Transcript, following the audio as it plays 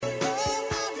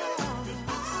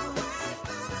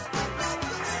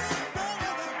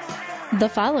The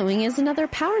following is another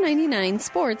Power 99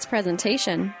 Sports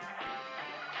presentation.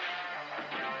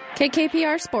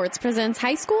 KKPR Sports presents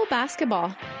high school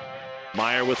basketball.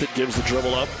 Meyer with it, gives the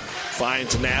dribble up,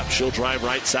 finds Knapp. She'll drive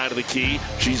right side of the key.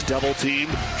 She's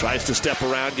double-teamed, tries to step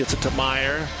around, gets it to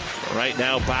Meyer. Right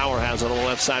now, Bauer has it on the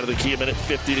left side of the key, a minute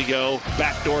 50 to go.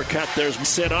 Backdoor cut, there's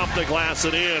Sid off the glass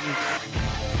and in.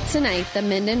 Tonight, the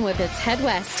Minden Whippets head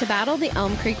west to battle the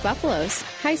Elm Creek Buffaloes.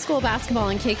 High school basketball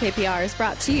on KKPR is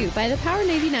brought to you by the Power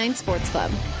 99 Sports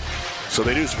Club. So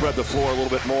they do spread the floor a little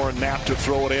bit more, and Knapp to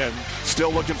throw it in.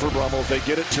 Still looking for Brummel. They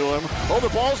get it to him. Oh, the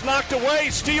ball's knocked away.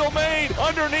 Steal made.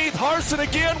 Underneath. Harson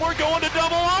again. We're going to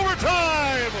double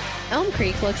overtime. Elm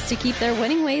Creek looks to keep their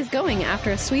winning ways going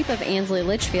after a sweep of Ansley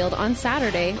Litchfield on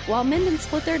Saturday, while Minden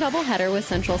split their doubleheader with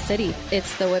Central City.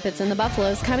 It's the Whippets and the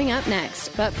Buffaloes coming up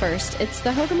next. But first, it's the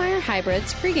Hoegemeyer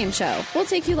Hybrids pregame show. We'll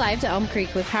take you live to Elm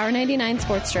Creek with Power 99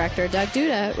 Sports Director Doug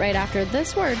Duda right after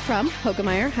this word from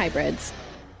Hoegemeyer Hybrids.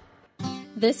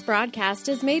 This broadcast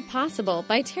is made possible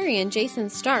by Terry and Jason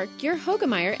Stark, your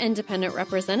Hoegemeyer independent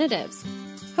representatives.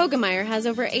 Hoegemeyer has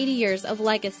over 80 years of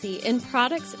legacy in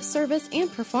products, service,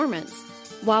 and performance.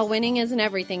 While winning isn't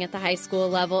everything at the high school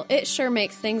level, it sure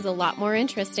makes things a lot more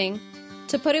interesting.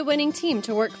 To put a winning team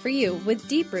to work for you with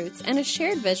deep roots and a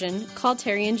shared vision, call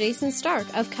Terry and Jason Stark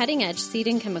of Cutting Edge Seed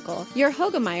and Chemical, your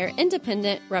Hoegemeyer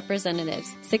independent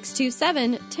representatives,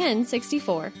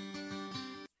 627-1064.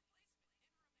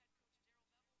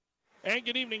 And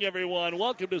good evening, everyone.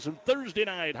 Welcome to some Thursday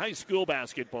night high school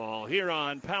basketball here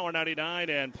on Power 99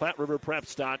 and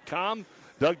PlatteRiverPreps.com.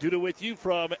 Doug Duda with you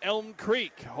from Elm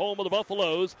Creek, home of the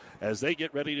Buffaloes, as they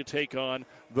get ready to take on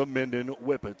the Minden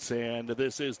Whippets. And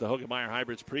this is the Hoegemeyer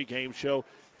Hybrids pregame show.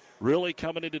 Really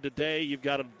coming into today, you've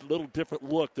got a little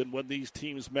different look than when these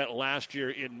teams met last year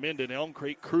in Minden. Elm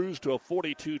Creek cruised to a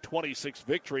 42-26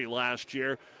 victory last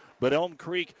year, but Elm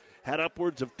Creek had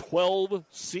upwards of 12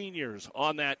 seniors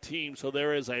on that team, so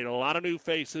there is a lot of new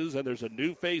faces, and there's a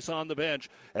new face on the bench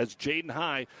as Jaden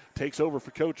High takes over for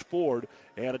Coach Ford,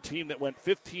 and a team that went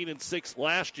 15-6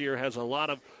 last year has a lot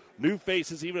of new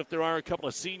faces, even if there are a couple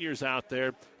of seniors out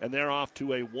there, and they're off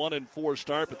to a 1-4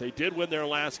 start, but they did win their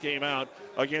last game out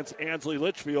against Ansley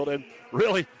Litchfield, and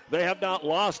really, they have not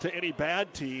lost to any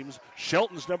bad teams.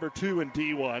 Shelton's number 2 in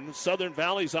D1. Southern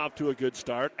Valley's off to a good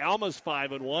start. Alma's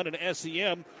 5-1, and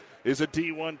SEM is a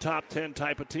D1 top 10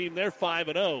 type of team. They're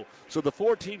 5-0. So the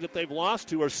 4 teams that they've lost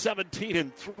to are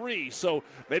 17-3. So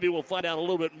maybe we'll find out a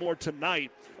little bit more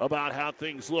tonight about how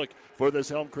things look for this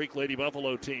Elm Creek Lady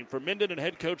Buffalo team. For Minden and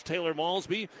head coach Taylor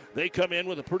Malsby, they come in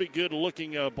with a pretty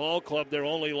good-looking ball club. Their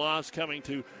only loss coming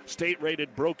to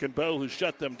state-rated Broken Bow, who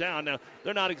shut them down. Now,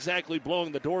 they're not exactly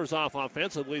blowing the doors off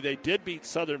offensively. They did beat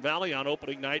Southern Valley on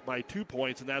opening night by 2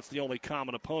 points, and that's the only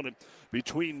common opponent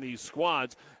between these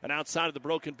squads. And outside of the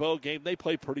Broken Bow game, they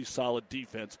play pretty solid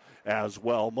defense as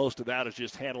well. Most of that is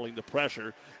just handling the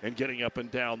pressure and getting up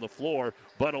and down the floor,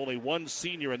 but only one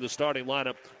senior in the starting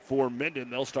lineup for Minden.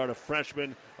 They'll start a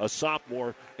freshman, a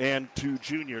sophomore, and 2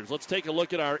 juniors. Let's take a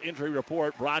look at our injury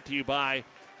report brought to you by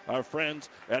our friends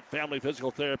at Family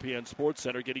Physical Therapy and Sports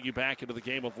Center, getting you back into the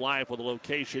game of life with a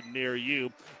location near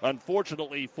you.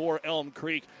 Unfortunately for Elm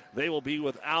Creek, they will be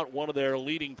without one of their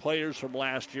leading players from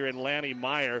last year in Lanny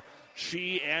Meyer.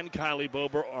 She and Kylie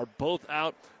Bober are both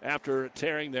out after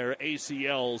tearing their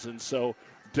ACLs, and so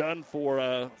done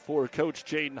for Coach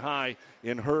Jaden High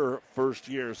in her first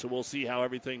year. So we'll see how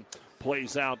everything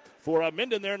plays out. For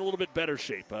Minden, they're in a little bit better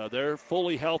shape. They're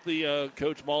fully healthy.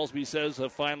 Coach Malsby says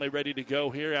finally ready to go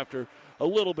here after a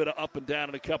little bit of up and down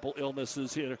and a couple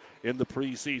illnesses here in the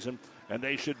preseason, and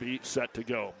they should be set to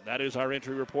go. That is our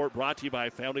entry report brought to you by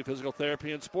Family Physical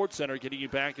Therapy and Sports Center, getting you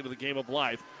back into the game of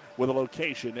life with a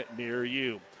location near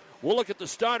you. We'll look at the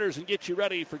starters and get you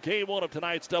ready for game 1 of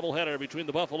tonight's doubleheader between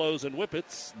the Buffaloes and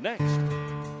Whippets next.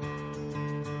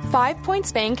 5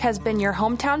 Points Bank has been your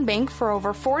hometown bank for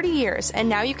over 40 years, and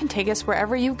now you can take us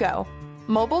wherever you go.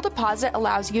 Mobile Deposit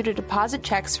allows you to deposit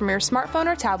checks from your smartphone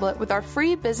or tablet with our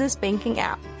free business banking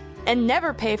app. And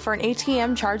never pay for an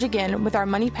ATM charge again with our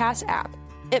MoneyPass app.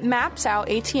 It maps out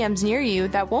ATMs near you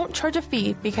that won't charge a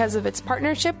fee because of its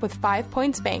partnership with 5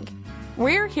 Points Bank.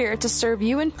 We're here to serve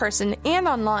you in person and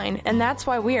online, and that's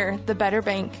why we're the better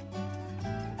bank.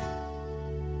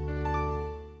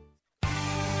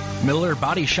 Miller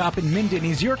Body Shop in Minden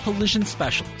is your collision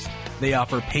specialist. They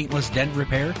offer paintless dent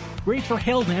repair, great for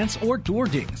hail dents or door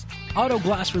dings, auto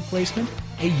glass replacement,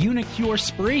 a Unicure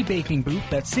spray baking booth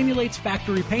that simulates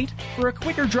factory paint for a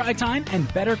quicker dry time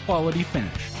and better quality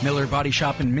finish. Miller Body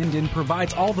Shop in Minden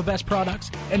provides all the best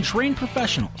products and trained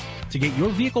professionals. to get your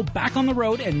vehicle back on the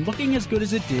road and looking as good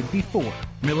as it did before.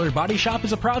 Miller Body Shop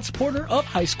is a proud supporter of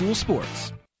high school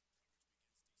sports.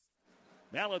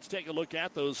 Now let's take a look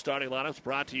at those starting lineups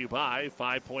brought to you by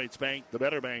 5 Points Bank, the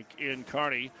Better Bank in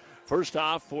Kearney. First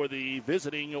off, for the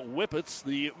visiting Whippets,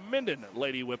 the Minden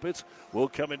Lady Whippets will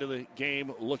come into the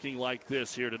game looking like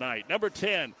this here tonight. Number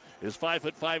 10 is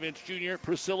 5'5" junior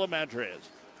Priscilla Madrez.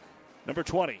 Number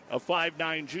 20, a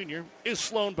 5'9" junior, is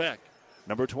Sloan Beck.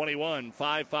 Number 21,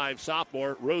 5'5"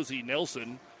 sophomore Rosie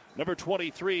Nelson. Number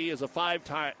 23 is a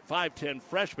 5'10"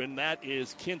 freshman, that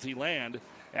is Kinsey Land.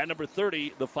 And number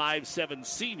 30, the 5'7"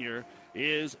 senior,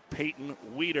 is Peyton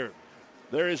Weeder.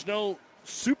 There is no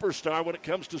superstar when it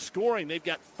comes to scoring. They've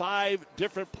got 5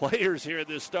 different players here in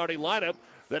this starting lineup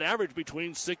that average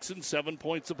between 6 and 7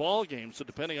 points a ball game. So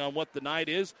depending on what the night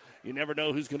is, you never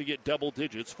know who's going to get double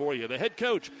digits for you. The head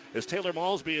coach is Taylor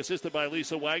Malsby, assisted by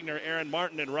Lisa Wagner, Aaron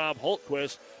Martin, and Rob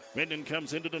Holtquist. Minden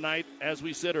comes into tonight, as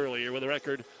we said earlier, with a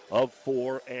record of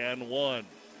 4-1.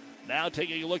 Now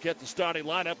taking a look at the starting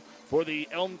lineup for the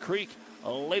Elm Creek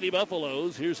Lady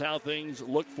Buffaloes. Here's how things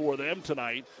look for them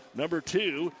tonight. Number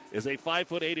 2 is a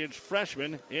 5'8"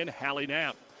 freshman in Hallie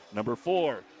Knapp. Number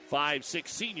 4, 5'6"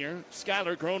 senior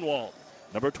Skylar Gronwald.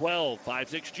 Number 12,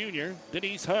 5'6" junior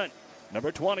Denise Hunt.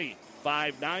 Number 20,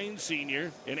 5'9"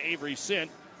 senior in Avery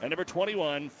Sint. And number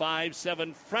 21,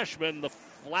 5'7" freshman, the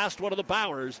last one of the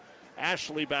Bowers,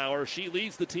 Ashley Bauer. She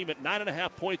leads the team at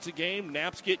 9.5 points a game.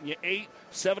 Knapp's getting you 8,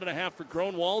 7.5 for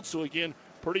Gronwald. So again,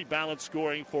 pretty balanced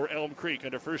scoring for Elm Creek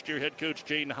under first-year head coach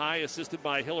Jaden High, assisted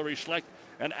by Hillary Schlecht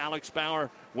and Alex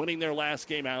Bauer, winning their last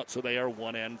game out, so they are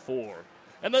 1-4.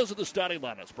 And those are the starting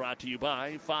lineups brought to you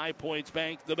by 5 Points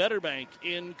Bank, the Better Bank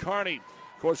in Kearney.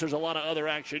 Of course, there's a lot of other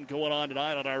action going on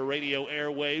tonight on our radio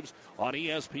airwaves. On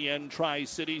ESPN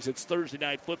Tri-Cities, it's Thursday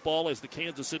Night Football as the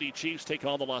Kansas City Chiefs take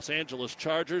on the Los Angeles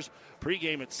Chargers.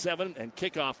 Pregame at 7, and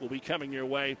kickoff will be coming your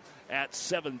way at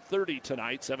 7:30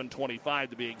 tonight, 7:25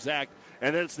 to be exact.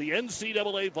 And then it's the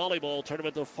NCAA Volleyball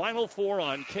Tournament, the Final Four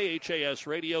on KHAS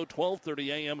Radio, 12:30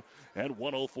 a.m. and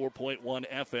 104.1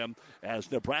 FM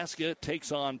as Nebraska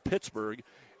takes on Pittsburgh.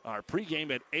 Our pregame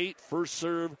at 8, first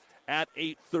serve at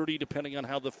 8:30, depending on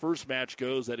how the first match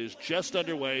goes. That is just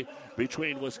underway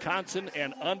between Wisconsin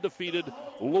and undefeated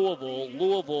Louisville.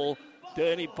 Louisville,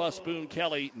 Danny Busboon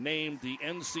Kelly named the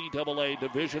NCAA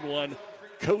Division I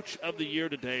Coach of the Year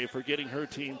today for getting her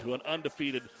team to an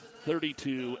undefeated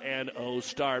 32-0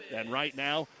 start. And right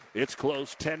now, it's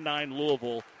close, 10-9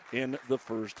 Louisville in the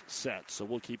first set. So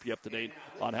we'll keep you up to date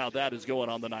on how that is going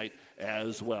on the night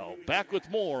as well. Back with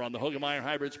more on the Hoegemeyer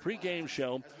Hybrids pregame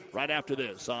show right after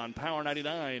this on Power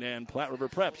 99 and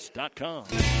PlatteRiverPreps.com.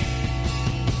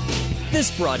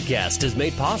 This broadcast is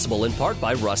made possible in part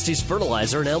by Rusty's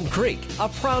Fertilizer in Elm Creek, a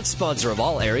proud sponsor of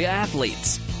all area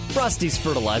athletes. Rusty's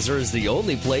Fertilizer is the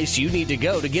only place you need to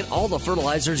go to get all the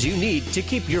fertilizers you need to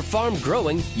keep your farm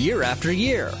growing year after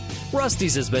year.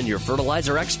 Rusty's has been your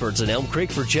fertilizer experts in Elm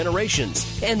Creek for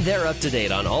generations, and they're up to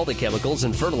date on all the chemicals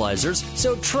and fertilizers,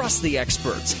 so trust the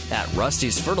experts at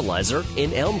Rusty's Fertilizer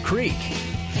in Elm Creek.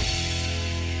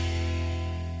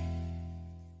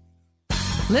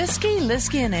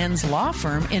 Liskey & Ends Law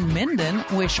Firm in Minden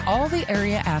wish all the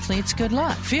area athletes good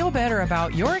luck. Feel better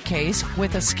about your case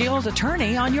with a skilled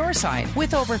attorney on your side.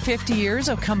 With over 50 years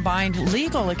of combined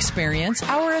legal experience,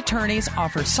 our attorneys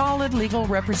offer solid legal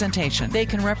representation. They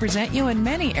can represent you in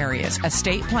many areas: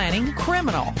 estate planning,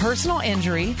 criminal, personal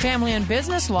injury, family and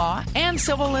business law, and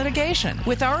civil litigation.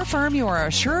 With our firm, you are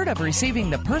assured of receiving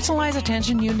the personalized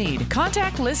attention you need.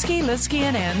 Contact Liskey &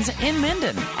 Ends in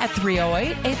Minden at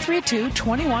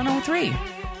 308-832-2103.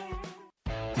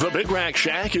 The Big Rack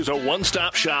Shack is a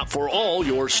one-stop shop for all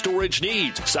your storage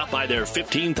needs. Stop by their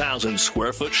 15,000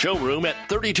 square foot showroom at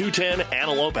 3210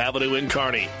 Antelope Avenue in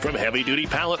Kearney. From heavy-duty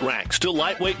pallet racks to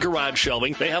lightweight garage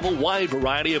shelving, they have a wide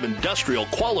variety of industrial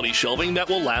quality shelving that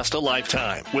will last a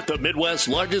lifetime. With the Midwest's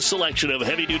largest selection of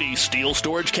heavy-duty steel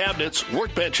storage cabinets,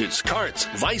 workbenches, carts,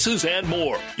 vices, and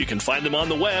more. You can find them on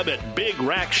the web at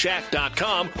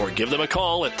BigRackShack.com or give them a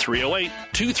call at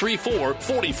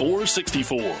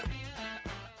 308-234-4464.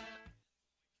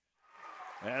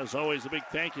 As always, a big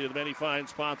thank you to the many fine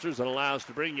sponsors that allow us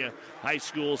to bring you high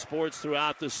school sports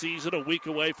throughout the season, a week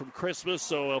away from Christmas.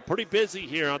 So pretty busy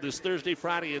here on this Thursday,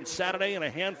 Friday, and Saturday, and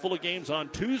a handful of games on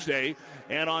Tuesday.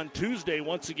 And on Tuesday,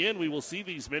 once again, we will see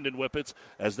these Minden Whippets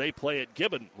as they play at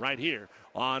Gibbon right here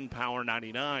on Power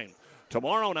 99.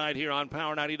 Tomorrow night here on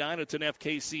Power 99, it's an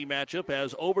FKC matchup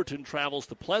as Overton travels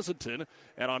to Pleasanton.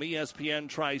 And on ESPN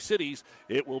Tri-Cities,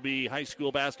 it will be high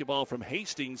school basketball from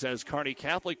Hastings as Kearney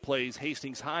Catholic plays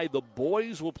Hastings High. The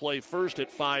boys will play first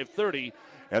at 5:30.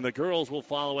 and the girls will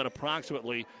follow at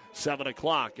approximately 7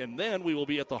 o'clock. And then we will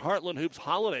be at the Heartland Hoops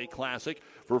Holiday Classic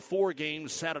for 4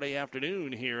 games Saturday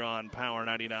afternoon here on Power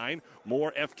 99.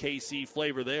 More FKC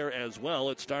flavor there as well.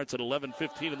 It starts at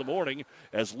 11:15 in the morning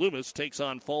as Loomis takes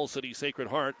on Fall City Sacred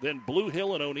Heart. Then Blue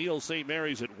Hill and O'Neill St.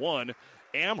 Mary's at 1.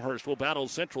 Amherst will battle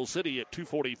Central City at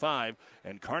 2:45,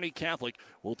 and Kearney Catholic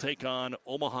will take on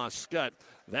Omaha Skutt.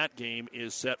 That game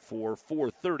is set for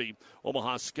 4:30.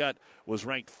 Omaha Skutt was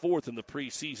ranked 4th in the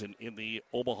preseason in the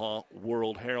Omaha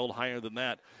World Herald, higher than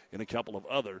that in a couple of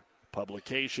other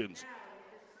publications.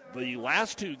 The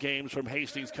last 2 games from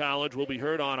Hastings College will be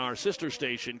heard on our sister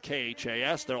station,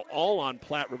 KHAS. They're all on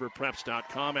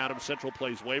PlatteRiverPreps.com. Adams Central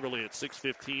plays Waverly at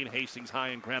 6:15. Hastings High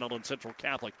and Grand Island Central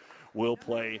Catholic will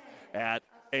play at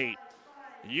 8.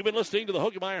 You've been listening to the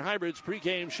Hoegemeyer Hybrids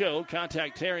pregame show.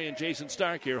 Contact Terry and Jason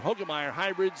Stark here, Hoegemeyer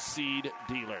Hybrids seed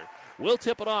dealer. We'll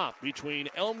tip it off between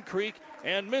Elm Creek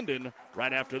and Minden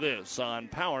right after this on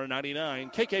Power 99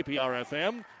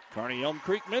 KKPR-FM, Kearney, Elm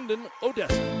Creek, Minden,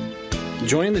 Odessa.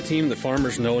 Join the team that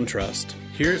farmers know and trust.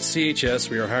 Here at CHS,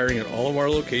 we are hiring at all of our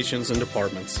locations and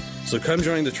departments. So come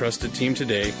join the trusted team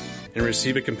today and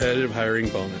receive a competitive hiring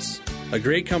bonus. A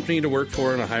great company to work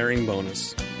for and a hiring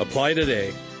bonus. Apply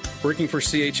today. Working for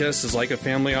CHS is like a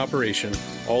family operation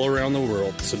all around the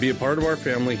world, so be a part of our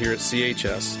family here at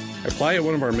CHS. Apply at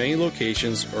one of our many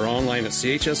locations or online at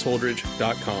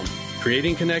chsholdridge.com.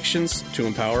 Creating connections to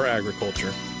empower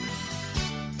agriculture.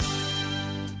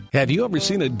 Have you ever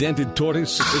seen a dented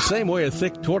tortoise? The same way a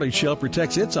thick tortoise shell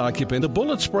protects its occupant, the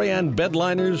bullet spray on bed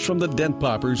liners from the Dent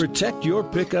Poppers protect your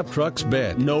pickup truck's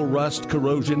bed. No rust,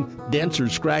 corrosion, dents, or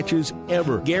scratches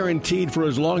ever. Guaranteed for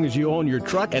as long as you own your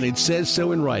truck, and it says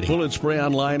so in writing. Bullet spray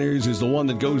on liners is the one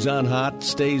that goes on hot,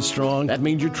 stays strong. That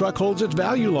means your truck holds its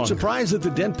value longer. Surprised that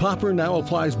the Dent Popper now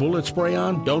applies bullet spray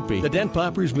on? Don't be. The Dent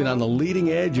Popper's been on the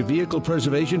leading edge of vehicle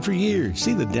preservation for years.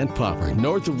 See the Dent Popper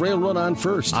north of Railroad on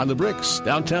First, on the Bricks,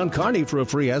 downtown Kearney for a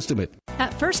free estimate.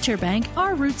 At First Tier Bank,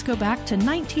 our roots go back to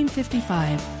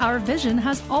 1955. Our vision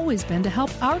has always been to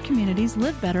help our communities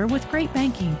live better with great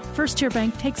banking. First Tier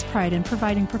Bank takes pride in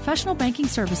providing professional banking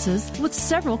services with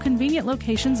several convenient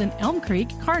locations in Elm Creek,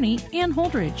 Kearney, and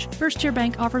Holdridge. First Tier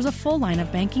Bank offers a full line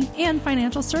of banking and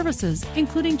financial services,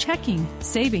 including checking,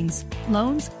 savings,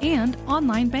 loans, and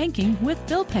online banking with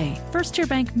bill pay. First Tier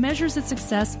Bank measures its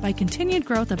success by continued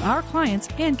growth of our clients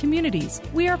and communities.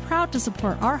 We are proud to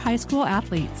support our high school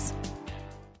athletes.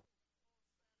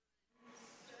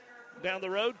 Down the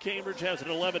road, Cambridge has an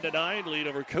 11-9 lead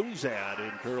over Cozad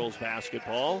in girls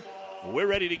basketball. We're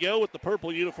ready to go with the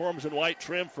purple uniforms and white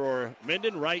trim for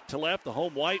Minden, right to left. The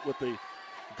home white with the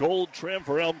gold trim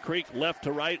for Elm Creek, left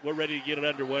to right. We're ready to get it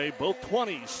underway. Both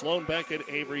 20s, Sloan Beck and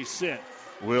Avery Sint,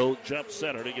 will jump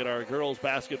center to get our girls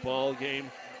basketball game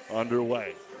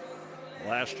underway.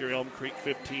 Last year, Elm Creek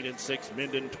 15-6,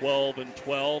 Minden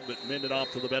 12-12, but Minden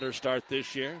off to the better start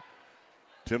this year.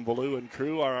 Tim Ballou and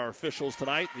crew are our officials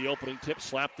tonight. The opening tip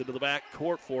slapped into the back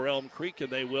court for Elm Creek, and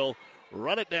they will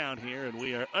run it down here, and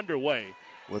we are underway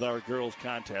with our girls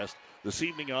contest this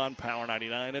evening on Power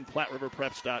 99 and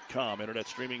PlatteRiverPreps.com. Internet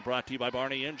streaming brought to you by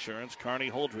Barney Insurance,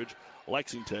 Kearney, Holdridge,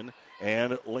 Lexington,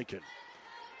 and Lincoln.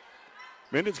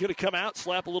 Minden's going to come out,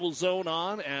 slap a little zone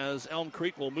on as Elm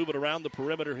Creek will move it around the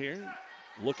perimeter here,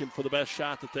 looking for the best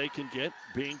shot that they can get,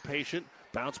 being patient.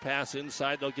 Bounce pass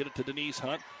inside. They'll get it to Denise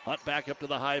Hunt. Hunt back up to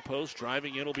the high post.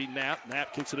 Driving in will be Knapp.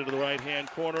 Knapp kicks it into the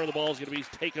right-hand corner. The ball's going to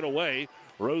be taken away.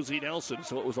 Rosie Nelson.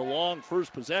 So it was a long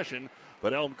first possession,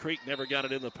 but Elm Creek never got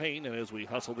it in the paint. And as we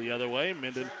hustle the other way,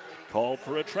 Minden called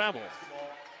for a travel.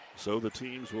 So the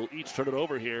teams will each turn it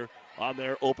over here on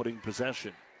their opening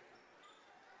possession.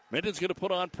 Minden's going to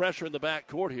put on pressure in the back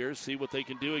court here, see what they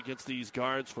can do against these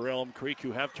guards for Elm Creek,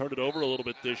 who have turned it over a little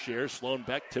bit this year. Sloan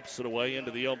Beck tips it away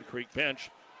into the Elm Creek bench,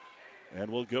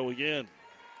 and we'll go again.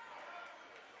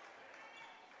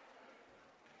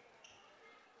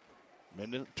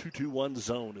 Minden 2-2-1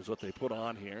 zone is what they put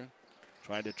on here.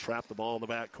 Trying to trap the ball in the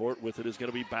back court. With it is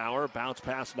going to be Bauer. Bounce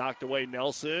pass knocked away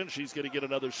Nelson. She's going to get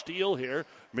another steal here.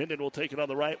 Minden will take it on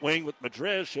the right wing with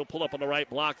Madrid. She'll pull up on the right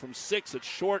block from 6. It's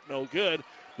short, no good.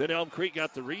 Then Elm Creek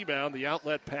got the rebound. The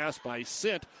outlet pass by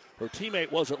Sint. Her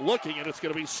teammate wasn't looking, and it's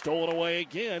going to be stolen away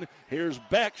again. Here's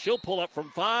Beck. She'll pull up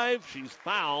from 5. She's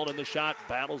fouled, and the shot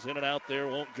battles in and out there,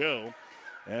 won't go.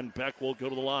 And Beck will go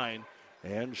to the line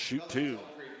and shoot 2.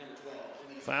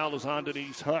 Foul is on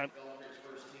Denise Hunt.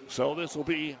 So this will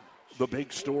be the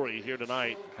big story here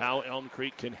tonight, how Elm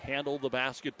Creek can handle the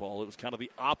basketball. It was kind of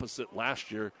the opposite last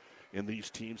year in these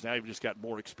teams. Now you've just got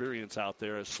more experience out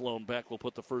there as Sloan Beck will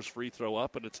put the first free throw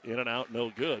up, and it's in and out,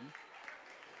 no good.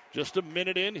 just a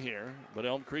minute in here, but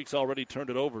Elm Creek's already turned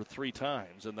it over 3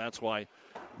 times, and that's why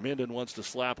Minden wants to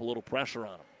slap a little pressure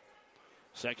on them.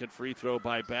 Second free throw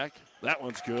by Beck. That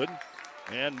one's good.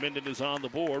 And Minden is on the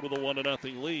board with a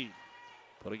 1-0 lead.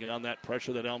 Putting on that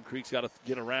pressure that Elm Creek's got to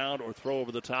get around or throw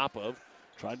over the top of.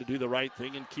 Trying to do the right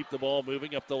thing and keep the ball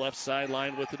moving up the left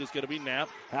sideline with it is going to be Knapp.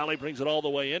 Hallie brings it all the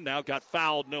way in now. Got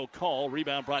fouled, no call.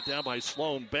 Rebound brought down by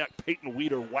Sloan Beck. Peyton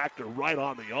Weeder whacked her right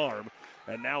on the arm.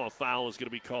 And now a foul is going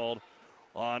to be called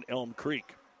on Elm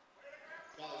Creek.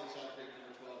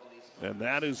 And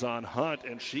that is on Hunt,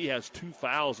 and she has 2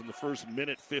 fouls in the first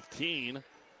minute 15.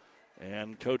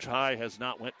 And Coach High has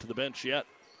not went to the bench yet.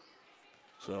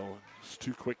 So it's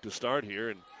too quick to start here,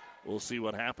 and we'll see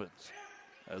what happens.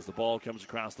 As the ball comes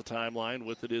across the timeline,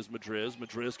 with it is Madriz.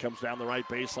 Madriz comes down the right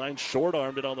baseline,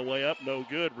 short-armed it on the way up, no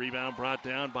good. Rebound brought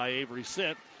down by Avery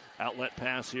Sint. Outlet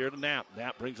pass here to Knapp.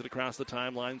 Knapp brings it across the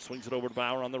timeline, swings it over to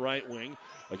Bauer on the right wing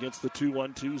against the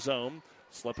 2-1-2 zone.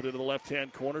 Slip it into the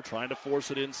left-hand corner, trying to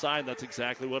force it inside. That's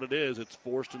exactly what it is. It's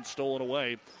forced and stolen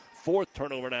away. 4th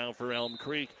turnover now for Elm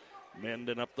Creek.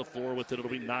 Minden up the floor with it. It'll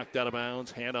be knocked out of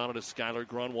bounds. Hand on it to Skylar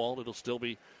Grunwald. It'll still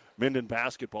be Minden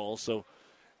basketball. So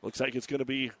looks like it's going to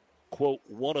be, quote,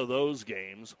 one of those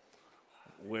games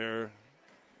where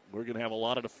we're going to have a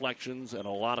lot of deflections and a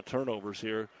lot of turnovers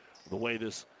here, the way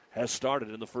this has started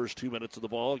in the first 2 minutes of the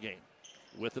ball game.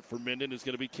 With it for Minden is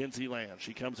going to be Kinsey Land.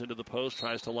 She comes into the post,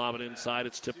 tries to lob it inside.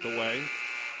 It's tipped away.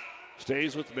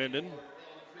 Stays with Minden.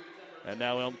 And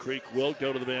now Elm Creek will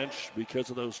go to the bench because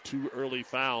of those 2 early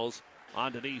fouls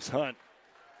on Denise Hunt.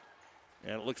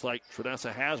 And it looks like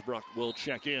Trinessa Hasbrook will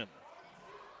check in.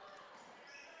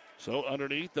 So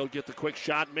underneath, they'll get the quick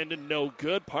shot. Minden, no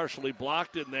good. Partially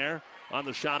blocked in there on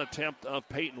the shot attempt of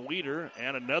Peyton Weeder.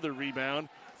 And another rebound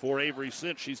for Avery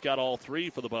Sint. She's got all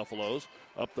 3 for the Buffaloes.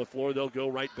 Up the floor, they'll go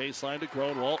right baseline to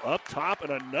Gronwald. Up top,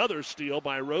 and another steal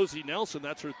by Rosie Nelson.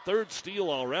 That's her 3rd steal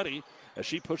already. As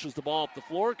she pushes the ball up the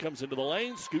floor, comes into the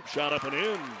lane, scoop shot up and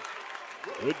in.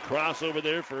 Good crossover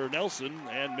there for Nelson,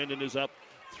 and Minden is up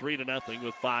 3-0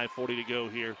 with 5:40 to go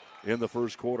here in the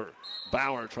first quarter.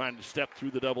 Bauer trying to step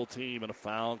through the double team, and a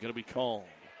foul going to be called.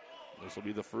 This will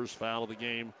be the first foul of the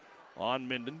game on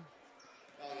Minden.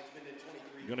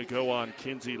 Going to go on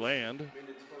Kinsey Land.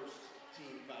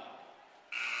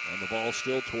 And the ball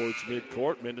still towards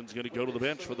midcourt. Minden's going to go to the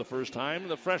bench for the first time.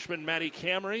 The freshman Maddie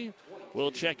Camry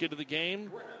will check into the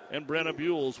game, and Brenna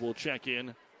Buell will check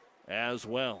in as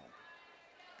well.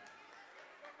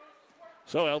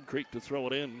 So Elm Creek to throw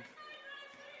it in.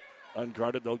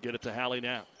 Unguarded, they'll get it to Hallie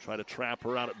now. Try to trap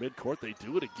her out at midcourt. They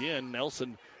do it again.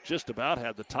 Nelson just about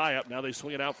had the tie-up. Now they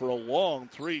swing it out for a long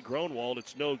 3. Gronwald,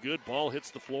 it's no good. Ball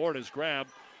hits the floor and is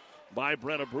grabbed by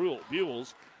Brenna Buell.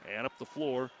 And up the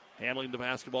floor, handling the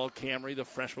basketball, Camry, the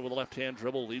freshman with a left-hand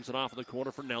dribble, leaves it off in the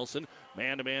corner for Nelson.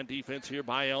 Man-to-man defense here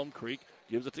by Elm Creek.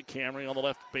 Gives it to Camry on the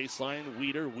left baseline.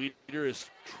 Weeder is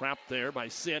trapped there by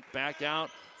Sint. Back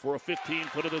out for a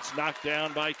 15-footer that's knocked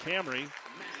down by Camry.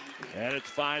 And it's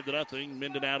 5-0.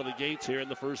 Minden out of the gates here in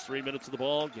the first 3 minutes of the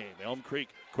ball game. Elm Creek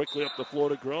quickly up the floor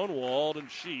to Gronwald, and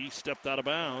she stepped out of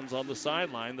bounds on the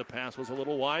sideline. The pass was a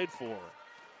little wide for her.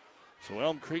 So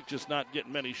Elm Creek just not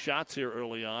getting many shots here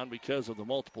early on because of the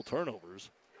multiple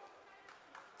turnovers.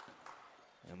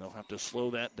 And they'll have to slow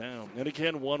that down. And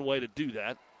again, one way to do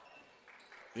that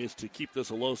is to keep this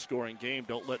a low-scoring game.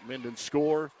 Don't let Minden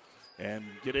score and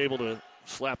get able to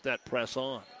slap that press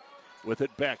on. With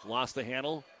it, Beck lost the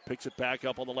handle, picks it back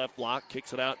up on the left block,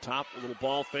 kicks it out top. A little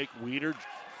ball fake. Weeder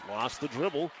lost the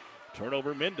dribble.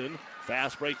 Turnover Minden.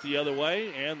 Fast break the other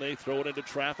way, and they throw it into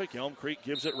traffic. Elm Creek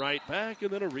gives it right back,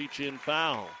 and then a reach-in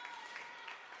foul.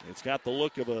 It's got the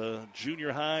look of a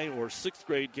junior high or 6th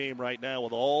grade game right now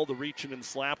with all the reaching and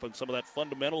slapping, some of that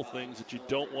fundamental things that you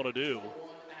don't want to do.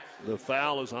 The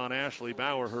foul is on Ashley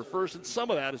Bauer, her first, and some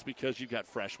of that is because you've got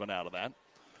freshmen out of that.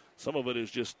 Some of it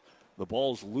is just the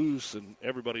ball's loose and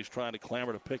everybody's trying to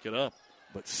clamor to pick it up.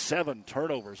 But 7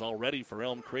 turnovers already for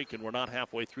Elm Creek, and we're not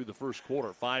halfway through the first quarter.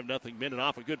 5-0 Minden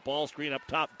off a good ball screen up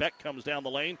top. Beck comes down the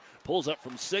lane, pulls up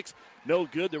from 6. No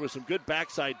good. There was some good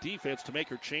backside defense to make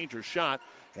her change her shot,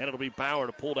 and it'll be Bauer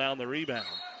to pull down the rebound.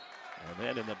 And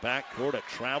then in the backcourt at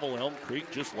travel, Elm Creek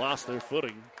just lost their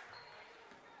footing.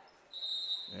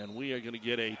 And we are going to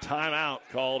get a timeout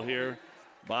called here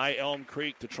by Elm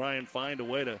Creek to try and find a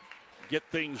way to get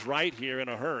things right here in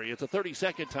a hurry. It's a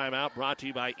 30-second timeout brought to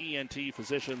you by ENT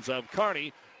Physicians of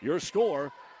Kearney. Your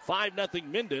score,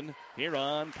 5-0 Minden here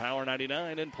on Power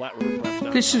 99 and Platte River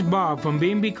Prep. This is Bob from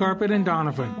B&B Carpet in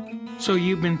Donovan. So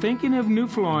you've been thinking of new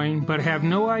flooring but have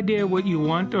no idea what you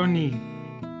want or need.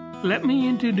 Let me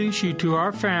introduce you to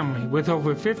our family with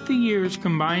over 50 years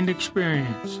combined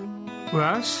experience.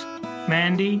 Russ,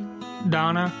 Mandy,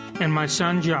 Donna, and my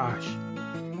son Josh.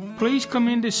 Please come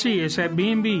in to see us at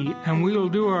B&B, and we will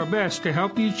do our best to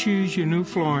help you choose your new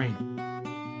flooring.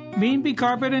 B&B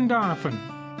Carpet in Donovan,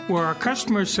 where our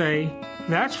customers say,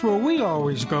 that's where we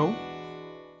always go.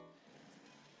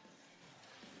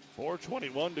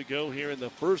 4:21 to go here in the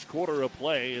first quarter of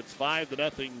play. It's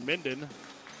 5-0 Minden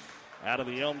out of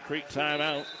the Elm Creek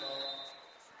timeout.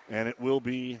 And it will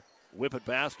be Whippet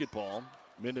basketball.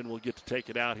 Minden will get to take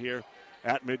it out here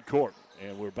at midcourt.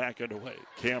 And we're back underway.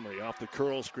 Camry off the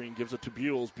curl screen, gives it to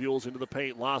Buell. Buell into the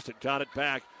paint, lost it, got it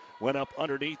back, went up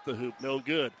underneath the hoop, no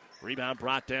good. Rebound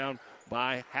brought down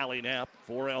by Hallie Knapp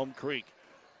for Elm Creek.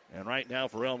 And right now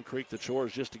for Elm Creek, the chore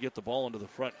is just to get the ball into the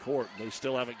front court. They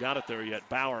still haven't got it there yet.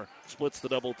 Bauer splits the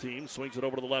double team, swings it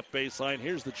over to the left baseline.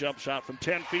 Here's the jump shot from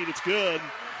 10 feet. It's good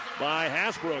by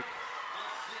Hasbrook.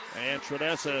 And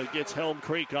Trinessa gets Elm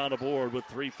Creek on the board with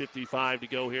 3:55 to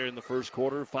go here in the first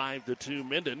quarter. 5-2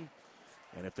 Minden.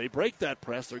 And if they break that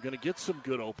press, they're going to get some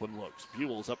good open looks.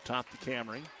 Buell's up top to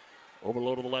Camry.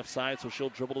 Overload to the left side, so she'll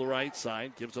dribble to the right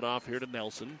side. Gives it off here to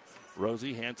Nelson.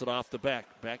 Rosie hands it off to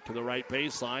Beck. Back to the right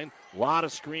baseline. A lot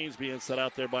of screens being set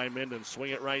out there by Minden.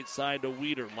 Swing it right side to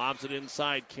Weeder. Lobs it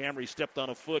inside. Camry stepped on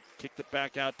a foot. Kicked it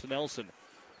back out to Nelson.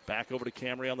 Back over to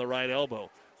Camry on the right elbow.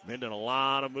 Minden, a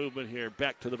lot of movement here.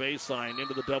 Beck to the baseline.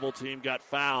 Into the double team. Got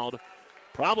fouled.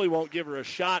 Probably won't give her a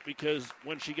shot because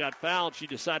when she got fouled, she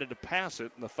decided to pass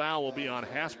it. And the foul will be on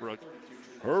Hasbrook.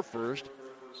 Her first.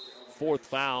 Fourth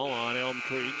foul on Elm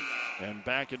Creek. And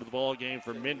back into the ball game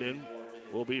for Minden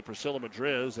will be Priscilla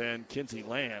Madriz and Kinsey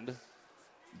Land.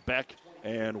 Beck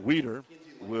and Weeder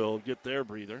will get their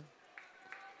breather.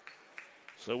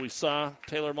 So we saw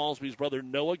Taylor Malsby's brother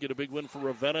Noah get a big win for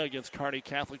Ravenna against Kearney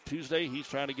Catholic Tuesday. He's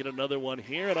trying to get another one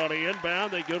here. And on the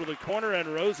inbound, they go to the corner,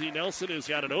 and Rosie Nelson has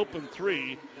got an open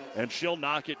three, and she'll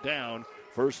knock it down.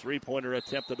 First three-pointer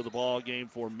attempted of the ball game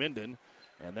for Minden.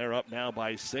 And they're up now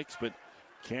by 6, but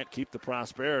can't keep the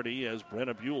prosperity as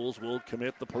Brenna Buell will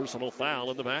commit the personal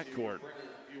foul in the backcourt.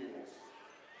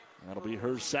 That'll be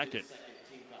her second.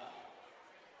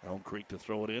 Elm Creek to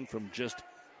throw it in from just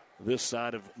this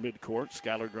side of midcourt.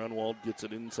 Skylar Grunwald gets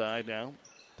it inside now.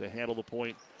 To handle the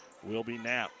point will be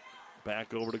Knapp.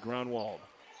 Back over to Grunwald.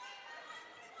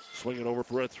 Swing it over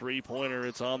for a three-pointer.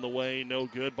 It's on the way. No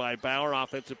good by Bauer.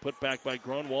 Offensive putback by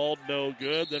Grunwald. No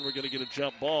good. Then we're going to get a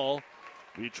jump ball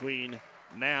between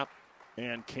Knapp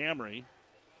and Camry.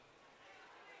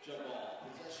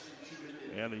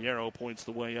 And the arrow points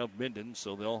the way of Minden,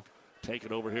 so they'll take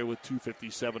it over here with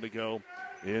 2:57 to go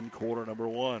in quarter number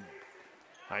one.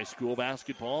 High school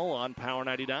basketball on Power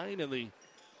 99 in the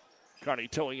Kearney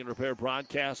Towing and Repair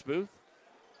broadcast booth.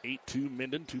 8-2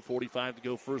 Minden, 2:45 to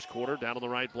go first quarter. Down to the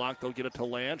right block, they'll get it to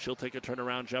Land. She'll take a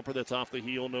turnaround jumper that's off the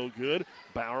heel, no good.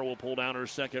 Bauer will pull down her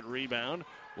second rebound.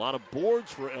 A lot of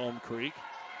boards for Elm Creek.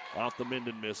 Off the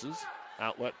Minden misses.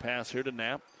 Outlet pass here to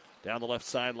Knapp. Down the left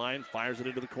sideline, fires it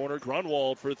into the corner.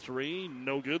 Grunwald for three,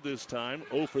 no good this time.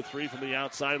 0 for 3 from the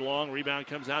outside long. Rebound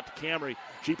comes out to Camry.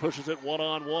 She pushes it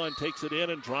one-on-one, takes it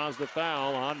in, and draws the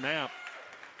foul on Knapp.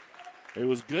 It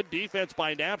was good defense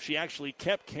by Knapp. She actually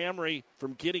kept Camry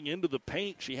from getting into the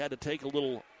paint. She had to take a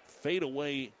little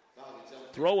fadeaway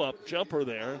throw-up jumper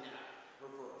there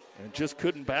and just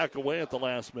couldn't back away at the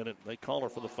last minute. They call her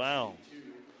for the foul.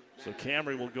 So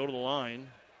Camry will go to the line.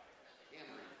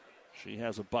 She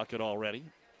has a bucket already.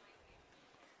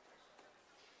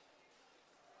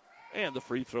 And the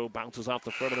free throw bounces off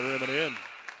the front of the rim and in.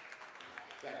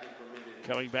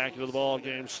 Coming back into the ball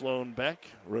game, Sloan Beck.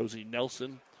 Rosie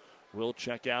Nelson will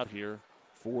check out here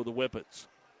for the Whippets.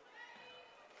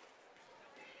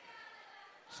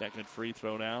 Second free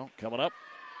throw now coming up.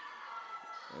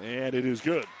 And it is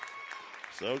good.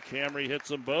 So Camry hits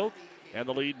them both. And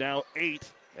the lead now 8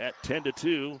 at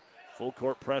 10-2. Full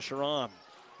court pressure on.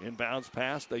 Inbounds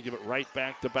pass. They give it right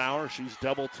back to Bauer. She's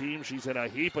double teamed. She's in a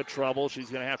heap of trouble.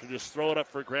 She's going to have to just throw it up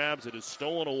for grabs. It is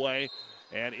stolen away.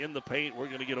 And in the paint, we're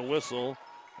going to get a whistle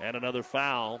and another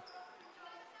foul.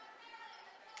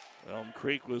 Elm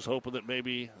Creek was hoping that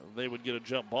maybe they would get a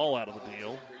jump ball out of the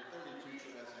deal.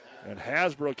 And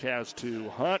Hasbrook has 2.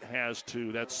 Hunt has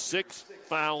 2. That's 6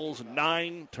 fouls,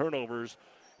 9 turnovers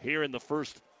here in the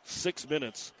first 6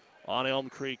 minutes on Elm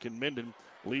Creek. And Minden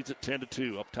leads at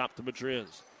 10-2. Up top to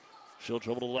Madriz. She'll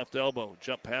dribble to the left elbow.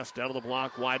 Jump pass down to the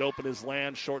block. Wide open is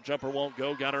Land. Short jumper won't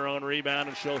go. Got her own rebound,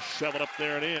 and she'll shove it up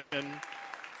there and in.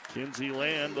 Kinsey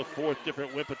Land, the 4th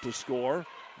different Whippet to score.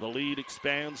 The lead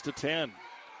expands to 10.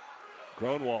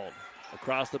 Grunwald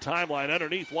across the timeline.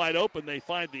 Underneath, wide open. They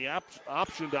find the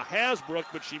option to Hasbrook,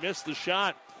 but she missed the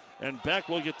shot. and Beck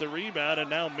will get the rebound, and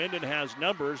now Minden has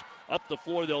numbers. Up the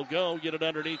floor they'll go, get it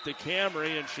underneath to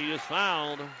Camry, and she is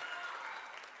fouled.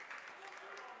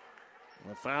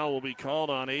 The foul will be called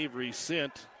on Avery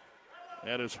Sint.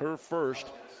 That is her first.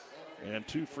 And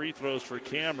 2 free throws for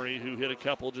Camry, who hit a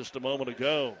couple just a moment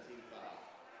ago.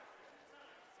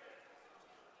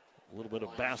 A little bit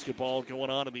of basketball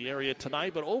going on in the area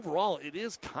tonight, but overall it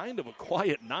is kind of a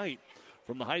quiet night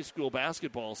from the high school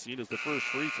basketball scene, as the first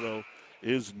free throw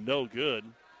is no good.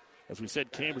 As we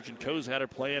said, Cambridge and Cozatter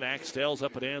playing. Axtell's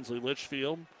up at Ansley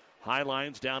Litchfield.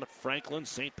 Highlines down at Franklin.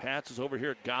 St. Pat's is over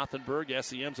here at Gothenburg.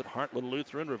 SEM's at Heartland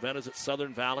Lutheran. Ravenna's at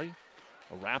Southern Valley.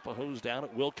 Arapahoe's down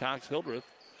at Wilcox Hildreth.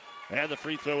 And the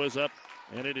free throw is up,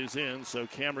 and it is in. So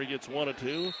Camry gets 1 of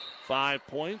 2, 5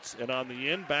 points. And on the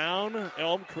inbound,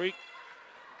 Elm Creek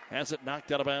has it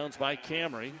knocked out of bounds by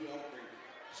Camry.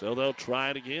 So they'll try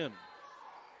it again.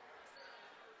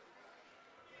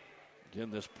 Again,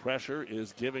 this pressure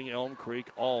is giving Elm Creek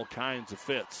all kinds of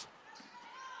fits.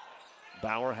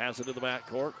 Bauer has it in the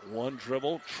backcourt. 1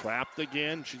 dribble, trapped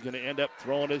again. She's going to end up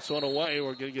throwing this one away.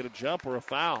 We're going to get a jump or a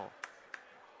foul.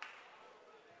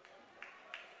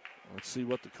 Let's see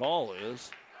what the call is.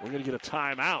 We're going to get a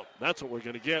timeout. That's what we're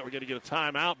going to get. We're going to get a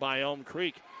timeout by Elm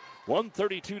Creek.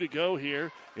 1:32 to go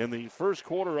here in the first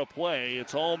quarter of play.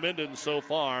 It's all Minden so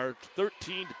far,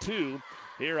 13-2.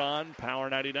 Here on Power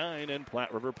 99 and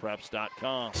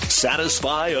PlatteRiverPreps.com.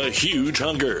 Satisfy a huge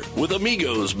hunger with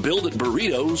Amigos Build-It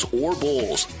Burritos or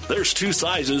Bowls. There's 2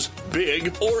 sizes,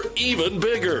 big or even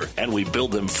bigger, and we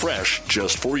build them fresh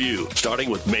just for you.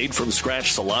 Starting with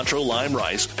made-from-scratch cilantro lime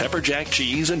rice, pepper jack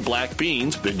cheese, and black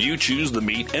beans, then you choose the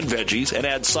meat and veggies and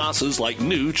add sauces like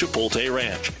new Chipotle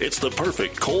Ranch. It's the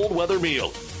perfect cold weather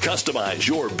meal. Customize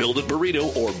your Build-It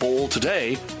Burrito or Bowl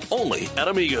today, only at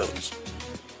Amigos.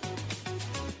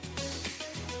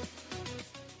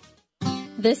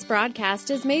 This broadcast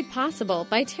is made possible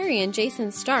by Terry and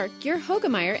Jason Stark, your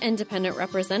Hogemeyer Independent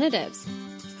Representatives.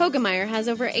 Hogemeyer has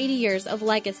over 80 years of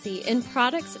legacy in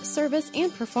products, service,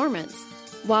 and performance.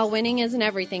 While winning isn't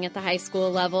everything at the high school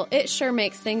level, it sure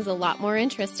makes things a lot more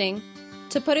interesting.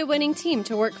 To put a winning team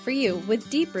to work for you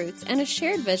with deep roots and a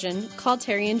shared vision, call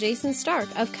Terry and Jason Stark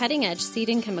of Cutting Edge Seed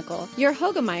and Chemical, your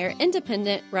Hogemeyer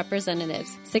Independent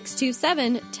Representatives,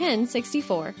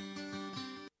 627-1064.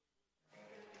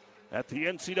 At the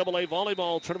NCAA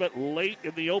volleyball tournament late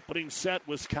in the opening set,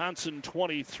 Wisconsin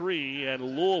 23 and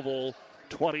Louisville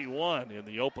 21 in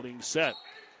the opening set.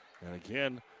 And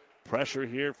again, pressure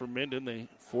here for Minden. They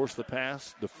force the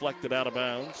pass, deflected out of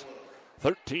bounds.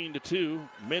 13-2,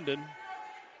 Minden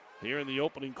here in the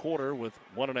opening quarter with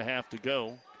 1.5 to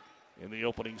go in the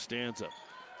opening stanza.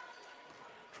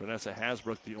 Trinessa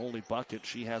Hasbrook, the only bucket.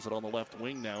 She has it on the left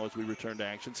wing now as we return to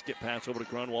action. Skip pass over to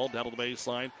Grunwald, down to the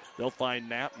baseline. They'll find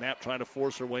Knapp. Knapp trying to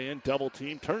force her way in. Double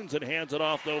team. Turns and hands it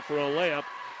off, though, for a layup.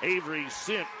 Avery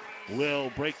Sint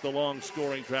will break the long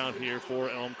scoring drought here for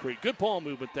Elm Creek. Good ball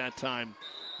movement that time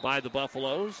by the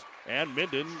Buffaloes. And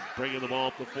Minden bringing the ball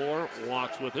up the floor.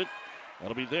 Walks with it.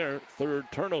 That'll be their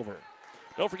 3rd turnover.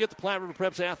 Don't forget the Platte River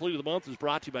Preps Athlete of the Month is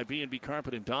brought to you by B&B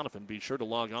Carpet in Donovan. Be sure to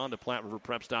log on to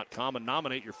PlatteRiverPreps.com and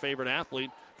nominate your favorite athlete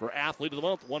for Athlete of the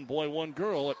Month. 1 boy, 1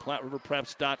 girl at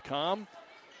PlatteRiverPreps.com.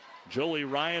 Jolie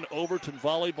Ryan, Overton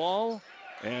Volleyball,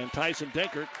 and Tyson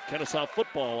Denkert, Kennesaw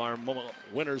Football, our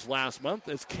winners last month.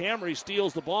 As Camry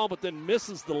steals the ball but then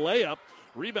misses the layup.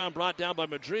 Rebound brought down by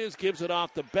Madriz, gives it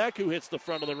off to Beck, who hits the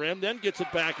front of the rim, then gets it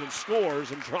back and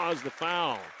scores and draws the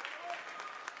foul.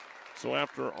 So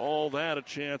after all that, a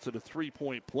chance at a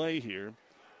 3-point play here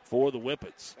for the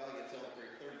Whippets.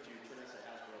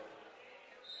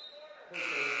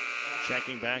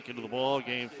 Checking back into the ball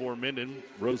game for Minden,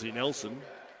 Rosie Nelson.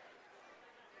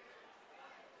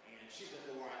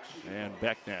 And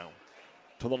Beck now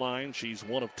to the line. She's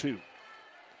 1 of 2.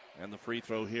 And the free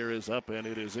throw here is up, and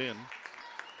it is in.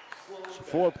 So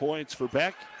 4 points for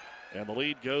Beck. And the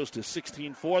lead goes to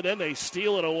 16-4. Then they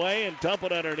steal it away and dump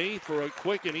it underneath for a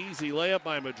quick and easy layup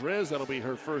by Madriz. That'll be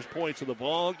her first points of the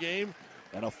ball game.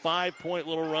 And a 5-point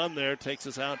little run there takes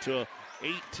us out to a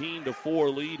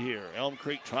 18-4 lead here. Elm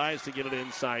Creek tries to get it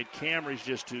inside. Camry's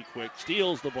just too quick.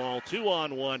 Steals the ball.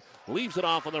 2-on-1. Leaves it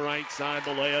off on the right side.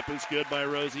 The layup is good by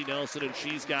Rosie Nelson, and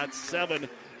she's got 7.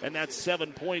 And that's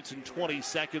 7 points in 20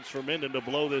 seconds for Minden to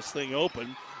blow this thing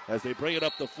open. As they bring it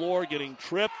up the floor, getting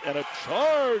tripped, and a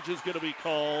charge is going to be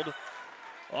called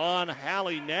on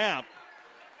Hallie Knapp.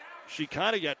 She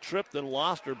kind of got tripped and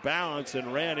lost her balance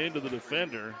and ran into the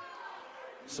defender.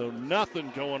 So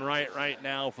nothing going right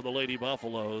now for the Lady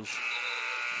Buffaloes.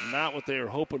 Not what they were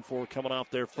hoping for coming off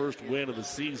their first win of the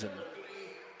season.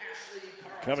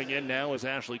 Coming in now is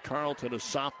Ashley Carlton, a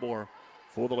sophomore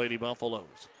for the Lady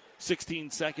Buffaloes.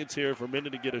 16 seconds here for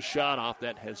Minden to get a shot off.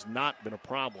 That has not been a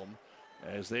problem,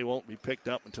 as they won't be picked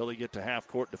up until they get to half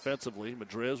court defensively.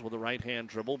 Madriz with a right-hand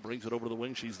dribble brings it over to the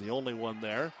wing. She's the only one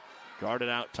there. Guarded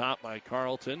out top by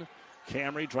Carlton.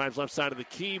 Camry drives left side of the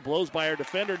key, blows by her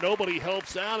defender. Nobody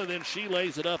helps out, and then she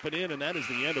lays it up and in, and that is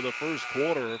the end of the first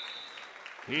quarter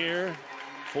here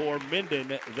for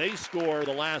Minden. They score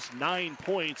the last 9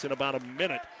 points in about a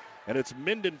minute, and it's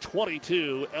Minden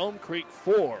 22, Elm Creek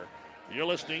 4. You're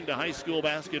listening to high school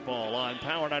basketball on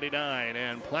Power 99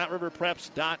 and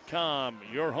PlatteRiverPreps.com,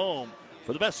 your home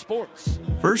for the best sports.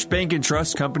 First Bank and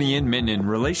Trust Company in Minden.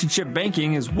 Relationship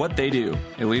banking is what they do.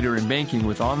 A leader in banking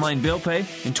with online bill pay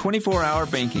and 24-hour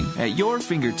banking at your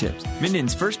fingertips.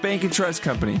 Minden's First Bank and Trust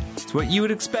Company. It's what you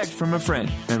would expect from a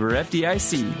friend. Member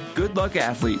FDIC. Good luck,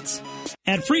 athletes.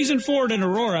 At Friesen Ford in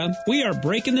Aurora, we are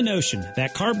breaking the notion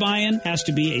that car buying has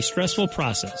to be a stressful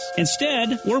process.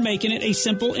 Instead, we're making it a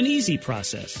simple and easy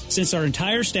process, since our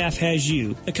entire staff has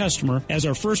you, the customer, as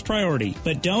our first priority.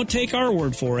 But don't take our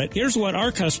word for it. Here's what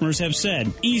our customers have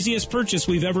said. Easiest purchase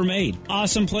we've ever made.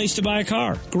 Awesome place to buy a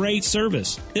car. Great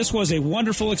service. This was a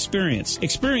wonderful experience.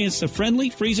 Experience the friendly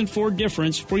Friesen Ford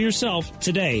difference for yourself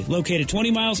today. Located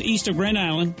 20 miles east of Grand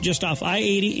Island, just off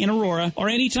I-80 in Aurora, or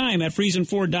anytime at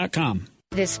FriesenFord.com.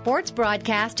 This sports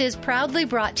broadcast is proudly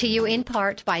brought to you in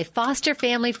part by Foster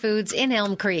Family Foods in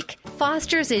Elm Creek.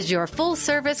 Foster's is your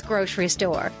full-service grocery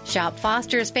store. Shop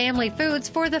Foster's Family Foods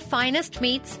for the finest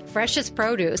meats, freshest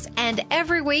produce, and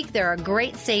every week there are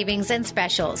great savings and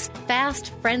specials.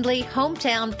 Fast, friendly,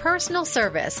 hometown personal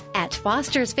service. At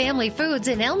Foster's Family Foods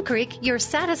in Elm Creek, your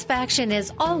satisfaction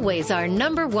is always our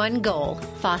number one goal.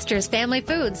 Foster's Family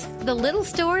Foods, the little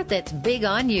store that's big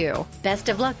on you. Best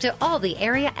of luck to all the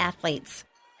area athletes.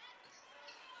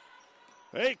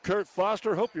 Hey, Kurt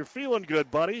Foster, hope you're feeling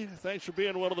good, buddy. Thanks for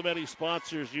being one of the many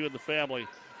sponsors, you and the family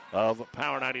of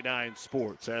Power 99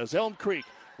 Sports. As Elm Creek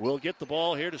will get the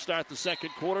ball here to start the second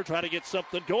quarter, try to get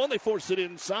something going. They force it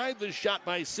inside. The shot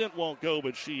by Sint won't go,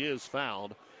 but she is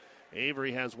fouled.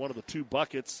 Avery has one of the 2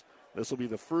 buckets. This will be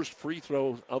the first free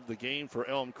throw of the game for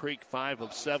Elm Creek, 5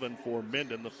 of 7 for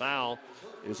Minden. The foul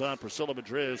is on Priscilla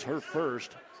Madriz, her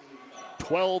first.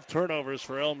 12 turnovers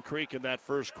for Elm Creek in that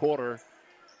first quarter.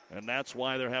 And that's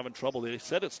why they're having trouble. They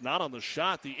said it's not on the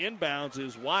shot. The inbounds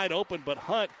is wide open, but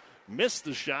Hunt missed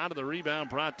the shot, and the rebound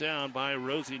brought down by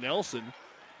Rosie Nelson.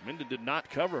 Minden did not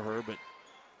cover her, but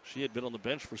she had been on the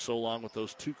bench for so long with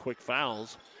those 2 quick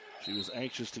fouls. She was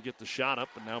anxious to get the shot up,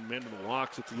 and now Minden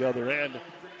walks at the other end,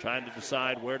 trying to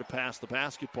decide where to pass the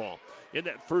basketball. In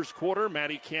that first quarter,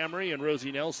 Maddie Camry and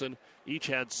Rosie Nelson each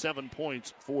had 7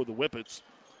 points for the Whippets.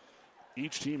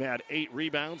 Each team had 8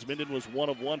 rebounds. Minden was 1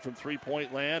 of 1 from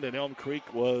three-point land, and Elm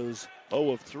Creek was 0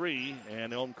 of 3.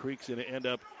 And Elm Creek's going to end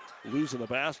up losing the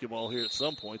basketball here at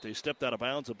some point. They stepped out of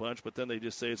bounds a bunch, but then they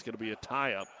just say it's going to be a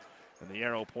tie-up, and the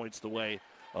arrow points the way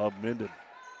of Minden.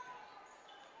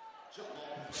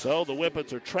 So the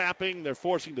Whippets are trapping. They're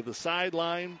forcing to the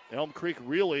sideline. Elm Creek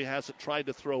really hasn't tried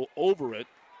to throw over it.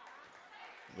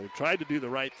 They've tried to do the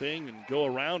right thing and go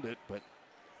around it, but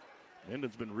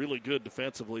Minden's been really good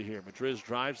defensively here. Madriz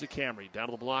drives to Camry. Down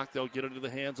to the block, they'll get it into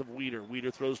the hands of Weeder. Weeder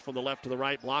throws from the left to the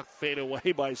right. Block fade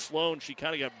away by Sloan. She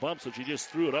kind of got bumped, so she just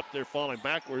threw it up there, falling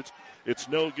backwards. It's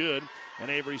no good.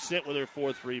 And Avery Sint with her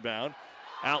 4th rebound.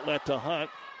 Outlet to Hunt.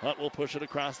 Hunt will push it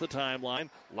across the timeline.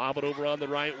 Lob it over on the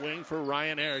right wing for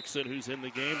Ryan Erickson, who's in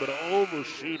the game, but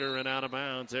overshooter and out of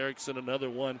bounds. Erickson, another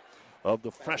one of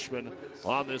the freshmen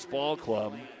on this ball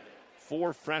club.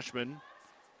 4 freshmen.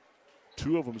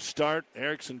 2 of them start.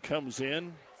 Erickson comes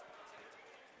in.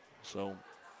 So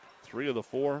 3 of the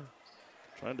 4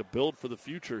 trying to build for the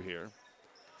future here.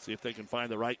 See if they can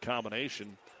find the right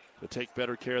combination to take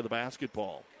better care of the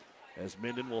basketball. As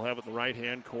Minden will have it in the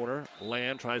right-hand corner.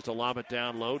 Land tries to lob it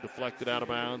down low. Deflected out of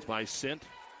bounds by Sint.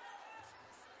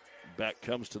 Beck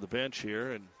comes to the bench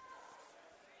here, and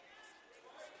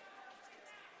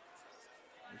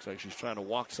looks like she's trying to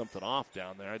walk something off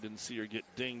down there. I didn't see her get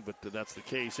dinged, but that's the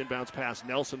case. Inbounds pass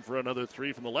Nelson for another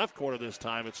 3 from the left corner this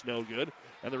time. It's no good.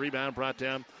 And the rebound brought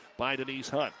down by Denise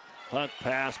Hunt. Hunt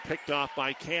pass picked off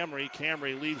by Camry.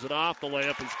 Camry leaves it off. The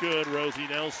layup is good. Rosie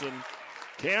Nelson.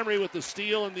 Camry with the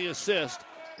steal and the assist.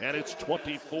 And it's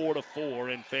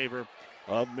 24-4 in favor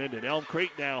of Minden. Elm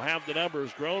Creek now have the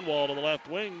numbers. Gronwald on the left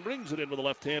wing brings it in with the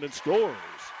left hand and scores.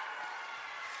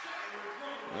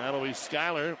 That'll be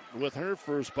Skyler with her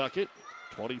first bucket,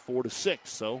 24-6.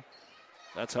 So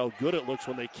that's how good it looks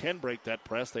when they can break that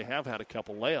press. They have had a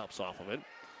couple layups off of it.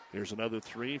 Here's another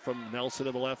 3 from Nelson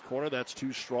in the left corner. That's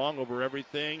too strong over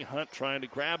everything. Hunt trying to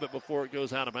grab it before it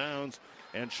goes out of bounds,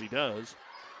 and she does.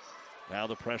 Now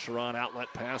the pressure on, outlet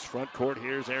pass, front court.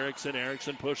 Here's Erickson.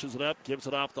 Erickson pushes it up, gives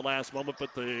it off the last moment,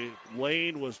 but the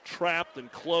lane was trapped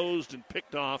and closed and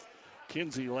picked off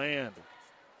Kinsey Land.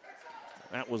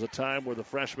 That was a time where the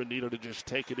freshman needed to just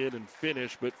take it in and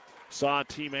finish, but saw a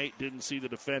teammate, didn't see the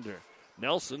defender.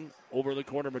 Nelson over the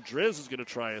corner. Madriz is going to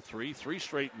try a three. 3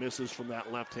 straight misses from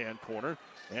that left-hand corner,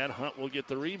 and Hunt will get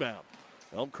the rebound.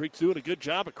 Elm Creek's doing a good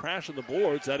job of crashing the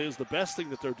boards. That is the best thing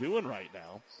that they're doing right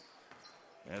now.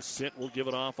 As Sint will give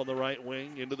it off on the right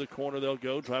wing. Into the corner they'll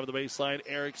go. Driving the baseline.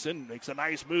 Erickson makes a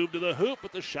nice move to the hoop,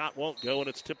 but the shot won't go, and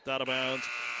it's tipped out of bounds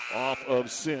off of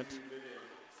Sint.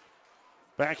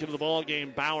 Back into the ball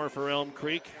game, Bauer for Elm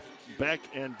Creek. Beck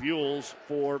and Buells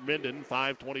for Minden.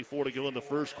 5:24 to go in the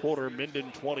first quarter.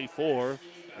 Minden 24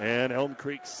 and Elm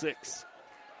Creek 6.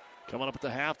 Coming up at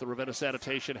the half, the Ravenna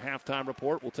Sanitation halftime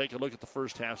report. We'll take a look at the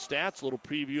first half stats. A little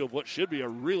preview of what should be a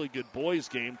really good boys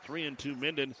game. 3-2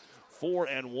 Minden.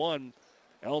 4-1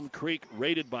 Elm Creek,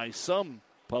 rated by some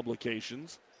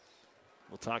publications.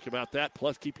 We'll talk about that,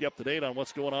 plus keep you up to date on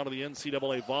what's going on in the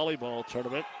NCAA volleyball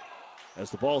tournament.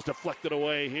 As the ball's deflected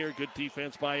away here, good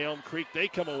defense by Elm Creek. They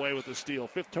come away with the steal.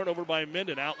 5th turnover by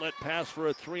Minden. Outlet pass for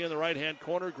a 3 in the right-hand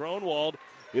corner. Gronwald,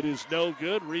 it is no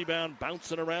good. Rebound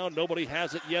bouncing around. Nobody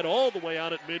has it yet. All the way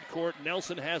out at midcourt.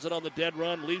 Nelson has it on the dead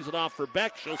run. Leaves it off for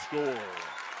Beck. She'll score.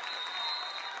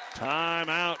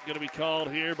 Timeout going to be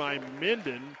called here by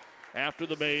Minden after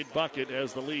the made bucket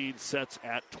as the lead sets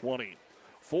at 20.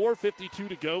 4:52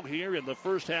 to go here in the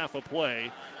first half of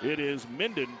play. It is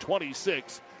Minden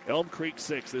 26, Elm Creek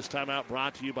 6. This timeout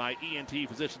brought to you by ENT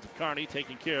Physicians of Kearney,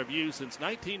 taking care of you since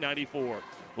 1994.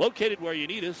 Located where you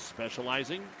need us,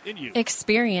 specializing in you.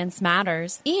 Experience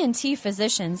matters. ENT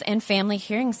Physicians and Family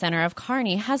Hearing Center of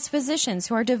Kearney has physicians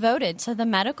who are devoted to the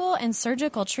medical and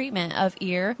surgical treatment of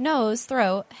ear, nose,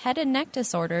 throat, head and neck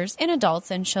disorders in adults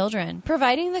and children,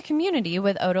 providing the community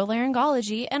with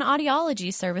otolaryngology and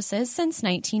audiology services since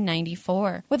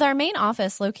 1994. With our main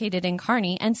office located in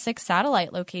Kearney and 6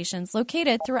 satellite locations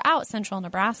located throughout central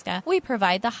Nebraska, we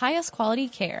provide the highest quality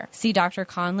care. See Dr.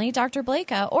 Conley, Dr.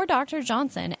 Blaka, or Dr.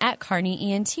 Johnson at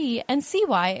Kearney ENT and see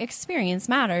why experience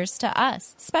matters to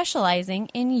us, specializing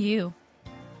in you.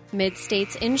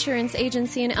 Mid-States Insurance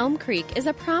Agency in Elm Creek is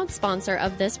a proud sponsor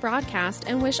of this broadcast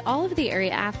and wish all of the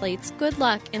area athletes good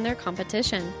luck in their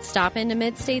competition. Stop into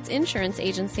Mid-States Insurance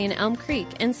Agency in Elm Creek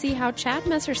and see how Chad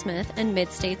Messersmith and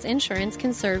Mid-States Insurance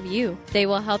can serve you. They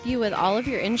will help you with all of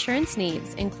your insurance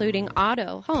needs, including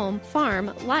auto, home,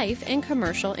 farm, life, and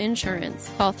commercial insurance.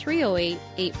 Call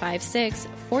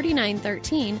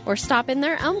 308-856-4913 or stop in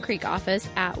their Elm Creek office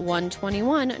at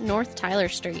 121 North Tyler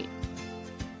Street.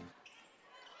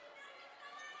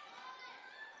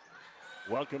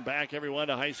 Welcome back, everyone,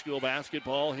 to high school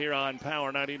basketball here on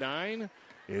Power 99.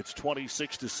 It's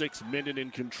 26-6, Minden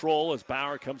in control as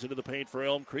Bauer comes into the paint for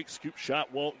Elm Creek. Scoop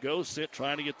shot won't go. Sit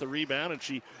trying to get the rebound, and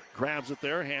she grabs it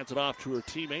there, hands it off to her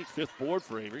teammate. 5th board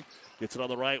for Avery. Gets it on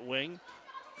the right wing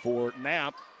for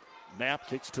Knapp. Knapp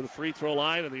kicks to the free throw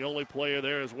line, and the only player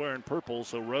there is wearing purple,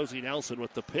 so Rosie Nelson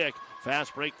with the pick.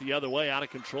 Fast break the other way, out of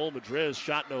control. Madriz,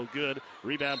 shot no good.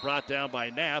 Rebound brought down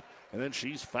by Knapp, and then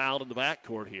she's fouled in the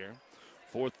backcourt here.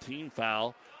 4th team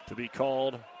foul to be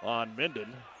called on Minden.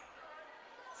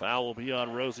 Foul will be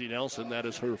on Rosie Nelson. That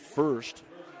is her first.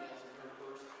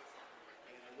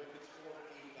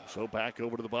 So back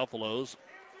over to the Buffaloes.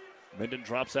 Minden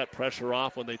drops that pressure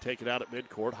off when they take it out at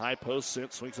midcourt. High post,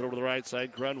 Sint swings it over to the right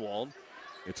side. Grunwald.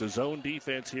 It's a zone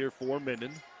defense here for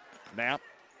Minden. Knapp,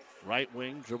 right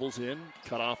wing, dribbles in.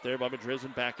 Cut off there by Madriz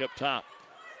and back up top.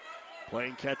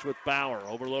 Playing catch with Bauer.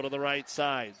 Overload on the right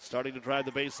side. Starting to drive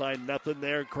the baseline. Nothing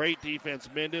there. Great defense,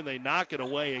 Minden. They knock it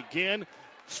away again.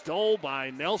 Stole by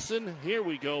Nelson. Here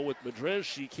we go with Madriz.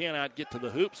 She cannot get to the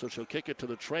hoop, so she'll kick it to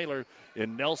the trailer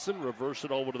in Nelson. Reverse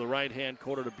it over to the right-hand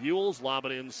corner to Buells. Lob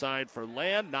it inside for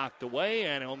Land. Knocked away,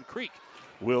 and Elm Creek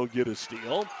will get a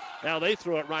steal. Now they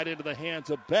throw it right into the hands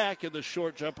of Beck, and the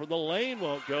short jumper in the lane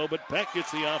won't go, but Beck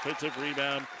gets the offensive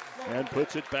rebound and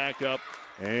puts it back up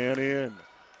and in.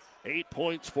 8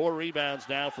 points, 4 rebounds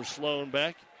now for Sloan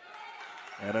Beck.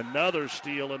 And another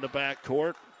steal in the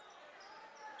backcourt.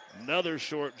 Another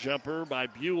short jumper by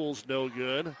Buells, no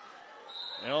good.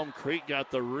 Elm Creek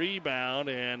got the rebound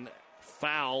and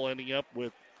foul, ending up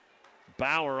with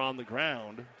Bauer on the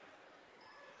ground.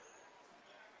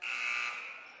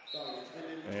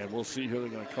 And we'll see who they're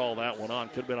going to call that one on.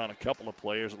 Could have been on a couple of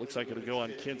players. It looks like it'll go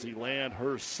on Kinsey Land,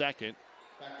 her second.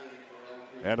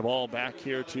 And the ball back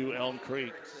here to Elm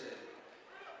Creek.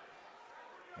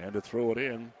 And to throw it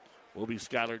in will be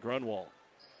Skylar Grunwald.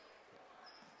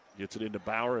 Gets it into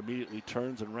Bauer, immediately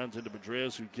turns and runs into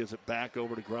Madriz, who gives it back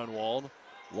over to Grunwald.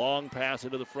 Long pass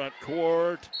into the front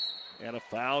court. And a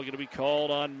foul going to be called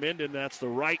on Minden. That's the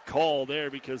right call there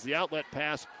because the outlet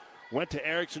pass went to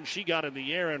Erickson. She got in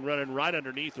the air, and running right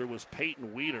underneath her was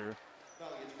Peyton Weeder.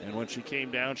 And when she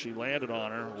came down, she landed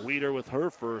on her. Weeder with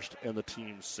her first and the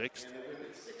team's sixth.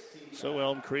 So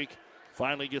Elm Creek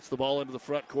finally gets the ball into the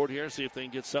front court here. See if they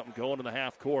can get something going in the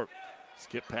half court.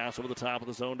 Skip pass over the top of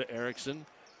the zone to Erickson.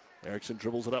 Erickson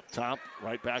dribbles it up top,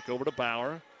 right back over to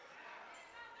Bauer.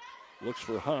 Looks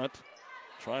for Hunt.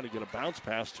 Trying to get a bounce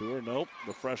pass to her. Nope.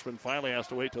 The freshman finally has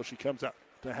to wait till she comes out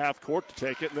to half court to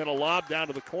take it. And then a lob down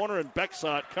to the corner, and Beck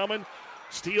saw it coming.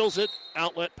 Steals it.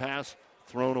 Outlet pass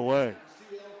thrown away.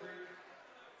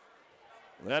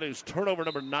 That is turnover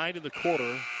number 9 in the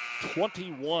quarter.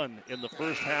 21 in the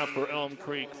first half for Elm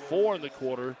Creek. 4 in the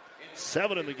quarter.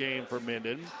 7 in the game for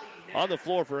Minden. On the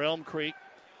floor for Elm Creek,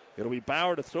 it'll be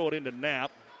Bauer to throw it into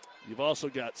Knapp. You've also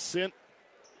got Sint,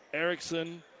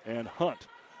 Erickson, and Hunt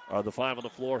are the 5 on the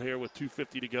floor here with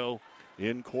 2:50 to go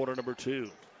in quarter number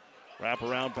 2.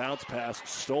 Wraparound bounce pass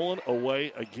stolen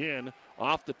away again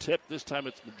off the tip. This time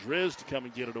it's Madriz to come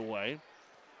and get it away.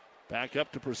 Back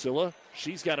up to Priscilla.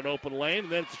 She's got an open lane,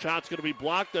 and then the shot's going to be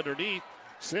blocked underneath.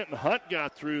 Sint and Hunt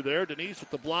got through there. Denise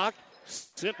with the block.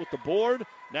 Sint with the board.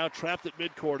 Now trapped at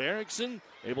midcourt. Erickson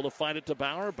able to find it to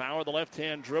Bauer. Bauer the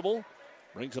left-hand dribble.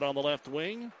 Brings it on the left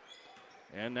wing.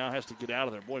 And now has to get out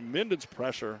of there. Boy, Minden's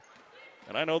pressure.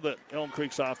 And I know that Elm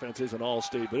Creek's offense isn't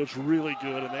all-state, but it's really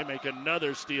good. And they make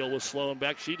another steal with Sloan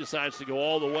Beck. She decides to go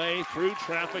all the way through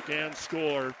traffic and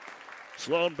score.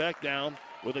 Sloan Beck down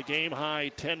with a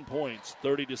game-high 10 points.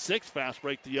 30-6. Fast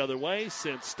break the other way.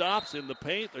 Sint stops in the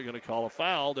paint. They're going to call a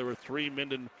foul. There were 3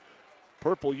 Minden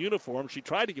purple uniforms. She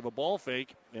tried to give a ball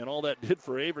fake, and all that did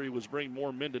for Avery was bring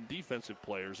more Minden defensive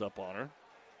players up on her.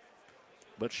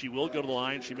 But she will go to the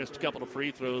line. She missed a couple of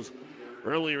free throws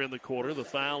earlier in the quarter. The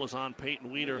foul is on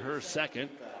Peyton Weeder, her second.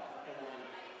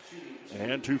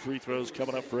 And 2 free throws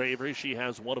coming up for Avery. She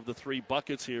has one of the 3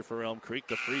 buckets here for Elm Creek.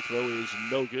 The free throw is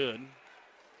no good.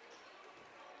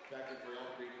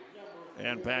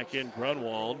 And back in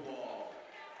Grunwald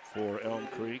for Elm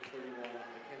Creek.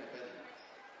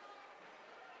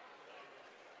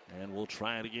 And we'll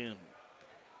try it again.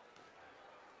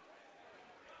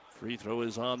 Free throw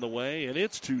is on the way, and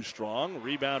it's too strong.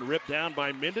 Rebound ripped down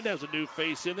by Minden. Has a new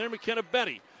face in there. McKenna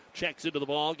Betty checks into the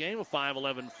ball game. A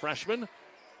 5'11 freshman.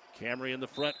 Camry in the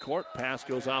front court. Pass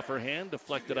goes off her hand.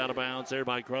 Deflected out of bounds there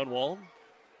by Grunwald.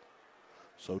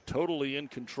 So totally in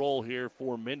control here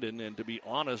for Minden. And to be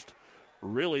honest,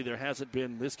 really there hasn't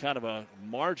been this kind of a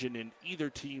margin in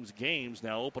either team's games.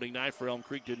 Now opening night for Elm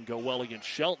Creek didn't go well against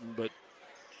Shelton, but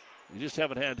you just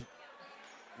haven't had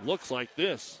looks like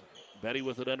this. Betty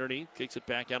with it underneath, kicks it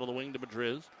back out of the wing to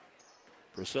Madriz.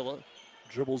 Priscilla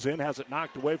dribbles in, has it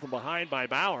knocked away from behind by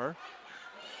Bauer.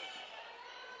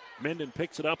 Minden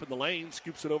picks it up in the lane,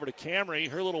 scoops it over to Camry.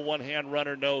 Her little one-hand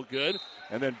runner, no good.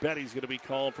 And then Betty's going to be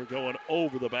called for going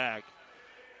over the back.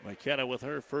 McKenna with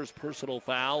her first personal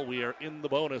foul. We are in the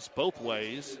bonus both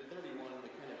ways.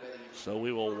 So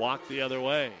we will walk the other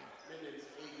way.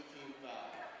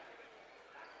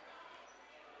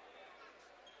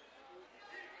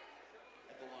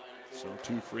 So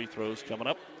 2 free throws coming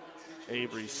up.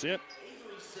 Avery Sint.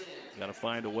 Got to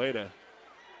find a way to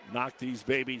knock these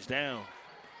babies down.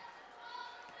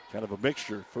 Kind of a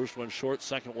mixture. First one short,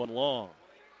 second one long.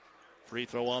 Free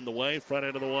throw on the way. Front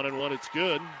end of the 1-and-1. It's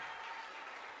good.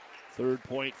 3rd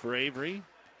point for Avery.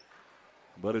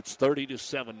 But it's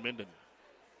 30-7 Minden.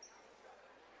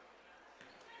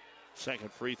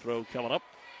 Second free throw coming up.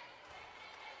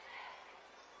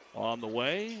 On the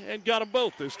way. And got them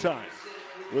both this time.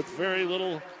 With very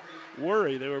little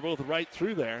worry. They were both right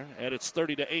through there. And it's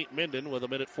 30-8 Minden with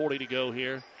 1:40 to go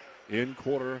here in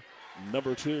quarter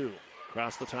number 2.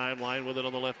 Across the timeline with it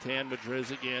on the left hand.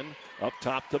 Madriz again. Up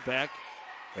top to Beck.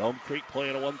 Elm Creek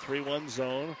playing a 1-3-1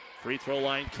 zone. Free throw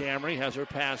line. Camry has her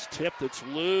pass tipped. It's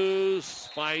loose.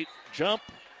 Fight. Jump.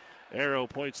 Arrow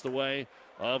points the way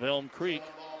of Elm Creek.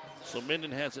 So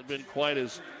Minden hasn't been quite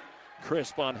as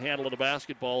crisp on handling the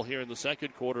basketball here in the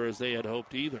second quarter as they had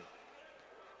hoped either.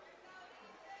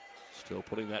 Still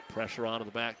putting that pressure on in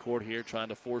the backcourt here, trying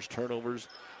to force turnovers.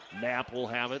 Knapp will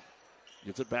have it.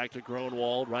 Gets it back to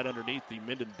Grunwald right underneath the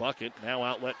Minden bucket. Now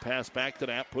outlet pass back to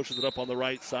Knapp. Pushes it up on the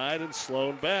right side, and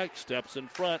Sloan Beck steps in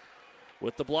front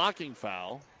with the blocking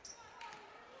foul.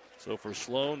 So for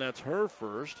Sloan, that's her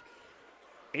first.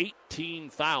 18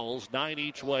 fouls, 9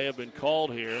 each way, have been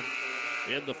called here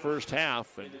in the first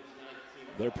half. And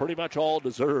they're pretty much all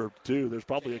deserved, too. There's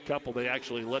probably a couple they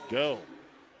actually let go.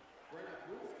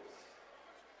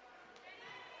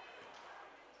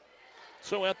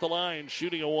 So at the line,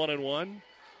 shooting a 1-and-1,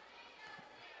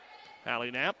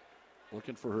 Hallie Knapp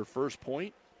looking for her first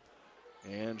point,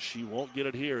 and she won't get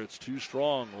it here. It's too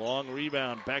strong. Long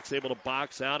rebound. Beck's able to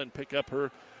box out and pick up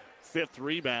her 5th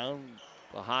rebound.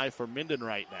 The high for Minden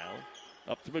right now.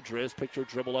 Up to Madriz. Picked her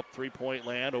dribble up three-point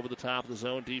land over the top of the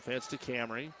zone defense to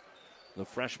Camry. The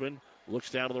freshman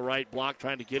looks down to the right block,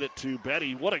 trying to get it to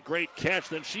Betty. What a great catch.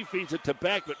 Then she feeds it to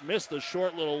Beck, but missed the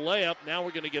short little layup. Now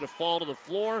we're going to get a fall to the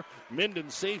floor. Minden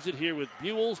saves it here with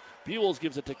Buells. Buells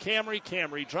gives it to Camry.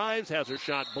 Camry drives, has her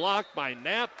shot blocked by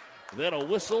Knapp. Then a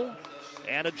whistle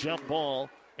and a jump ball.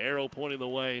 Arrow pointing the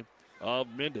way of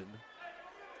Minden.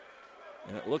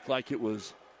 And it looked like it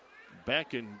was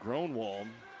Beck and Gronwald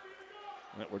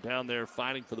that were down there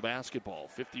fighting for the basketball.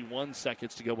 51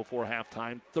 seconds to go before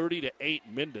halftime. 30-8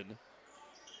 Minden.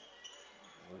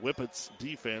 Whippet's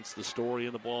defense, the story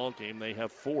in the ball game. They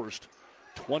have forced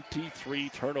 23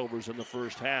 turnovers in the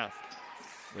first half.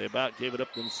 They about gave it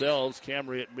up themselves.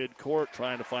 Camry at midcourt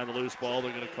trying to find the loose ball.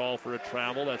 They're going to call for a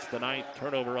travel. That's the 9th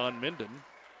turnover on Minden.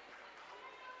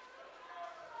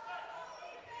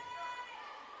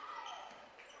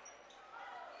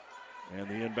 And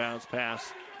the inbounds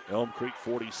pass. Elm Creek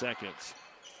 40 seconds.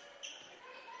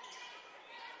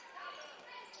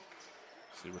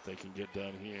 See what they can get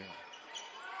done here.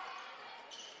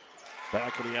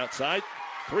 Back to the outside.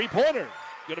 Three-pointer.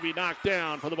 Going to be knocked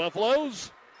down for the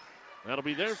Buffaloes. That'll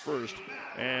be their first.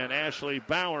 And Ashley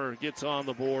Bauer gets on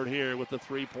the board here with the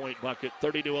three-point bucket.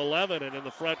 30-11. And in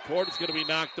the front court, it's going to be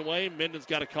knocked away. Minden's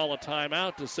got to call a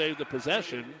timeout to save the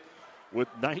possession with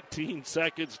 19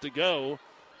 seconds to go.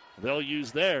 They'll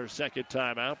use their second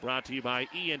timeout, brought to you by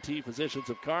ENT Physicians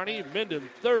of Kearney. Minden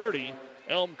 30,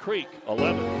 Elm Creek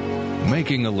 11.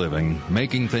 Making a living,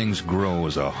 making things grow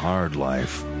is a hard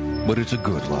life, but it's a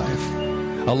good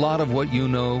life. A lot of what you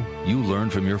know, you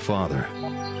learned from your father.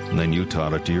 And then you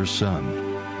taught it to your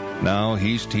son. Now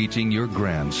he's teaching your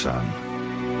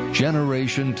grandson.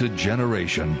 Generation to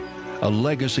generation, a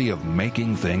legacy of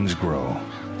making things grow.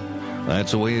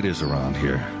 That's the way it is around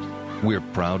here. We're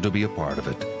proud to be a part of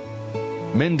it.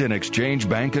 Minden Exchange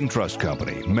Bank and Trust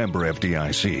Company, member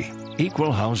FDIC,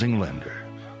 equal housing lender.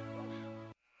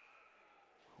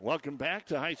 Welcome back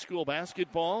to high school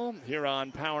basketball here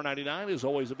on Power 99. As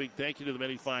always, a big thank you to the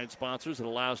many fine sponsors that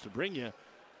allow us to bring you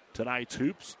tonight's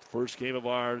hoops. First game of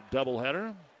our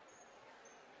doubleheader.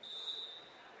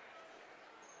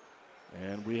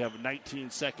 And we have 19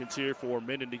 seconds here for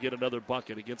Minden to get another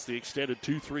bucket against the extended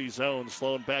 2-3 zone.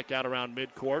 Sloan Beck out around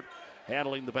midcourt,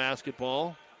 handling the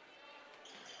basketball.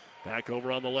 Back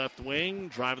over on the left wing,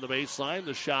 driving the baseline.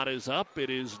 The shot is up.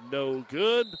 It is no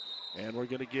good. And we're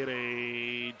going to get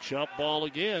a jump ball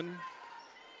again.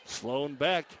 Sloan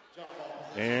Beck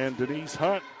and Denise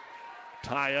Hunt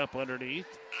tie up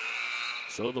underneath.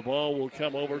 So the ball will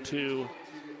come over to,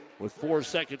 with 4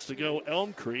 seconds to go,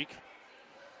 Elm Creek.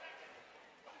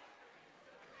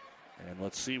 And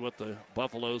let's see what the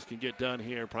Buffaloes can get done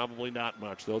here. Probably not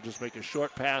much. They'll just make a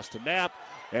short pass to Knapp,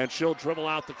 and she'll dribble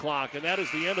out the clock. And that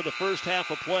is the end of the first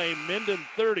half of play. Minden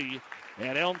 30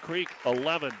 and Elm Creek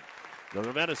 11. The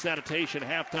Ravenna Sanitation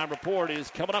halftime report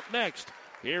is coming up next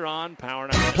here on Power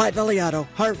 99. Platte Valley Auto,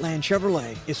 Heartland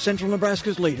Chevrolet, is Central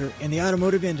Nebraska's leader in the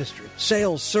automotive industry.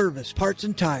 Sales, service, parts,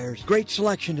 and tires. Great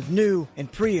selection of new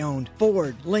and pre-owned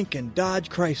Ford, Lincoln, Dodge,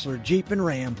 Chrysler, Jeep, and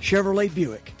Ram, Chevrolet,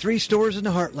 Buick. 3 stores in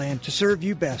the Heartland to serve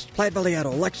you best. Platte Valley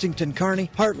Auto, Lexington, Kearney,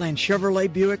 Heartland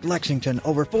Chevrolet, Buick, Lexington.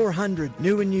 Over 400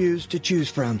 new and used to choose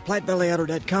from.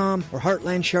 PlatteValleyAuto.com or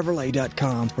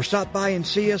HeartlandChevrolet.com. Or stop by and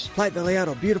see us. Platte Valley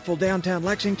Auto, beautiful downtown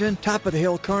Lexington, top of the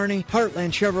hill, Kearney,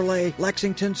 Heartland Chevrolet,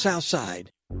 Lexington, Southside.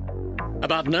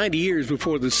 About 90 years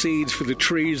before the seeds for the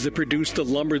trees that produce the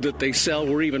lumber that they sell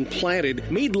were even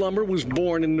planted, Mead Lumber was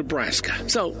born in Nebraska.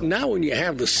 So now when you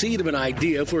have the seed of an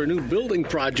idea for a new building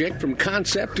project from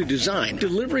concept to design,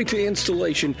 delivery to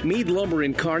installation, Mead Lumber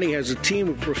in Kearney has a team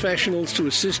of professionals to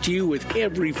assist you with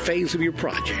every phase of your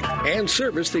project and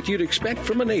service that you'd expect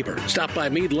from a neighbor. Stop by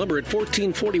Mead Lumber at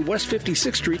 1440 West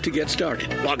 56th Street to get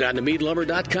started. Log on to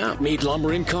meadlumber.com. Mead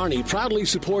Lumber in Kearney proudly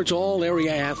supports all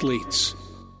area athletes.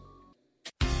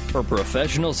 For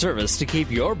professional service to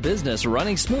keep your business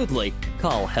running smoothly,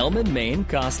 call Hellman, Maine,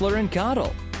 Kostler, and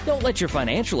Cottle. Don't let your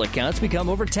financial accounts become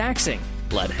overtaxing.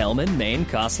 Let Hellman, Maine,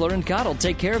 Kostler, and Cottle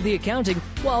take care of the accounting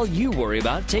while you worry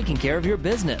about taking care of your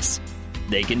business.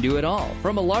 They can do it all,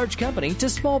 from a large company to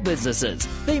small businesses.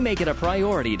 They make it a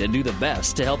priority to do the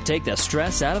best to help take the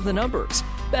stress out of the numbers.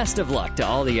 Best of luck to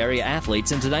all the area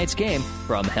athletes in tonight's game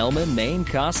from Hellman, Maine,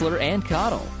 Kostler, and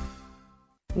Cottle.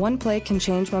 One play can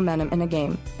change momentum in a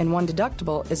game, and one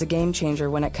deductible is a game changer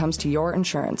when it comes to your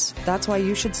insurance. That's why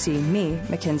you should see me,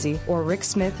 Mackenzie, or Rick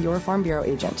Smith, your Farm Bureau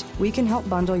agent. We can help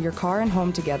bundle your car and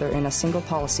home together in a single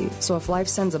policy, so if life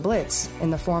sends a blitz, in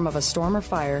the form of a storm or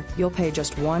fire, you'll pay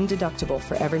just one deductible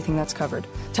for everything that's covered.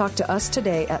 Talk to us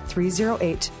today at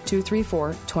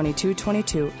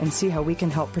 308-234-2222 and see how we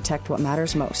can help protect what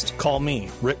matters most. Call me,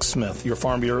 Rick Smith, your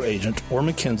Farm Bureau agent, or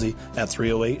Mackenzie at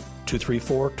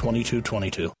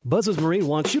 308-234-2222. Buzz's Marine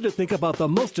wants you to think about the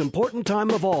most important time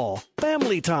of all,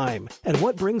 family time. And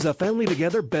what brings a family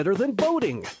together better than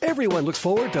boating? Everyone looks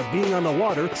forward to being on the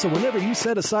water, so whenever you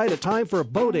set aside a time for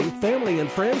boating, family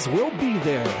and friends will be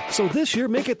there. So this year,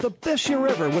 make it the best year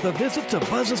ever with a visit to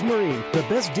Buzz's Marine, the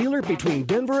best dealer between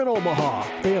Denver and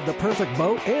Omaha. They have the perfect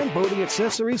boat and boating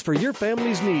accessories for your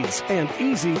family's needs and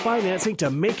easy financing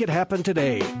to make it happen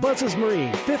today. Buzz's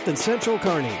Marine, 5th and Central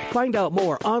Kearney. Find out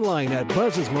more online at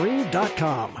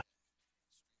buzzesmarine.com.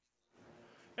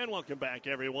 And welcome back,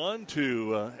 everyone,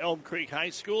 to Elm Creek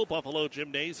High School, Buffalo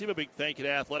Gymnasium. A big thank you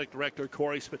to Athletic Director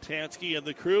Corey Spatansky and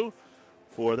the crew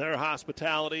for their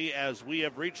hospitality as we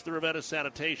have reached the Ravenna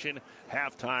Sanitation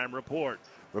halftime report.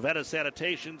 Ravenna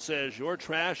Sanitation says your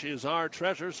trash is our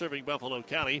treasure, serving Buffalo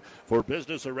County. For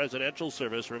business or residential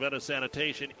service, Ravenna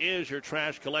Sanitation is your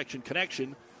trash collection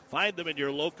connection. Find them in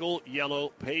your local yellow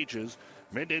pages.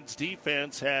 Minden's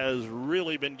defense has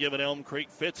really been giving Elm Creek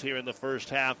fits here in the first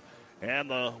half, and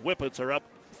the Whippets are up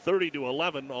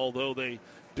 30-11, although they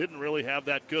didn't really have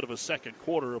that good of a second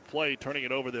quarter of play, turning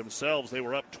it over themselves. They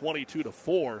were up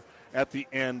 22-4 at the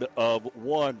end of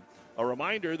one. A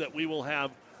reminder that we will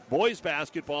have boys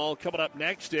basketball coming up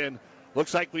next, and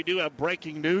looks like we do have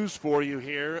breaking news for you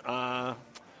here.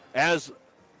 As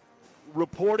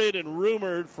reported and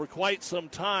rumored for quite some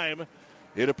time,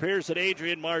 it appears that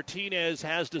Adrian Martinez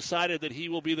has decided that he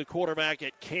will be the quarterback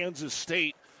at Kansas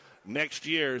State next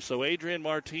year. So Adrian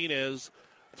Martinez,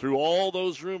 through all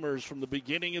those rumors from the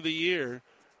beginning of the year,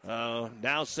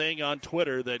 now saying on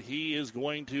Twitter that he is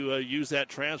going to use that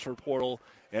transfer portal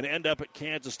and end up at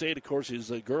Kansas State. Of course,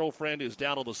 his girlfriend is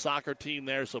down on the soccer team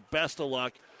there, so best of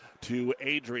luck to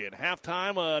Adrian.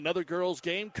 Halftime, another girls'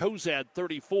 game, Cozad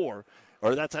 34,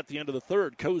 or that's at the end of the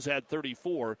third, Cozad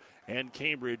 34 and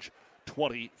Cambridge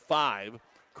 25.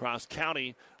 Cross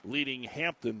County leading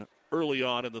Hampton early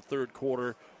on in the third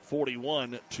quarter,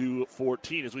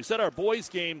 41-14. As we said, our boys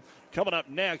game coming up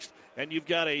next, and you've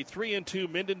got a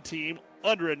 3-2 Minden team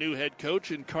under a new head coach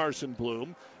in Carson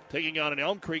Bloom, taking on an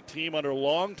Elm Creek team under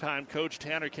longtime coach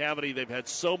Tanner Cavity. They've had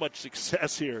so much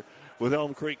success here with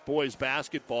Elm Creek boys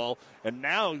basketball, and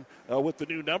now with the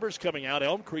new numbers coming out,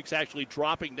 Elm Creek's actually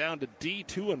dropping down to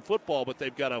D2 in football, but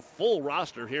they've got a full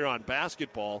roster here on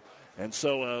basketball. And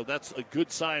so that's a good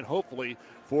sign, hopefully,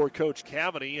 for Coach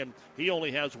Cavity. And he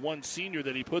only has one senior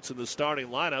that he puts in the starting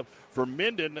lineup. For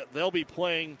Minden, they'll be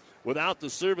playing without the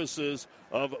services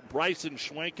of Bryson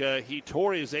Schwenka. He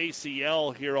tore his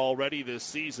ACL here already this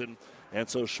season. And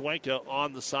so Schwenka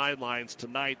on the sidelines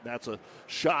tonight. That's a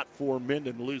shot for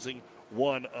Minden, losing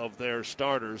one of their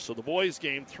starters. So the boys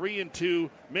game, 3-2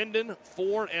 Minden,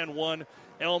 4-1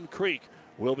 Elm Creek,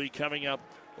 will be coming up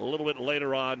a little bit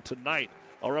later on tonight.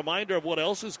 A reminder of what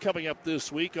else is coming up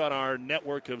this week on our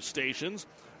network of stations.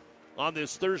 On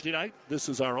this Thursday night, this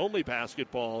is our only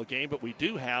basketball game, but we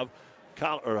do have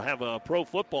pro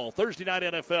football. Thursday night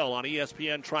NFL on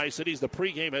ESPN Tri-Cities. The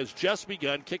pregame has just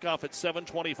begun. Kickoff at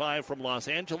 7:25 from Los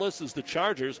Angeles as the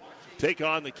Chargers take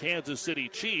on the Kansas City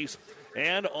Chiefs.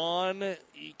 And on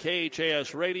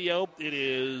KHAS Radio, it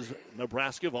is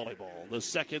Nebraska volleyball. The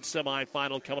second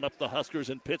semifinal coming up. The Huskers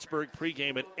in Pittsburgh.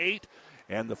 Pregame at 8.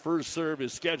 And the first serve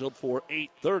is scheduled for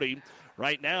 8:30.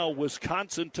 Right now,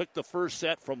 Wisconsin took the first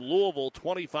set from Louisville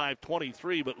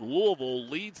 25-23, but Louisville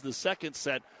leads the second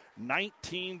set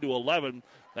 19-11.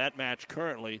 That match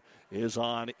currently is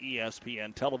on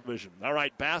ESPN television. All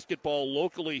right, basketball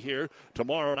locally here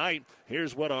tomorrow night.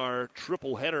 Here's what our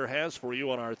triple header has for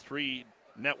you on our three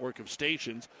network of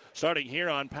stations. Starting here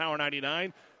on Power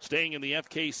 99, staying in the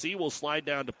FKC, we'll slide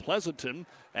down to Pleasanton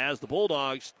as the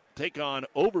Bulldogs take on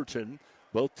Overton.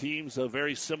 Both teams are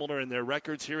very similar in their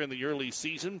records here in the early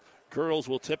season. Girls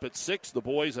will tip at 6, the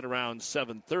boys at around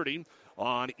 7:30.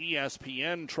 On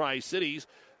ESPN Tri-Cities,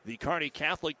 the Kearney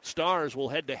Catholic Stars will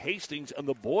head to Hastings, and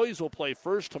the boys will play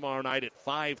first tomorrow night at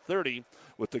 5:30,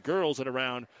 with the girls at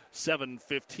around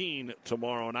 7:15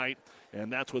 tomorrow night.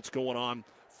 And that's what's going on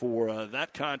for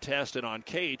that contest. And on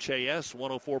KHAS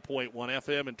 104.1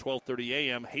 FM and 12:30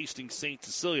 AM, Hastings St.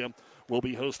 Cecilia will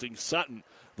be hosting Sutton.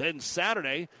 Then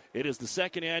Saturday, it is the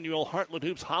second annual Heartland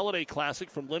Hoops Holiday Classic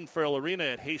from Lynn Farrell Arena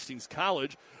at Hastings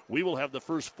College. We will have the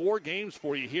first 4 games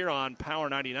for you here on Power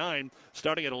 99,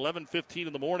 starting at 11:15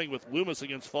 in the morning with Loomis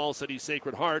against Fall City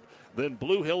Sacred Heart. Then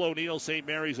Blue Hill O'Neill St.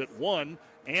 Mary's at 1,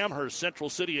 Amherst Central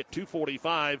City at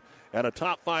 2:45, and a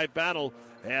top 5 battle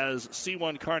as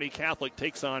C1 Kearney Catholic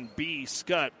takes on B.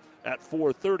 Scott at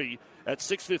 4:30. At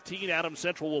 6:15, Adams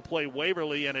Central will play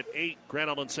Waverly, and at 8, Grand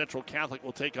Island Central Catholic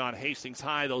will take on Hastings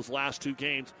High. Those last 2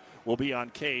 games will be on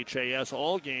KHAS.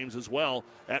 All games as well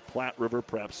at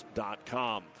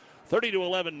PlatteRiverPreps.com.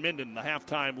 30-11 Minden, the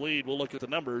halftime lead. We'll look at the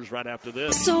numbers right after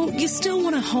this. So you still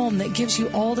want a home that gives you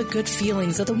all the good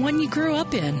feelings of the one you grew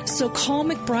up in. So call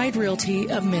McBride Realty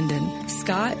of Minden.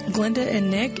 Scott, Glenda, and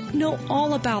Nick know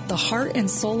all about the heart and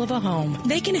soul of a home.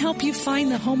 They can help you find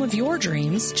the home of your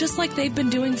dreams, just like they've been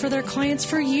doing for their clients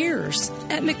for years.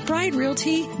 At McBride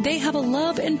Realty, they have a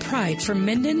love and pride for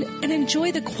Minden and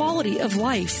enjoy the quality of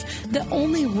life that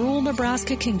only rural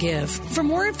Nebraska can give. For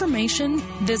more information,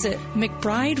 visit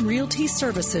McBrideRealtyServices.com.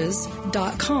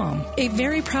 A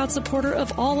very proud supporter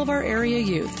of all of our area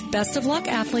youth. Best of luck,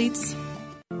 athletes.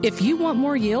 If you want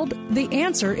more yield, the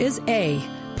answer is A.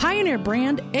 Pioneer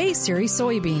brand A-Series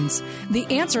soybeans. The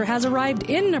answer has arrived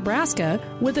in Nebraska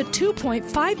with a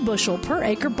 2.5 bushel per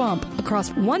acre bump across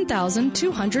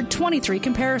 1,223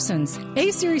 comparisons.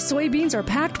 A-Series soybeans are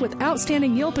packed with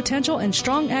outstanding yield potential and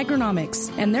strong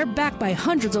agronomics, and they're backed by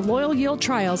hundreds of loyal yield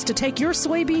trials to take your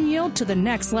soybean yield to the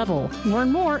next level.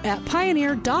 Learn more at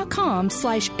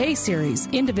pioneer.com/A-Series.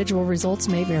 Individual results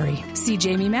may vary. See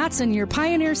Jamie Matson, your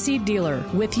Pioneer seed dealer,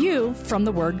 with you from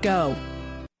the word go.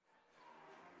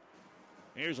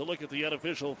 Here's a look at the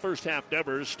unofficial first half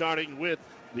numbers, starting with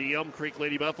the Elm Creek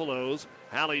Lady Buffaloes.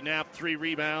 Hallie Knapp, 3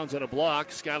 rebounds and a block.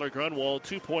 Skylar Grunwald,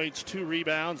 2 points, 2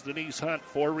 rebounds. Denise Hunt,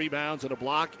 4 rebounds and a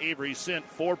block. Avery Sint,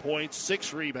 4 points,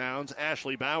 6 rebounds.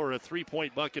 Ashley Bauer, a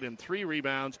 3-point bucket and 3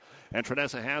 rebounds. And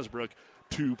Trinessa Hasbrook,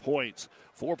 2 points.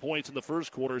 4 points in the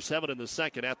first quarter, 7 in the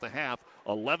second. At the half,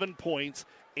 11 points,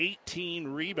 18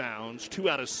 rebounds, 2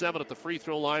 out of 7 at the free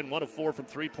throw line, 1 of 4 from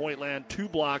three-point land, 2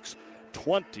 blocks,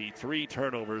 23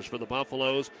 turnovers for the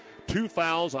Buffaloes. 2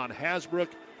 fouls on Hasbrook,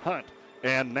 Hunt,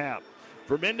 and Knapp.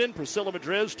 For Minden, Priscilla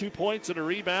Madriz, 2 points and a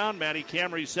rebound. Maddie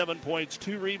Camry, 7 points,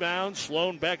 2 rebounds.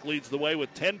 Sloan Beck leads the way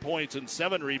with 10 points and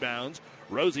 7 rebounds.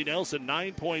 Rosie Nelson,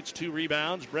 9 points, 2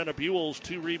 rebounds. Brenna Buells,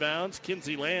 2 rebounds.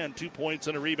 Kinsey Land, 2 points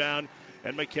and a rebound.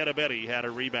 And McKenna Betty had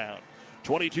a rebound.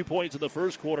 22 points in the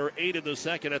first quarter, 8 in the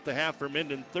second. At the half for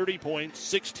Minden, 30 points,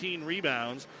 16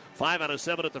 rebounds, 5 out of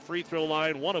 7 at the free throw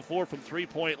line, 1 of 4 from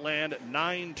three-point land,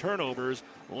 9 turnovers.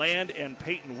 Land and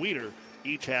Peyton Weeder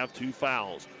each have 2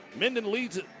 fouls. Minden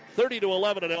leads it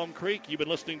 30-11 at Elm Creek. You've been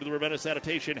listening to the Ravenna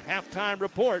Sanitation Halftime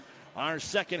Report. Our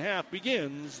second half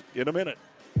begins in a minute.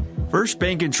 First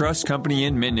Bank and Trust Company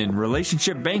in Minden.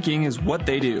 Relationship banking is what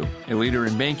they do. A leader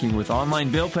in banking with online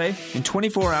bill pay and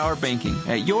 24-hour banking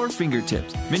at your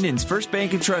fingertips. Minden's First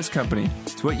Bank and Trust Company.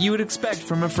 It's what you would expect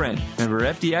from a friend. Member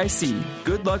FDIC.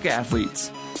 Good luck,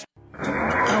 athletes.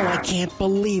 Oh, I can't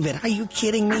believe it. Are you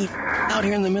kidding me? Out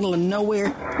here in the middle of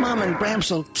nowhere, Mom and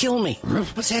Bramps will kill me.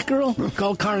 What's that, girl?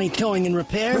 Call Kearney Towing and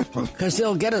Repair? Because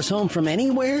they'll get us home from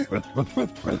anywhere?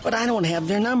 But I don't have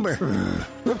their number.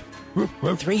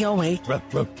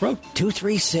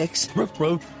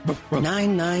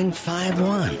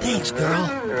 308-236-9951. Thanks, girl.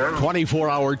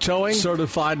 24-hour towing,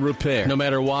 certified repair. No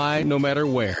matter why, no matter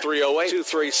where.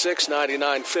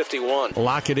 308-236-9951.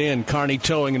 Lock it in, Kearney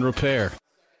Towing and Repair.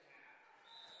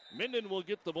 Minden will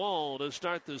get the ball to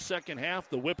start the second half.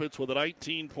 The Whippets with a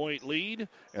 19-point lead,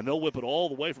 and they'll whip it all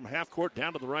the way from half court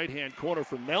down to the right-hand corner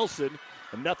for Nelson.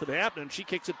 And nothing happening. She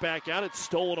kicks it back out. It's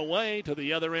stolen away to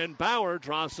the other end. Bauer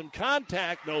draws some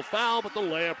contact. No foul, but the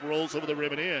layup rolls over the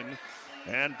rim and in.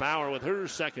 And Bauer with her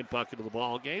second bucket of the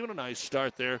ball game. And a nice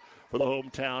start there for the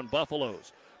hometown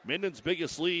Buffaloes. Minden's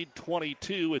biggest lead,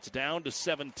 22. It's down to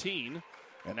 17.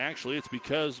 And actually, it's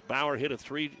because Bauer hit a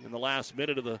 3 in the last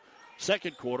minute of the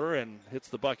second quarter and hits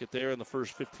the bucket there in the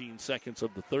first 15 seconds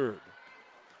of the third.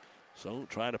 So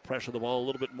trying to pressure the ball a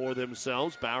little bit more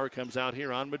themselves. Bauer comes out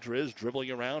here on Madriz,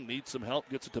 dribbling around, needs some help,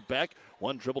 gets it to Beck.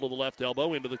 One dribble to the left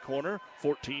elbow into the corner.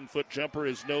 14-foot jumper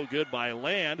is no good by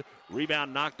Land.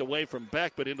 Rebound knocked away from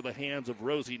Beck, but into the hands of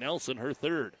Rosie Nelson, her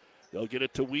third. They'll get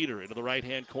it to Weeder into the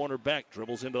right-hand corner. Beck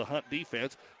dribbles into the Hunt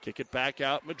defense. Kick it back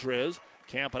out, Madriz.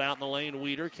 Camp it out in the lane.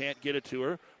 Weeder can't get it to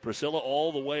her. Priscilla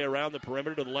all the way around the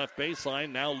perimeter to the left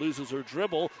baseline. Now loses her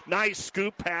dribble. Nice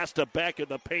scoop pass to Beck in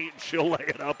the paint. She'll lay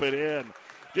it up and in.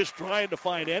 Just trying to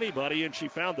find anybody, and she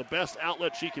found the best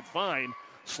outlet she could find.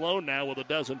 Sloan now with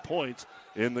 12 points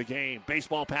in the game.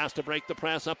 Baseball pass to break the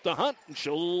press up to Hunt, and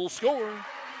she'll score.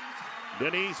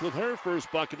 Denise with her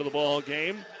first bucket of the ball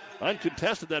game.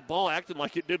 Uncontested, that ball acted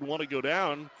like it didn't want to go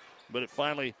down, but it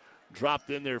finally dropped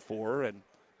in there for her, and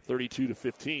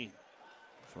 32-15.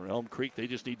 For Elm Creek, they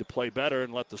just need to play better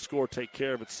and let the score take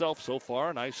care of itself so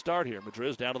far. Nice start here.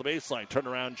 Madriz down to the baseline.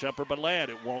 Turnaround jumper, but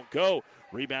land. It won't go.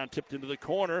 Rebound tipped into the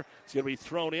corner. It's going to be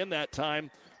thrown in that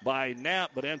time by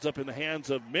Knapp, but ends up in the hands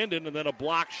of Minden, and then a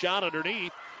block shot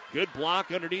underneath. Good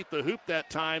block underneath the hoop that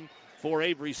time for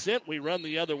Avery Sint. We run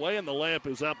the other way, and the layup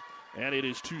is up, and it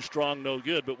is too strong, no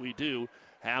good, but we do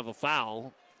have a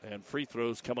foul, and free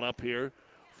throws coming up here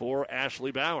for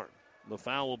Ashley Bauer. The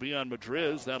foul will be on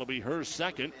Madriz. That'll be her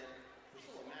second.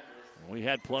 We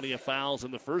had plenty of fouls in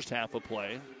the first half of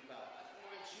play.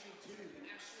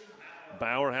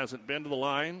 Bauer hasn't been to the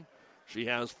line. She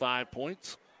has 5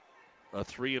 points, a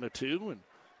 3 and a 2, and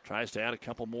tries to add a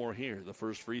couple more here. The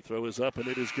first free throw is up, and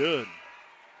it is good.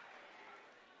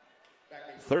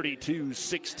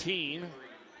 32-16.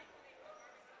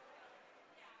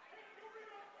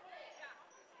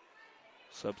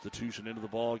 Substitution into the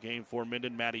ball game for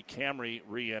Minden. Maddie Camry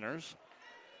re-enters.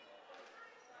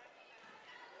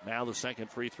 Now the second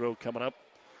free throw coming up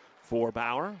for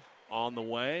Bauer. On the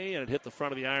way, and it hit the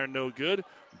front of the iron, no good.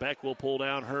 Beck will pull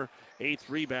down her 8th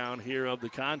rebound here of the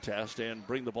contest and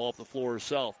bring the ball up the floor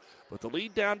herself. But the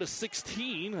lead down to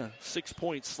 16. A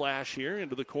 6-point slash here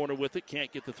into the corner with it.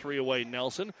 Can't get the three away,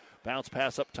 Nelson. Bounce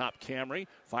pass up top, Camry.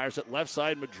 Fires it left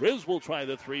side. Madriz will try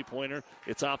the three-pointer.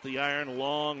 It's off the iron.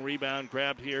 Long rebound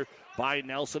grabbed here by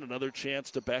Nelson. Another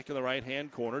chance to Beck in the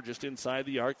right-hand corner, just inside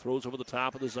the arc. Throws over the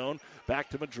top of the zone. Back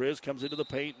to Madriz. Comes into the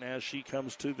paint, and as she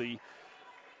comes to the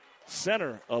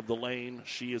center of the lane,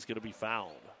 she is going to be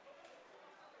fouled.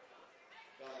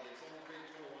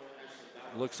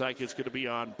 Looks like it's going to be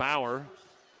on Bauer.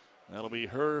 That'll be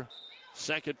her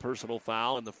second personal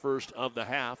foul in the first of the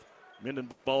half.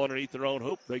 Minden ball underneath their own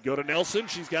hoop. They go to Nelson.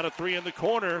 She's got a three in the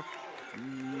corner.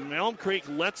 Elm Creek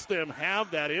lets them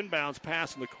have that inbounds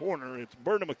pass in the corner. It's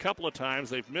burned them a couple of times.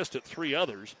 They've missed it 3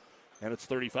 others, and it's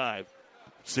 35-16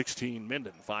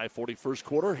 Minden. 5:40 first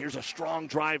quarter. Here's a strong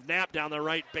drive Knapp down the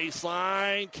right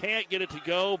baseline. Can't get it to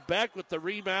go. Beck with the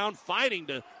rebound, fighting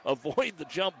to avoid the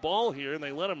jump ball here, and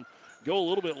they let him go a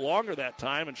little bit longer that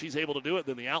time, and she's able to do it.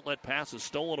 Then the outlet pass is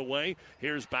stolen away.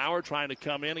 Here's Bauer trying to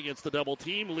come in against the double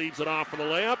team. Leaves it off for the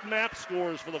layup. Knapp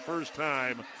scores for the first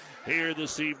time here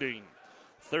this evening.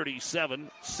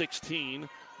 37-16.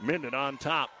 Minden on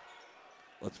top.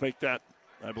 Let's make that,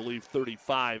 I believe,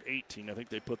 35-18. I think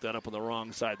they put that up on the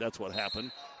wrong side. That's what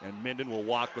happened. And Minden will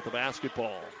walk with the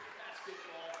basketball.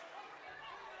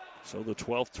 So the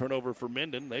 12th turnover for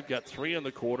Minden. They've got 3 in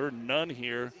the quarter. None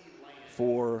here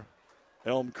for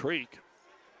Elm Creek.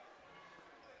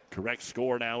 Correct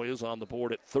score now is on the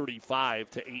board at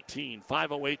 35-18.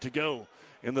 5:08 to go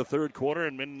in the third quarter,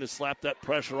 and Minden has slapped that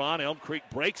pressure on. Elm Creek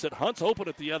breaks it. Hunt's open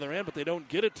at the other end, but they don't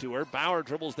get it to her. Bauer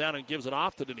dribbles down and gives it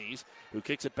off to Denise, who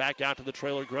kicks it back out to the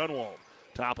trailer Grunwald.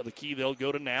 Top of the key, they'll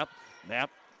go to Knapp.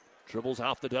 Knapp dribbles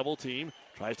off the double team,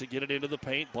 tries to get it into the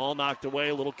paint. Ball knocked away,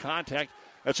 a little contact.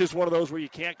 That's just one of those where you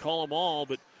can't call them all,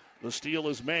 but the steal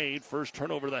is made. First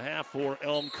turnover of the half for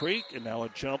Elm Creek, and now a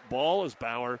jump ball as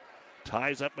Bauer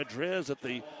ties up Madriz at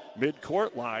the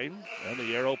midcourt line, and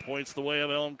the arrow points the way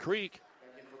of Elm Creek.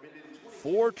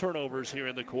 4 turnovers here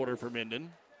in the quarter for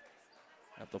Minden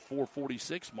at the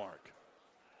 4:46 mark.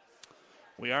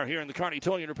 We are here in the Kearney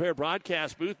Towing and Repair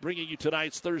broadcast booth bringing you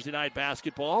tonight's Thursday night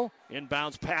basketball.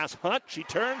 Inbounds pass Hunt. She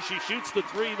turns. She shoots the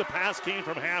three. The pass came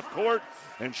from half court,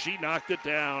 and she knocked it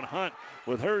down. Hunt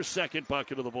with her second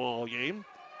bucket of the ball game.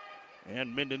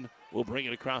 And Minden will bring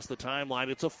it across the timeline.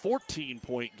 It's a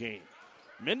 14-point game.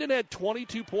 Minden had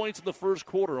 22 points in the first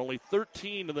quarter, only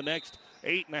 13 in the next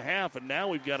 8.5, and now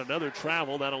we've got another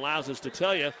travel that allows us to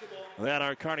tell you that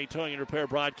our Kearney Towing and Repair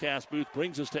broadcast booth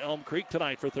brings us to Elm Creek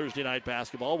tonight for Thursday night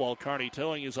basketball, while Kearney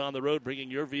Towing is on the road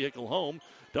bringing your vehicle home.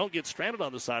 Don't get stranded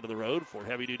on the side of the road. For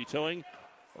heavy-duty towing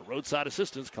or roadside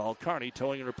assistance, call Kearney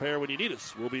Towing and Repair when you need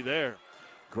us. We'll be there.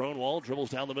 Grunwald dribbles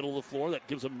down the middle of the floor. That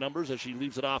gives him numbers as she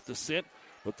leaves it off to Sint,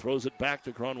 but throws it back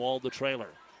to Grunwald, the trailer.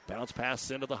 Bounce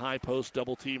pass into the high post,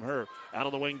 double team her. Out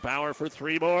of the wing, Bauer for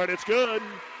 3 more, and it's good.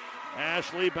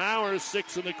 Ashley Bauer,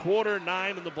 6 in the quarter,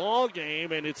 9 in the ball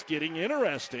game, and it's getting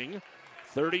interesting.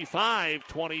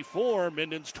 35-24,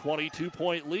 Minden's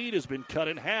 22-point lead has been cut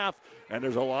in half, and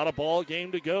there's a lot of ball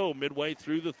game to go midway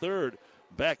through the third.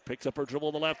 Beck picks up her dribble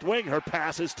in the left wing. Her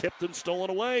pass is tipped and stolen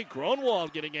away.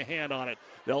 Grunwald getting a hand on it.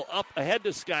 They'll up ahead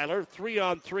to Schuyler.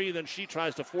 3-on-3, then she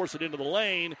tries to force it into the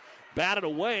lane. Batted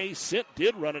away. Sint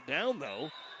did run it down,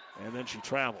 though, and then she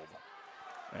traveled.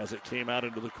 As it came out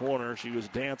into the corner, she was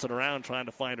dancing around trying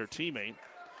to find her teammate.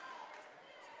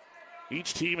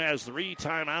 Each team has 3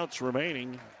 timeouts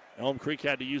remaining. Elm Creek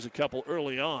had to use a couple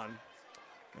early on.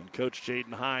 And Coach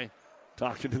Jaden High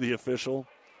talking to the official,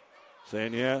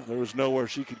 saying, yeah, there was nowhere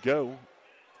she could go.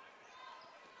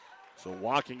 So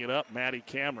walking it up, Maddie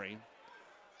Camry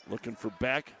looking for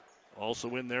Beck.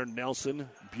 Also in there, Nelson,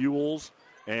 Buells,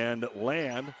 and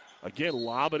Land. Again,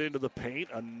 lob it into the paint.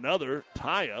 Another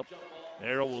tie-up.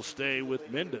 Arrow will stay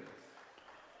with Minden.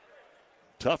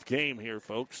 Tough game here,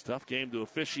 folks. Tough game to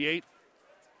officiate.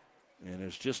 And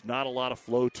there's just not a lot of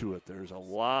flow to it. There's a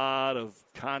lot of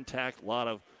contact, a lot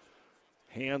of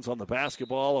hands on the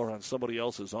basketball or on somebody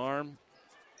else's arm.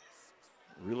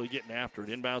 Really getting after it.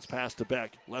 Inbounds pass to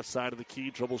Beck. Left side of the key.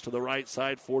 Dribbles to the right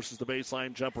side. Forces the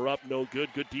baseline jumper up. No good.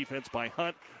 Good defense by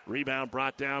Hunt. Rebound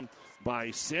brought down by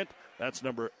Sint. That's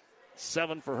number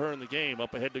 7 for her in the game.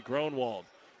 Up ahead to Gronwald.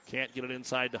 Can't get it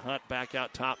inside to Hunt. Back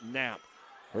out top, Knapp.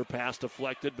 Her pass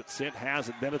deflected, but Sint has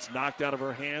it. Then it's knocked out of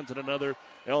her hands, and another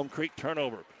Elm Creek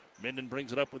turnover. Minden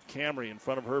brings it up with Camry in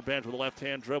front of her bench with a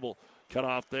left-hand dribble. Cut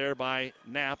off there by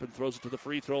Knapp and throws it to the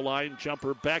free throw line.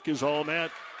 Jumper. Beck is all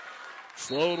net.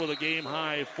 Sloan with a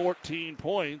game-high 14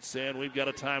 points, and we've got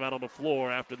a timeout on the floor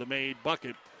after the made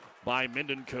bucket by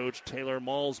Minden coach Taylor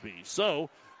Malsby. So,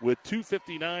 with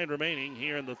 2:59 remaining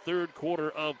here in the third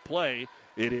quarter of play,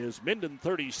 it is Minden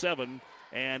 37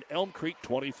 and Elm Creek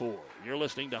 24. You're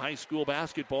listening to high school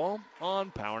basketball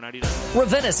on Power 99.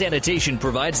 Ravenna Sanitation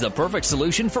provides the perfect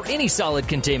solution for any solid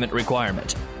containment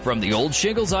requirement. From the old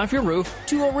shingles off your roof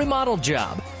to a remodel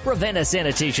job, Ravenna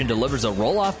Sanitation delivers a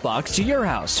roll-off box to your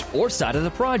house or side of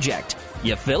the project.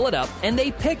 You fill it up and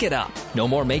they pick it up. No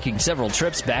more making several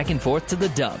trips back and forth to the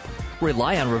dump.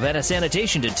 Rely on Ravenna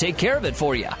Sanitation to take care of it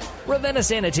for you. Ravenna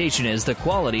Sanitation is the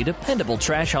quality, dependable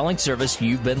trash hauling service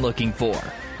you've been looking for.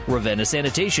 Ravenna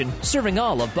Sanitation, serving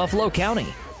all of Buffalo County.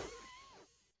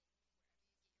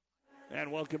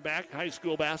 And welcome back. High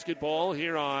school basketball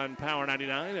here on Power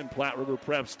 99 and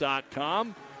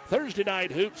PlatteRiverPreps.com. Thursday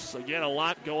night hoops. Again, a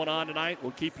lot going on tonight.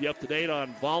 We'll keep you up to date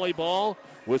on volleyball.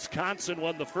 Wisconsin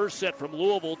won the first set from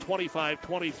Louisville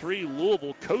 25-23.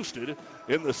 Louisville coasted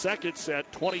in the second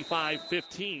set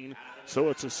 25-15. So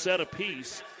it's a set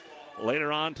apiece.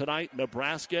 Later on tonight,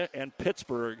 Nebraska and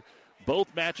Pittsburgh.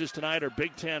 Both matches tonight are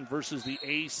Big Ten versus the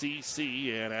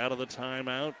ACC. And out of the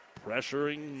timeout,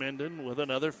 pressuring Minden with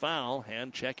another foul.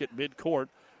 Hand check at midcourt.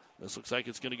 This looks like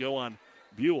it's going to go on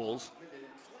Buells.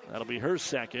 That'll be her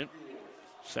second.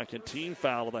 Second team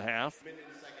foul of the half.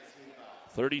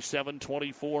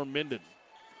 37-24 Minden.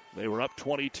 They were up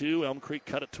 22. Elm Creek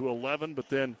cut it to 11, but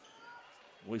then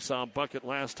we saw a bucket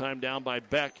last time down by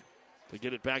Beck to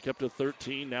get it back up to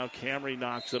 13. Now Camry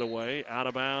knocks it away. Out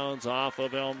of bounds off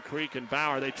of Elm Creek and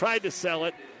Bauer. They tried to sell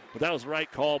it, but that was the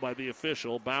right call by the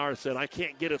official. Bauer said, I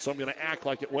can't get it, so I'm going to act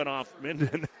like it went off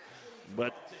Minden.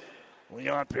 But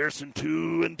Leon Pearson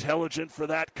too intelligent for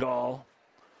that call.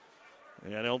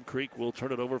 And Elm Creek will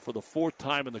turn it over for the 4th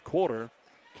time in the quarter.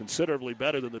 Considerably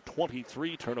better than the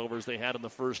 23 turnovers they had in the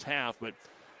first half. But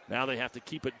now they have to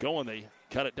keep it going. They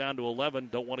cut it down to 11.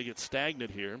 Don't want to get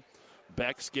stagnant here.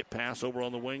 Beck skip pass over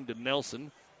on the wing to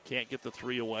Nelson. Can't get the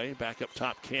 3 away. Back up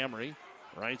top, Camry.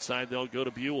 Right side, they'll go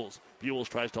to Buells. Buells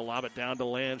tries to lob it down to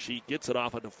Land. She gets it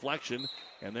off a deflection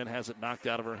and then has it knocked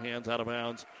out of her hands, out of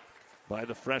bounds by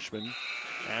the freshman,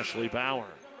 Ashley Bauer.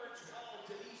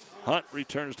 Hunt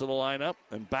returns to the lineup,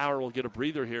 and Bauer will get a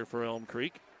breather here for Elm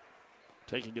Creek.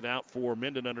 Taking it out for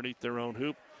Minden underneath their own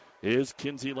hoop is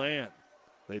Kinsey Land.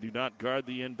 They do not guard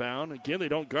the inbound. Again, they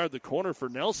don't guard the corner for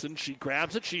Nelson. She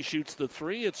grabs it. She shoots the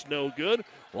 3. It's no good.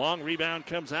 Long rebound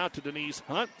comes out to Denise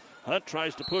Hunt. Hunt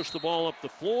tries to push the ball up the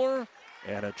floor,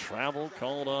 and a travel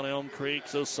called on Elm Creek.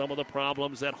 So some of the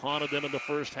problems that haunted them in the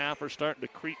first half are starting to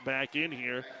creep back in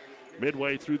here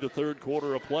midway through the third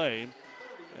quarter of play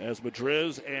as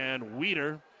Madriz and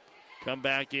Weeder come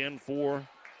back in for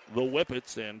the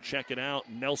Whippets and check it out,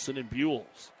 Nelson and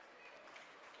Buells.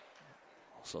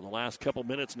 So the last couple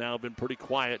minutes now have been pretty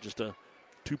quiet. Just a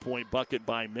 2-point bucket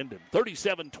by Minden.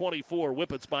 37-24,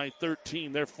 Whippets by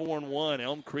 13. They're 4-1.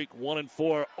 Elm Creek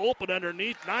 1-4. Open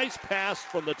underneath. Nice pass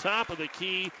from the top of the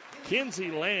key. Kinsey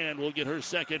Land will get her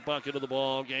second bucket of the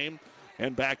ball game.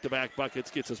 And back-to-back buckets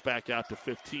gets us back out to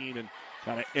 15 and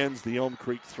kind of ends the Elm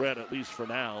Creek threat, at least for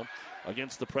now.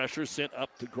 Against the pressure, sent up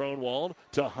to Gronwald,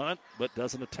 to Hunt, but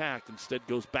doesn't attack. Instead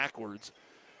goes backwards.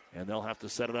 And they'll have to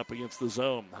set it up against the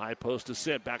zone. High post to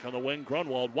Sint. Back on the wing.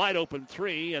 Grunwald, wide open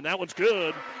 3, and that one's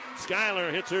good. Skyler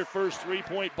hits her first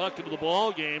 3-point bucket of the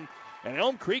ball game. And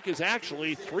Elm Creek is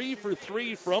actually 3 for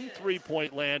 3 from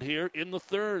three-point land here in the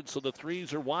third. So the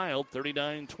threes are wild.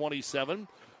 39-27.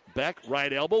 Beck,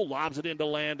 right elbow, lobs it into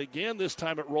Land again. This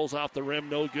time it rolls off the rim.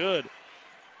 No good.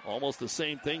 Almost the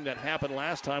same thing that happened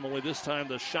last time, only this time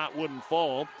the shot wouldn't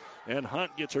fall. And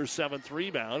Hunt gets her 7th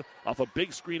rebound off a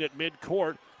big screen at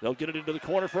midcourt. They'll get it into the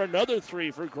corner for another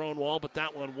 3 for Gronwald, but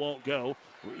that one won't go.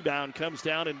 Rebound comes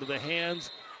down into the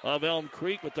hands of Elm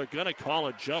Creek, but they're going to call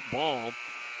a jump ball.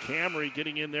 Camry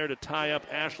getting in there to tie up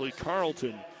Ashley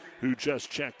Carlton, who just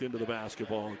checked into the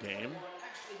basketball game.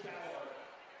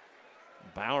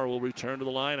 Bauer will return to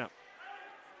the lineup.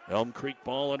 Elm Creek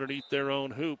ball underneath their own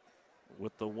hoop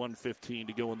with the 1:15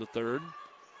 to go in the third.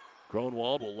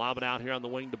 Gronwald will lob it out here on the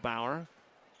wing to Bauer.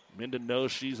 Minden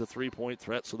knows she's a three-point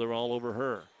threat, so they're all over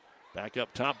her. Back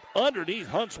up top, underneath,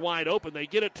 Hunt's wide open. They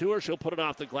get it to her. She'll put it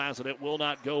off the glass, and it will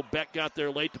not go. Beck got there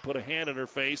late to put a hand in her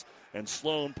face, and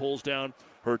Sloan pulls down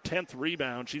her 10th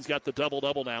rebound. She's got the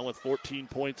double-double now with 14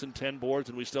 points and 10 boards,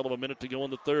 and we still have a minute to go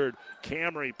in the third.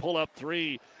 Camry, pull-up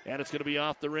 3, and it's going to be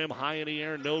off the rim, high in the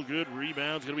air, no good.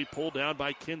 Rebound's going to be pulled down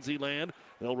by Kinsey Land.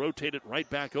 They'll rotate it right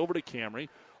back over to Camry.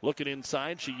 Looking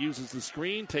inside, she uses the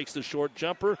screen, takes the short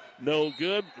jumper, no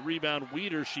good. Rebound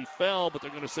Weeder, she fell, but they're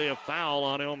going to say a foul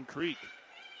on Elm Creek.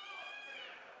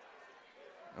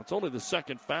 That's only the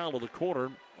second foul of the quarter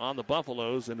on the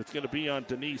Buffaloes, and it's going to be on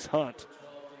Denise Hunt.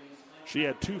 She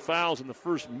had 2 fouls in the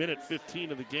first minute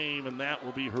 15 of the game, and that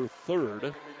will be her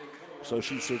third. So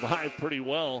she survived pretty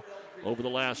well over the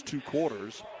last 2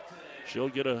 quarters. She'll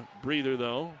get a breather,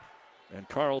 though, and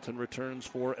Carlton returns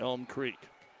for Elm Creek.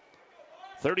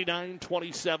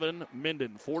 39-27,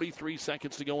 Minden. 43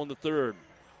 seconds to go in the third.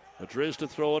 Madriz to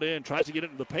throw it in. Tries to get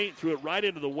it into the paint. Threw it right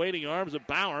into the waiting arms of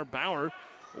Bauer. Bauer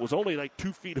was only like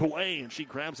 2 feet away, and she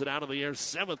grabs it out of the air.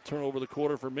 7th turnover of the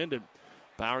quarter for Minden.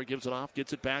 Bauer gives it off,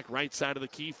 gets it back, right side of the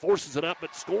key, forces it up,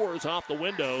 but scores off the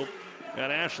window.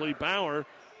 And Ashley Bauer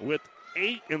with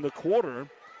 8 in the quarter.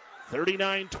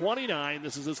 39-29.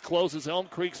 This is as close as Elm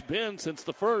Creek's been since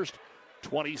the first.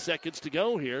 20 seconds to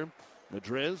go here.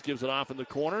 Madriz gives it off in the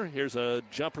corner. Here's a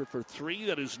jumper for 3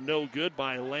 that is no good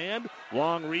by Land.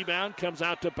 Long rebound comes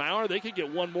out to Bauer. They could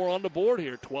get one more on the board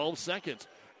here. 12 seconds.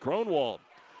 Gronwald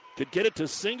could get it to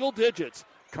single digits.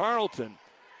 Carlton,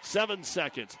 7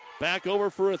 seconds. Back over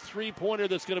for a 3-pointer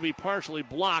that's going to be partially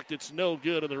blocked. It's no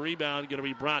good, and the rebound going to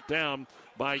be brought down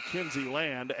by Kinsey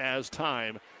Land as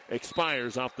time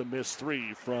expires off the missed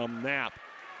 3 from Knapp.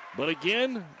 But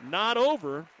again, not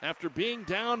over. After being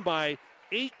down by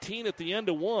 18 at the end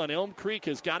of 1, Elm Creek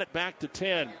has got it back to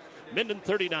 10. Minden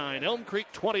 39, Elm Creek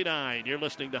 29. You're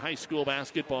listening to high school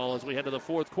basketball as we head to the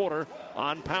fourth quarter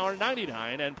on Power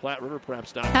 99 and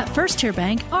PlatteRiverPreps.com. At First Tier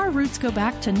Bank, our roots go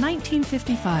back to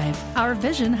 1955. Our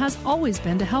vision has always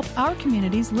been to help our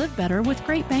communities live better with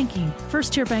great banking.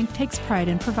 First Tier Bank takes pride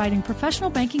in providing professional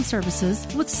banking services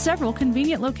with several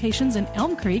convenient locations in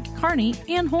Elm Creek, Kearney,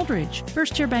 and Holdridge.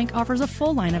 First Tier Bank offers a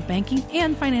full line of banking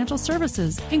and financial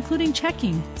services, including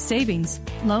checking, savings,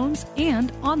 loans,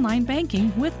 and online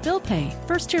banking with bill pay.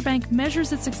 First Tier Bank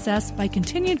measures its success by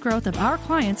continued growth of our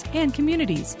clients and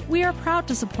communities. We are proud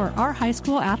to support our high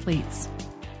school athletes.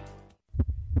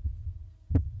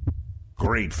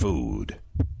 Great food,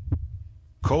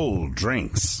 cold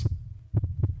drinks,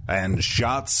 and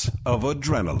shots of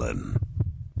adrenaline.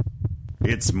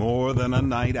 It's more than a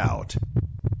night out.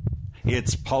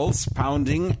 It's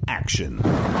pulse-pounding action.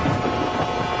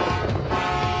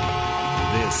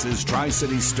 This is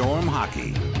Tri-City Storm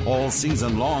Hockey, all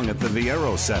season long at the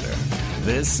Viero Center.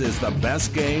 This is the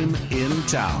best game in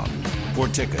town. For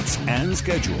tickets and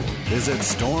schedule, visit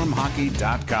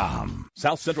stormhockey.com.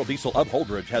 South Central Diesel of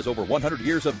Holdridge has over 100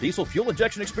 years of diesel fuel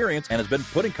injection experience and has been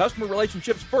putting customer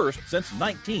relationships first since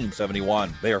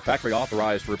 1971. They are factory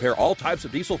authorized to repair all types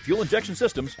of diesel fuel injection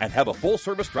systems and have a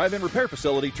full-service drive-in repair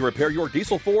facility to repair your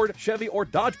diesel Ford, Chevy, or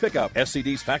Dodge pickup.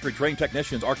 SCD's factory-trained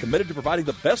technicians are committed to providing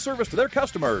the best service to their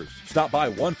customers. Stop by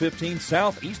 115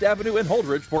 South East Avenue in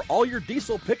Holdridge for all your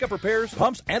diesel pickup repairs,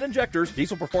 pumps and injectors,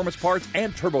 diesel performance parts,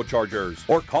 and turbochargers.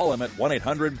 Or call them at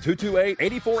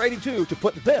 1-800-228-8482 to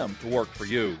put them to work for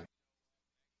you.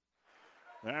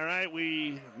 All right,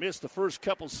 we missed the first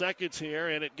couple seconds here,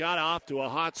 and it got off to a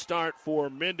hot start for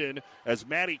Minden as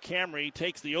Maddie Camry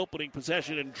takes the opening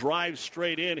possession and drives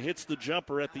straight in, hits the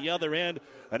jumper at the other end.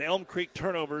 An Elm Creek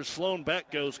turnover. Sloan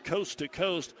Beck goes coast to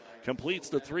coast, completes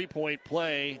the three-point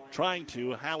play, trying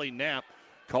to. Hallie Knapp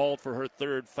called for her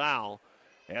third foul.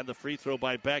 And the free throw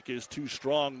by Beck is too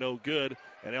strong, no good.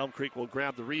 And Elm Creek will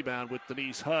grab the rebound with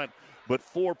Denise Hunt. But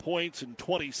 4 points in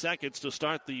 20 seconds to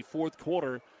start the fourth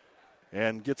quarter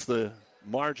and gets the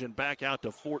margin back out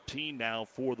to 14 now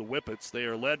for the Whippets. They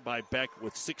are led by Beck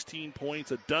with 16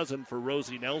 points, a dozen for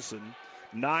Rosie Nelson,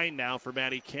 9 now for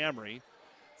Maddie Camry.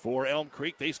 For Elm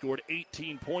Creek, they scored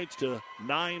 18 points to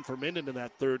 9 for Minden in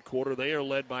that third quarter. They are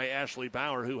led by Ashley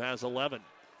Bauer, who has 11.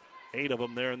 8 of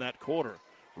them there in that quarter.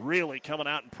 Really coming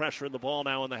out and pressuring the ball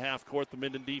now in the half court. The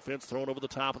Minden defense thrown over the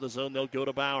top of the zone. They'll go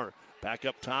to Bauer. Back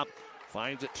up top.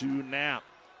 Finds it to Knapp.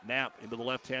 Knapp into the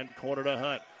left-hand corner to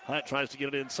Hunt. Hunt tries to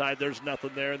get it inside. There's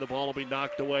nothing there, and the ball will be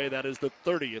knocked away. That is the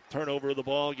 30th turnover of the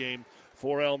ball game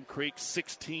for Elm Creek.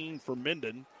 16 for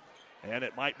Minden. And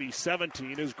it might be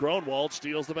 17 as Gronwald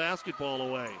steals the basketball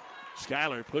away.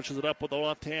 Schuyler pushes it up with the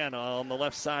left hand on the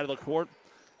left side of the court.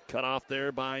 Cut off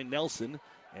there by Nelson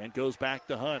and goes back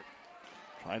to Hunt.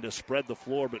 Trying to spread the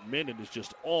floor, but Minden is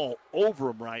just all over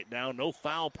him right now. No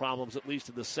foul problems, at least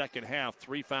in the second half.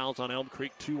 3 fouls on Elm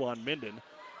Creek, 2 on Minden.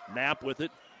 Knapp with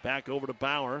it. Back over to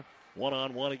Bauer.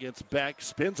 1-on-1 against Beck.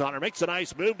 Spins on her. Makes a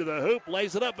nice move to the hoop.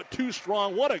 Lays it up, but too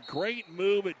strong. What a great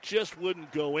move. It just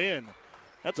wouldn't go in.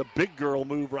 That's a big girl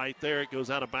move right there. It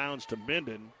goes out of bounds to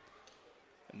Minden.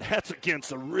 And that's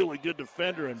against a really good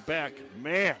defender in Beck.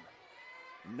 Man,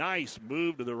 nice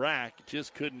move to the rack.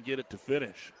 Just couldn't get it to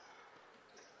finish.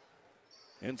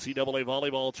 NCAA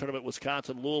Volleyball Tournament,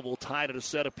 Wisconsin-Louisville tied at a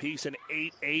set apiece and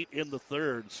 8-8 in the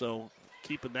third. So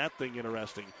keeping that thing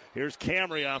interesting. Here's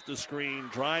Camry off the screen.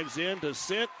 Drives in to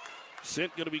Sint.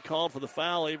 Sint going to be called for the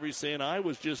foul. Avery saying, I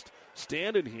was just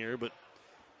standing here, but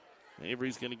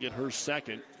Avery's going to get her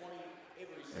second.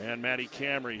 And Maddie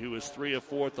Camry, who is 3 of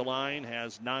 4 at the line,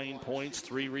 has 9 points,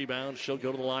 3 rebounds. She'll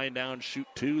go to the line down, shoot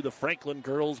 2. The Franklin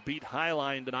girls beat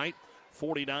Highline tonight,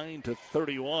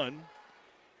 49-31.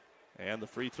 And the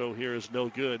free throw here is no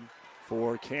good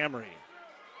for Camry.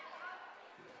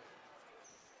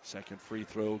 Second free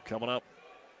throw coming up.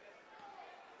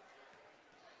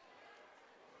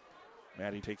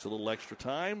 Maddie takes a little extra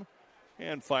time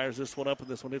and fires this one up, and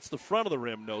this one hits the front of the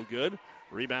rim, no good.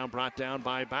 Rebound brought down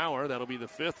by Bauer. That'll be the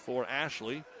 5th for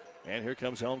Ashley. And here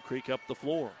comes Elm Creek up the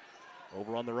floor.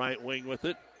 Over on the right wing with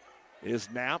it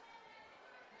is Knapp.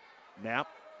 Knapp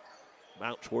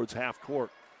out towards half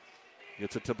court.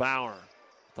 Gets it to Bauer.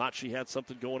 Thought she had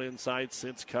something going inside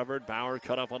since covered. Bauer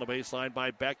cut off on the baseline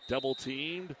by Beck. Double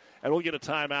teamed. And we'll get a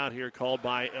timeout here called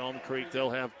by Elm Creek.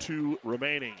 They'll have 2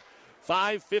 remaining.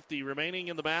 5:50 remaining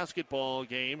in the basketball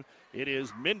game. It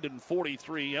is Minden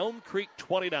 43, Elm Creek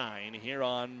 29 here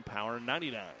on Power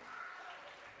 99.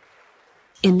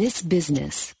 In this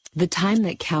business, the time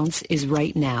that counts is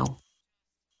right now.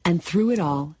 And through it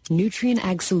all, Nutrien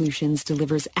Ag Solutions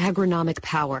delivers agronomic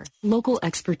power, local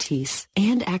expertise,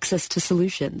 and access to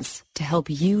solutions to help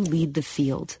you lead the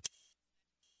field.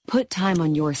 Put time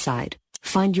on your side.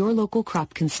 Find your local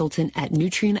crop consultant at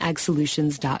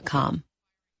nutrienagsolutions.com.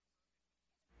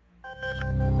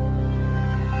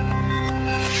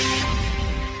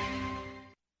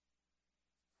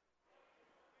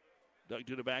 Doug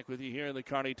Duda back with you here in the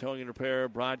Kearney Towing and Repair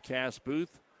broadcast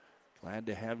booth. Glad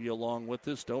to have you along with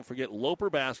us. Don't forget, Loper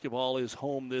basketball is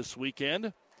home this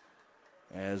weekend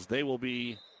as they will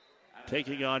be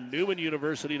taking on Newman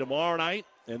University tomorrow night,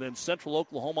 and then Central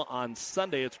Oklahoma on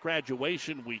Sunday. It's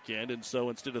graduation weekend, and so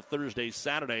instead of Thursday,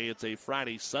 Saturday, it's a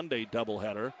Friday-Sunday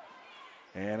doubleheader.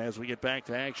 And as we get back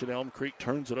to action, Elm Creek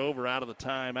turns it over out of the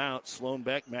timeout. Sloan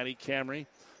Beck, Maddie Camry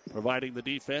providing the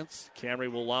defense.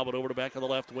 Camry will lob it over to Beck on the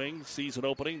left wing. Sees an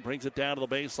opening, brings it down to the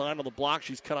baseline on the block.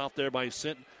 She's cut off there by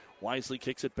Sint. Wisely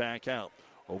kicks it back out.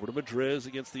 Over to Madriz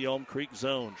against the Elm Creek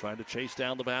zone. Trying to chase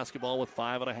down the basketball with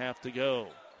 5.5 to go.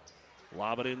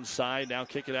 Lob it inside. Now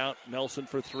kick it out. Nelson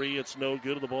for 3. It's no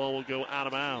good. The ball will go out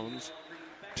of bounds.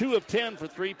 2 of 10 for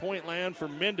three-point land for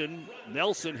Minden.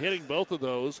 Nelson hitting both of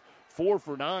those. 4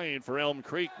 for 9 for Elm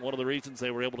Creek. One of the reasons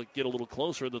they were able to get a little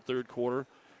closer in the third quarter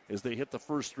is they hit the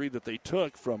first 3 that they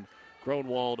took from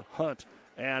Gronwald, Hunt,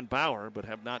 and Bauer, but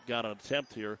have not got an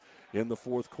attempt here in the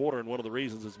fourth quarter. And one of the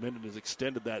reasons is Minden has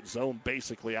extended that zone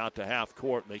basically out to half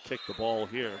court, and they kick the ball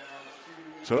here.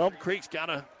 So Elm Creek's got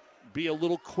to be a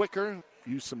little quicker,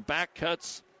 use some back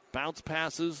cuts, bounce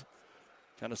passes,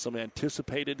 kind of some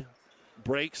anticipated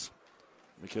breaks,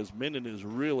 because Minden is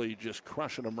really just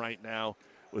crushing them right now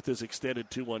with this extended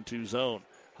 2-1-2 zone.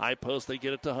 High post, they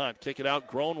get it to Hunt. Kick it out,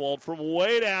 Gronwald from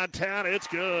way downtown. It's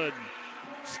good.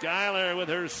 Schuyler with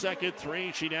her second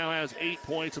 3. She now has 8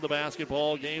 points in the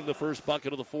basketball game. The first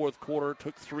bucket of the fourth quarter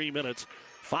took 3 minutes.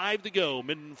 5 to go.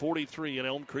 Minden 43 and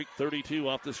Elm Creek 32.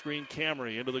 Off the screen,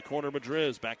 Camry into the corner,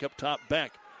 Madriz. Back up top,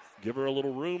 Beck. Give her a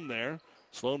little room there.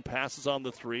 Sloan passes on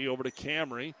the 3 over to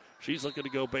Camry. She's looking to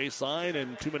go baseline,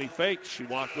 and too many fakes. She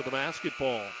walked with the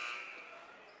basketball.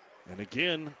 And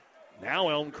again, now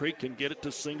Elm Creek can get it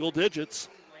to single digits.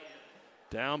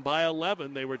 Down by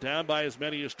 11. They were down by as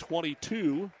many as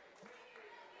 22.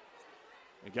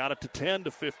 They got it to 10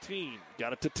 to 15.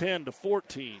 Got it to 10 to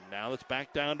 14. Now it's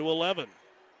back down to 11.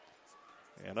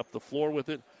 And up the floor with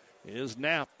it is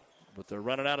Knapp. but they're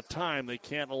running out of time. They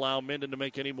can't allow Minden to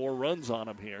make any more runs on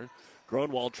them here.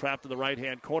 Gronwald trapped in the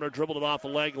right-hand corner, dribbled it off a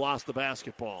leg, lost the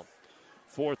basketball.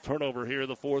 Fourth turnover here in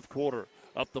the fourth quarter.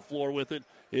 Up the floor with it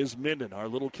is Minden. Our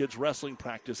little kids' wrestling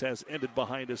practice has ended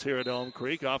behind us here at Elm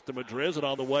Creek. Off to Madriz, and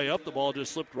on the way up, the ball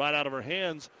just slipped right out of her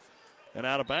hands and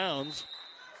out of bounds.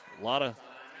 A lot of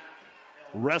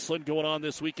wrestling going on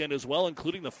this weekend as well,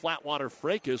 including the Flatwater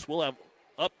Fracas. We'll have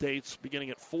updates beginning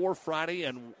at 4 Friday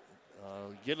and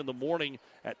again in the morning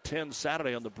at 10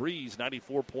 Saturday on the Breeze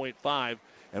 94.5.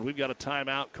 And we've got a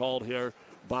timeout called here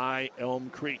by Elm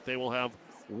Creek. They will have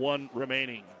one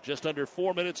remaining. Just under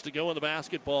 4 minutes to go in the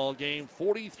basketball game.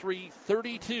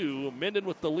 43-32. Minden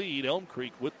with the lead. Elm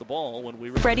Creek with the ball when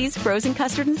we... Freddy's Frozen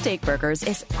Custard and Steak Burgers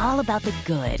is all about the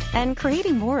good and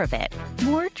creating more of it.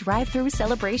 More drive-through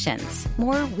celebrations.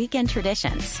 More weekend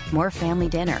traditions. More family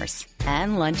dinners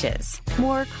and lunches.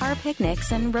 More car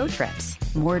picnics and road trips.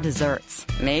 More desserts.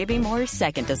 Maybe more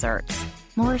second desserts.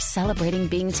 More celebrating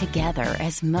being together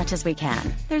as much as we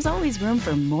can. There's always room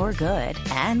for more good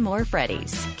and more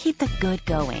Freddy's. Keep the good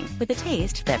going with a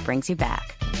taste that brings you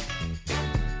back.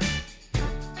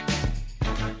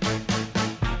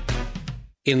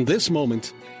 In this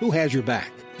moment, who has your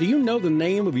back? Do you know the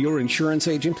name of your insurance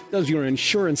agent? Does your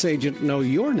insurance agent know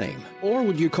your name? Or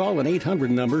would you call an 800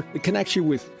 number that connects you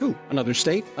with who? Another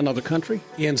state? Another country?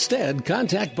 Instead,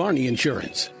 contact Barney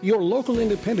Insurance, your local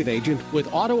independent agent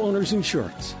with auto owner's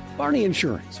insurance. Barney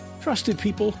Insurance. Trusted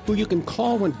people who you can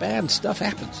call when bad stuff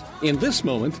happens. In this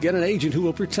moment, get an agent who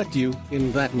will protect you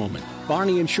in that moment.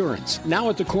 Barney Insurance,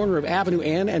 now at the corner of Avenue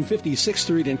N and 56th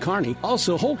Street in Kearney,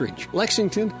 also Holdridge,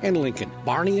 Lexington, and Lincoln.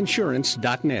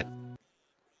 BarneyInsurance.net.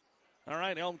 All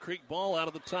right, Elm Creek ball out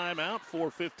of the timeout.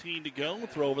 4:15 to go.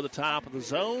 Throw over the top of the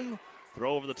zone.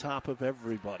 Throw over the top of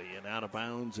everybody, and out of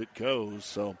bounds it goes.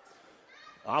 So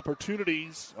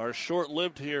opportunities are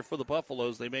short-lived here for the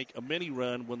Buffaloes. They make a mini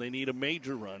run when they need a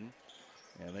major run.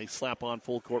 And they slap on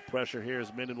full court pressure here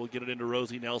as Minden will get it into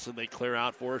Rosie Nelson. They clear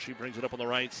out for her. She brings it up on the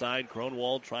right side.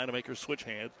 Kronwald trying to make her switch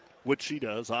hands, which she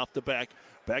does, off the back.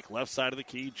 Beck, left side of the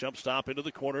key, jump stop into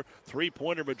the corner.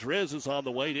 Three-pointer, Madriz is on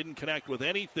the way. Didn't connect with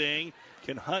anything.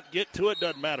 Can Hunt get to it?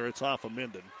 Doesn't matter. It's off of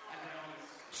Minden.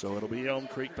 So it'll be Elm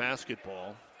Creek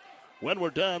basketball. When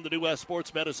we're done, the New West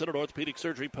Sports Medicine and Orthopedic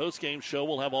Surgery postgame show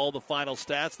will have all the final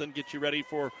stats, then get you ready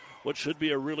for what should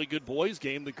be a really good boys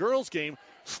game. The girls game,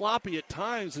 sloppy at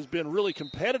times, has been really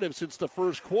competitive since the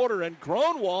first quarter, and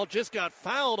Gronwald just got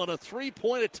fouled on a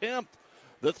three-point attempt.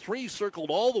 The three circled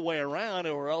all the way around,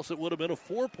 or else it would have been a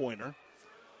four-pointer.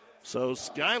 So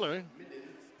Schuyler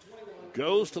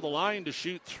goes to the line to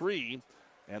shoot three,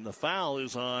 and the foul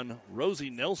is on Rosie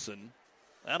Nelson.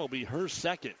 That'll be her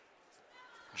second.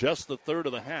 Just the third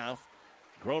of the half.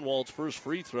 Gronwald's first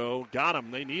free throw. Got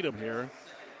him. They need him here.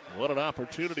 What an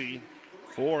opportunity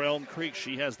for Elm Creek.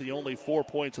 She has the only 4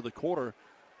 points of the quarter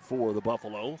for the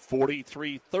Buffalo.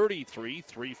 43-33,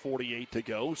 3:48 to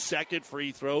go. Second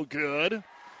free throw, good.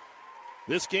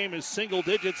 This game is single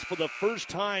digits for the first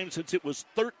time since it was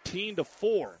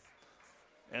 13-4.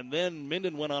 And then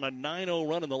Minden went on a 9-0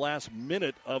 run in the last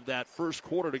minute of that first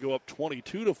quarter to go up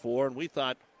 22-4. And we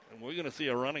thought, we're going to see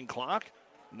a running clock?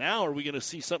 Now are we going to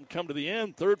see something come to the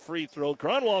end? Third free throw.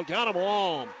 Gronwald got them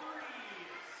all.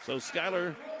 So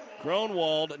Schuyler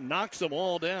Gronwald knocks them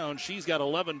all down. She's got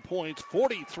 11 points,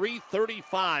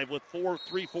 43-35 with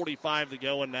 3:45 to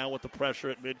go. And now with the pressure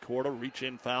at midcourt, a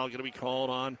reach-in foul going to be called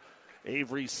on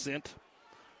Avery Sint.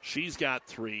 She's got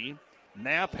 3.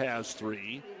 Knapp has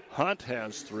 3. Hunt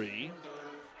has 3.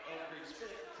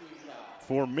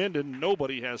 For Minden,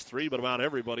 nobody has 3, but about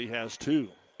everybody has 2.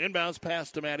 Inbounds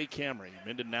pass to Maddie Camry.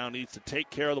 Minden now needs to take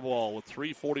care of the ball with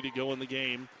 3:40 to go in the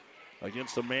game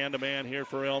against a man-to-man here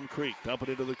for Elm Creek. Dump it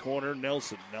into the corner,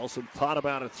 Nelson. Nelson thought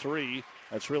about a 3.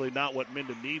 That's really not what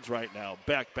Minden needs right now.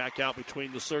 Beck back out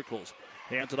between the circles.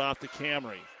 Hands it off to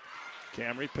Camry.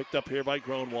 Camry picked up here by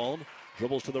Gronwald.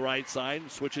 Dribbles to the right side,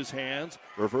 switches hands,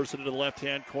 reverses it to the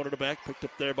left-hand corner to Beck. Picked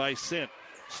up there by Sint.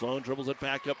 Sloan dribbles it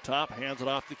back up top, hands it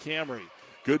off to Camry.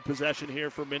 Good possession here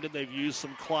for Minden. They've used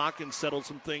some clock and settled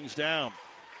some things down.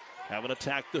 Haven't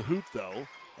attacked the hoop, though,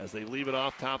 as they leave it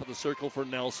off top of the circle for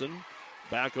Nelson.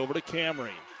 Back over to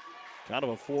Camry. Kind of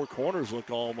a four corners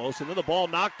look almost. And then the ball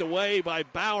knocked away by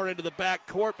Bauer into the back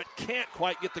court, but can't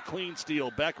quite get the clean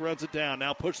steal. Beck runs it down.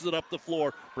 Now pushes it up the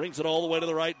floor. Brings it all the way to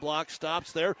the right block.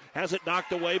 Stops there. Has it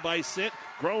knocked away by Sint.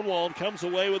 Gronwald comes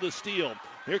away with a steal.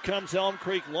 Here comes Elm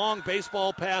Creek. Long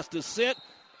baseball pass to Sint.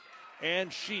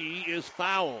 And she is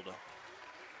fouled.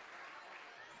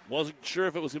 Wasn't sure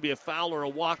if it was going to be a foul or a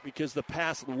walk because the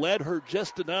pass led her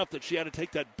just enough that she had to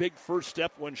take that big first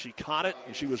step when she caught it.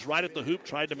 And she was right at the hoop,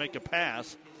 tried to make a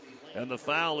pass. And the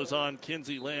foul is on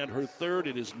Kinsey Land, her third.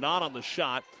 It is not on the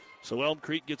shot, so Elm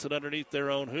Creek gets it underneath their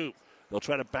own hoop. They'll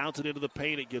try to bounce it into the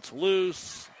paint. It gets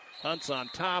loose. Hunt's on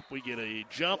top. We get a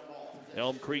jump.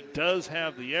 Elm Creek does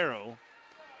have the arrow,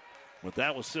 but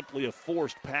that was simply a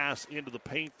forced pass into the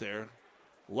paint there.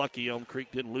 Lucky Elm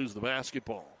Creek didn't lose the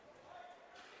basketball.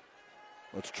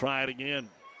 Let's try it again.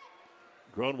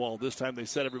 Gronwald, this time they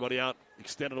set everybody out,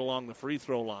 extended along the free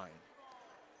throw line.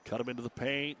 Cut him into the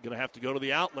paint. Going to have to go to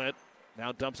the outlet.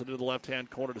 Now dumps it into the left-hand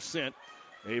corner to Sint.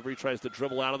 Avery tries to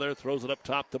dribble out of there, throws it up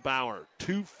top to Bauer.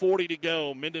 2:40 to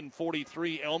go. Minden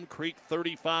 43, Elm Creek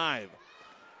 35.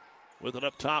 With it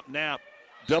up top, Knapp.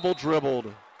 Double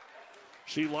dribbled.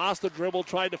 She lost the dribble,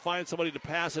 tried to find somebody to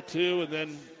pass it to, and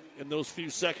then in those few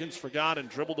seconds forgot and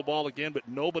dribbled the ball again, but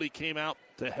nobody came out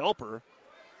to help her.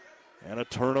 And a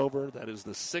turnover. That is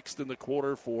the 6th in the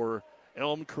quarter for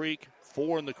Elm Creek,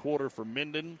 4 in the quarter for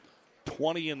Minden,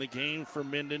 20 in the game for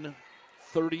Minden,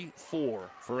 34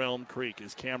 for Elm Creek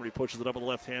as Camry pushes it up with a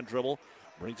left-hand dribble,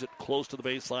 brings it close to the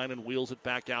baseline and wheels it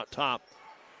back out top.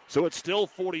 So it's still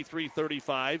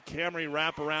 43-35. Camry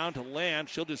wrap around to Land.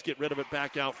 She'll just get rid of it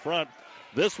back out front.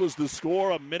 This was the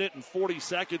score a minute and 40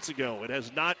 seconds ago. It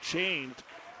has not changed,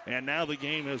 and now the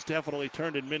game has definitely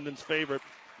turned in Minden's favor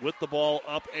with the ball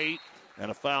up 8, and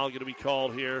a foul going to be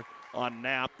called here on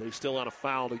Knapp. They still had a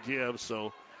foul to give,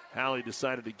 so Hallie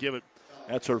decided to give it.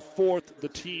 That's her 4th, the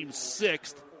team's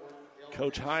 6th.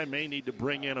 Coach High may need to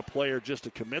bring in a player just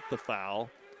to commit the foul.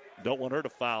 Don't want her to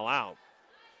foul out.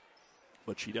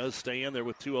 But she does stay in there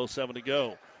with 2:07 to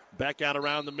go. Back out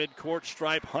around the midcourt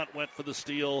stripe. Hunt went for the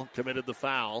steal, committed the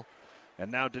foul.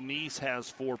 And now Denise has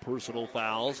 4 personal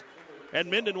fouls. And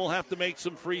Minden will have to make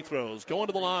some free throws. Going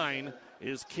to the line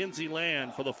is Kinsey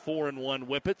Land for the 4-1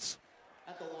 Whippets.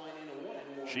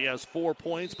 She has 4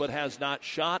 points but has not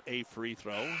shot a free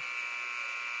throw.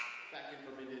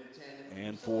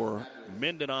 And for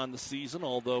Minden on the season,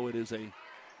 although it is a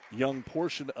young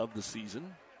portion of the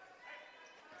season,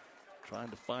 trying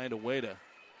to find a way to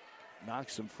knock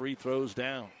some free throws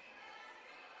down.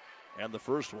 And the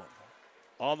first one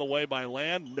on the way by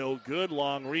Land, no good.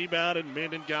 Long rebound, and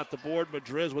Minden got the board.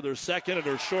 Madriz with her second, and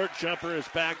her short jumper is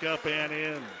back up and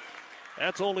in.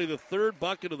 That's only the 3rd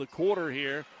bucket of the quarter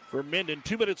here for Minden.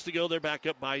 2 minutes to go, they're back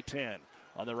up by 10.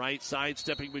 On the right side,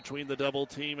 stepping between the double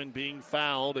team and being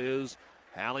fouled is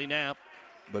Hallie Knapp,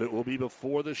 but it will be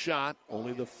before the shot,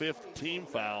 only the 5th team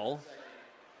foul.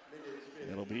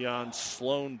 It'll be on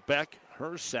Sloan Beck,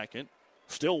 her second.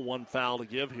 Still 1 foul to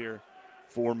give here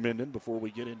for Minden before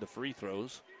we get into free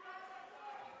throws.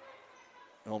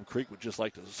 Elm Creek would just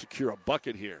like to secure a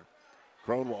bucket here.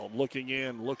 Kronwald looking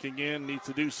in, needs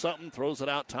to do something, throws it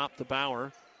out top to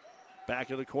Bauer.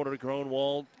 Back in the corner to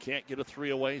Kronwald, can't get a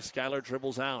 3 away. Skylar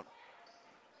dribbles out.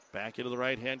 Back into the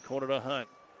right-hand corner to Hunt.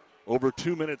 Over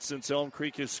 2 minutes since Elm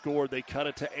Creek has scored. They cut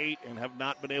it to 8 and have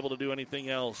not been able to do anything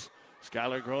else.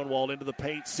 Skylar Kronwald into the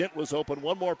paint. Sint was open.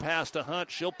 One more pass to Hunt.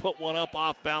 She'll put one up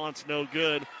off balance. No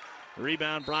good.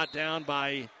 Rebound brought down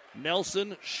by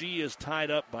Nelson. She is tied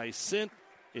up by Sint.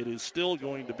 It is still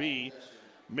going to be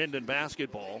Minden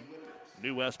basketball.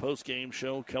 New West postgame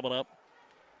show coming up.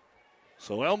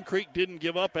 So Elm Creek didn't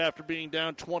give up after being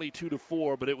down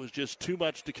 22-4, but it was just too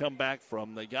much to come back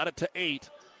from. They got it to 8,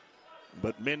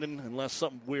 but Minden, unless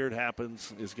something weird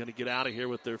happens, is going to get out of here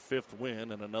with their 5th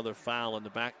win and another foul in the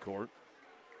backcourt.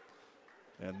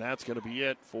 And that's going to be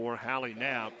it for Hallie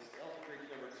Knapp.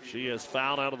 She has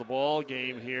fouled out of the ball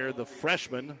game here. The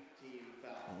freshman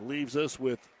leaves us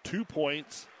with 2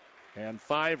 points and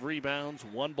 5 rebounds,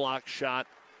 1 block shot,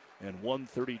 and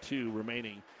 1:32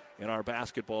 remaining in our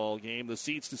basketball game. The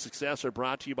Seeds to Success are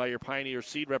brought to you by your Pioneer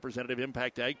Seed representative,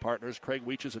 Impact Ag Partners, Craig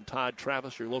Weeches and Todd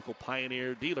Travis, your local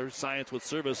Pioneer dealer. Science with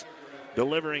service,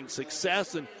 delivering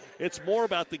success. And it's more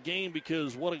about the game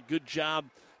because what a good job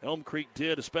Elm Creek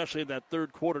did, especially in that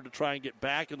 3rd quarter, to try and get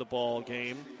back in the ball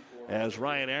game, as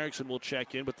Ryan Erickson will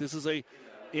check in. But this is a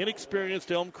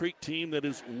inexperienced Elm Creek team that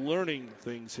is learning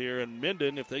things here. And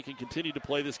Minden, if they can continue to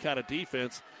play this kind of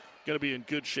defense, going to be in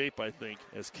good shape, I think,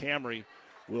 as Camry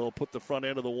will put the front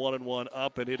end of the 1-and-1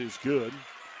 up, and it is good.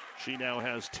 She now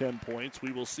has 10 points.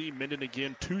 We will see Minden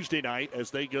again Tuesday night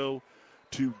as they go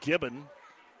to Gibbon.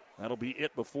 That'll be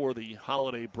it before the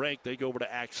holiday break. They go over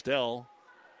to Axtell.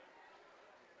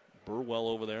 Burwell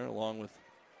over there along with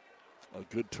a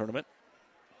good tournament.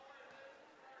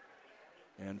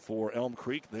 And for Elm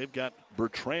Creek, they've got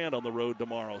Bertrand on the road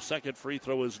tomorrow. Second free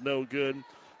throw is no good.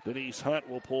 Denise Hunt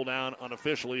will pull down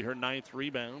unofficially her 9th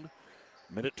rebound.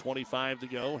 Minute 25 to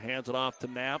go. Hands it off to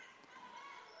Knapp.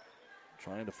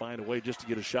 Trying to find a way just to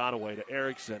get a shot away to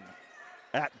Erickson.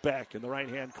 at Beck in the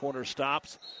right-hand corner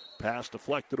stops. Pass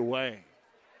deflected away.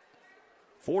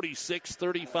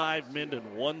 46-35 Minden,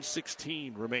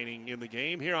 1:16 remaining in the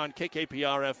game here on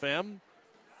KKPR-FM.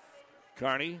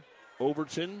 Kearney,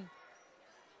 Overton,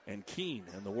 and Keene,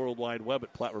 and the World Wide Web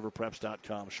at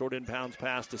PlatteRiverPreps.com. Short inbounds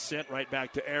pass to Sint, right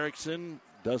back to Erickson.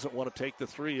 Doesn't want to take the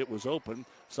three. It was open.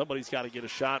 Somebody's got to get a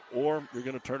shot, or you're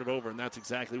going to turn it over, and that's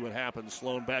exactly what happened.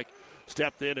 Sloan Beck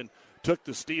stepped in and took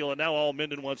the steal, and now all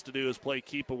Minden wants to do is play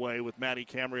keep away with Maddie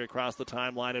Camry across the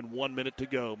timeline and 1 minute to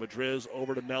go. Madriz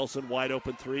over to Nelson, wide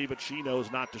open three, but she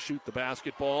knows not to shoot the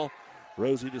basketball.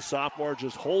 Rosie, the sophomore,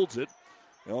 just holds it.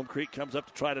 Elm Creek comes up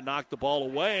to try to knock the ball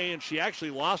away, and she actually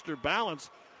lost her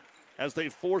balance as they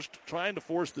trying to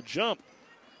force the jump.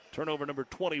 Turnover number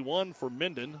 21 for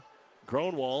Minden.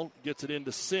 Gronwald gets it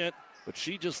into Sint, but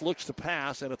she just looks to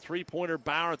pass, and a three-pointer.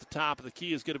 Bauer at the top of the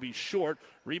key is going to be short.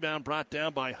 Rebound brought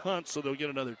down by Hunt, so they'll get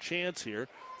another chance here.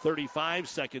 35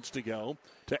 seconds to go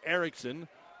to Erickson.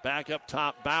 Back up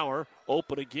top, Bauer.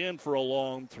 Open again for a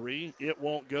long three. It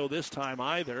won't go this time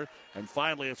either. And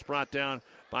finally, it's brought down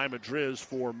by Madriz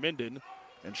for Minden,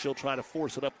 and she'll try to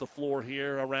force it up the floor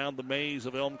here around the maze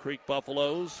of Elm Creek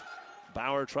Buffaloes.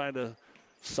 Bauer trying to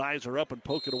size her up and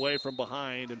poke it away from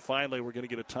behind. And finally, we're going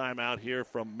to get a timeout here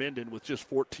from Minden with just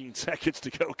 14 seconds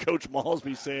to go. Coach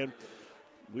Malsby saying,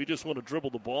 we just want to dribble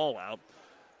the ball out.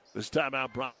 This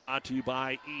timeout brought to you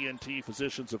by ENT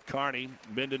Physicians of Kearney.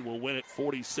 Minden will win it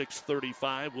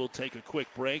 46-35. We'll take a quick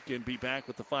break and be back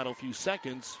with the final few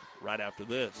seconds right after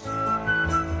this.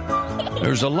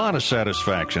 There's a lot of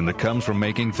satisfaction that comes from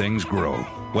making things grow,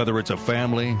 whether it's a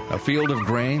family, a field of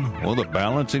grain, or the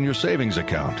balance in your savings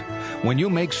account. When you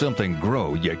make something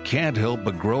grow, you can't help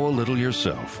but grow a little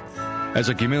yourself. As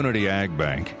a community ag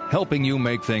bank, helping you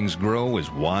make things grow is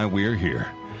why we're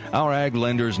here. Our ag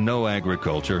lenders know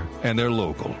agriculture, and they're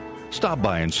local. Stop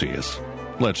by and see us.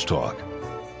 Let's talk.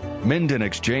 Minden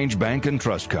Exchange Bank and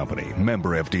Trust Company,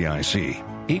 member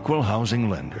FDIC, equal housing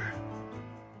lender.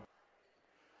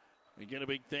 Again, a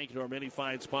big thank you to our many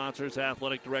fine sponsors,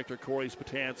 Athletic Director Corey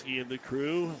Spatansky and the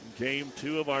crew. Game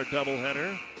 2 of our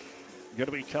doubleheader going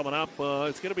to be coming up.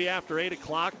 It's going to be after 8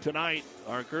 o'clock tonight.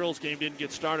 Our girls' game didn't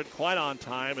get started quite on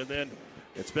time, and then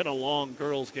it's been a long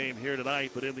girls' game here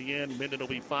tonight, but in the end, Minden will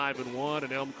be 5-1,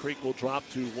 and Elm Creek will drop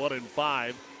to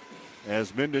 1-5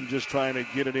 as Minden just trying to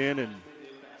get it in and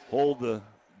hold the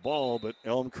ball, but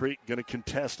Elm Creek going to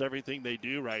contest everything they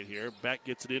do right here. Beck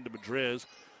gets it into Madriz.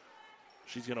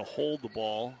 She's going to hold the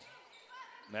ball.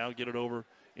 Now get it over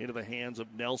into the hands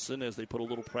of Nelson as they put a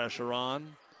little pressure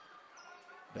on.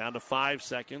 Down to 5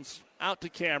 seconds. Out to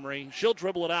Camry. She'll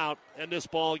dribble it out, and this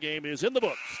ball game is in the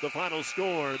books. The final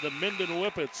score, the Minden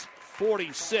Whippets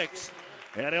 46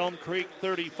 and Elm Creek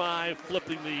 35,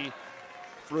 flipping the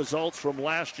results from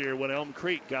last year when Elm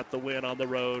Creek got the win on the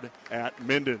road at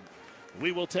Minden.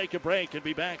 We will take a break and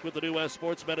be back with the New West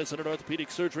Sports Medicine and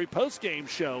Orthopedic Surgery postgame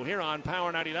show here on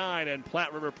Power 99 and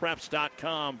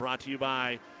PlatteRiverPreps.com, brought to you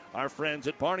by our friends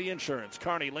at Barney Insurance,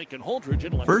 Kearney, Lincoln, Holdridge,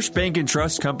 and First Bank and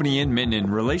Trust Company in Minden.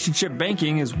 Relationship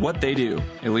banking is what they do.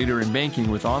 A leader in banking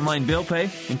with online bill pay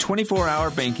and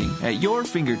 24-hour banking at your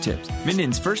fingertips.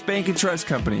 Minden's First Bank and Trust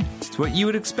Company. It's what you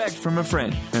would expect from a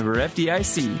friend. Member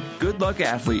FDIC. Good luck,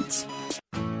 athletes.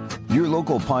 Your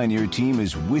local Pioneer team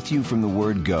is with you from the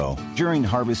word go during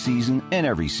harvest season and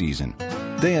every season.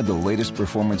 They have the latest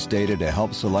performance data to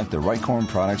help select the right corn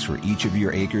products for each of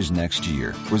your acres next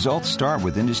year. Results start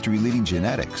with industry-leading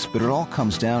genetics, but it all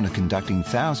comes down to conducting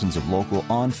thousands of local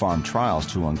on-farm trials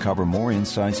to uncover more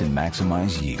insights and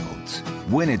maximize yields.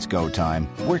 When it's go time,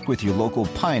 work with your local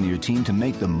Pioneer team to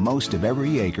make the most of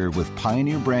every acre with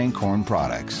Pioneer brand corn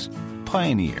products.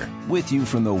 Pioneer, with you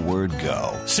from the word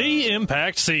go. See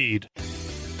Impact Seed.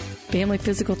 Family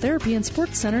Physical Therapy and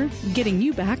Sports Center, getting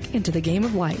you back into the game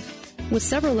of life. With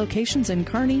several locations in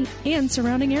Kearney and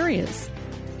surrounding areas.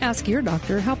 Ask your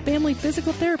doctor how Family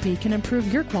Physical Therapy can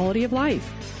improve your quality of life.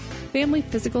 Family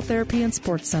Physical Therapy and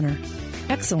Sports Center.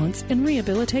 Excellence in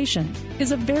Rehabilitation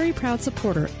is a very proud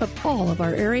supporter of all of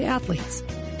our area athletes,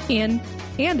 in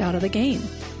and out of the game.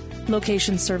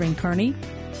 Locations serving Kearney,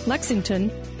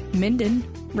 Lexington, Minden,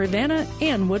 Ravenna,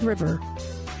 and Wood River.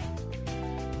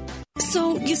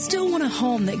 So you still want a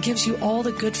home that gives you all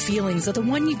the good feelings of the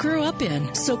one you grew up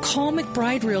in. So call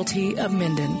McBride Realty of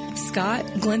Minden. Scott,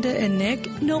 Glenda, and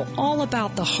Nick know all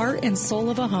about the heart and soul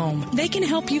of a home. They can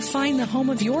help you find the home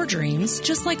of your dreams,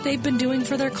 just like they've been doing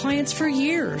for their clients for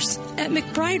years. At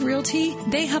McBride Realty,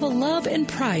 they have a love and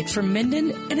pride for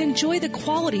Minden and enjoy the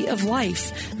quality of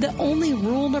life that only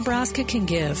rural Nebraska can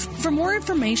give. For more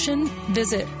information,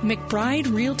 visit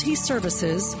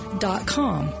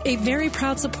McBrideRealtyServices.com. A very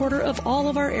proud supporter of of all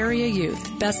of our area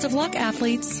youth. Best of luck,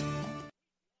 athletes.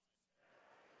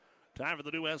 Time for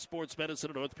the New West Sports Medicine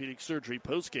and Orthopedic Surgery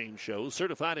post-game show.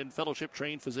 Certified and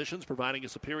fellowship-trained physicians providing a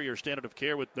superior standard of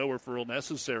care with no referral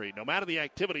necessary. No matter the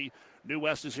activity, New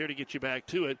West is here to get you back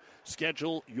to it.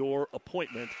 Schedule your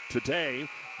appointment today.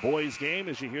 Boys game,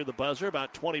 as you hear the buzzer,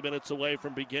 about 20 minutes away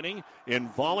from beginning. In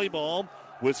volleyball,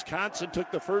 Wisconsin took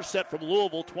the first set from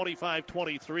Louisville,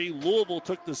 25-23. Louisville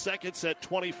took the second set,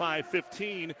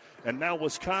 25-15. And now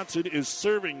Wisconsin is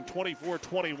serving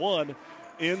 24-21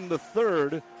 in the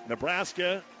third.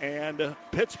 Nebraska and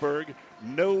Pittsburgh,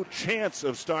 no chance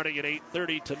of starting at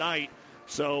 8:30 tonight.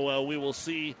 So we will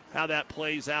see how that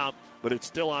plays out. But it's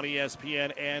still on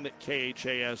ESPN and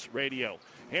KHAS radio.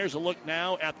 Here's a look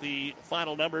now at the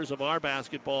final numbers of our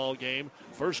basketball game.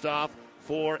 First off,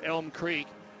 for Elm Creek,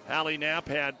 Hallie Knapp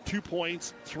had 2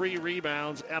 points, 3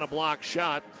 rebounds, and a block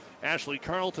shot. Ashley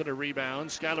Carlton a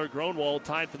rebound. Skylar Gronwald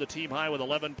tied for the team high with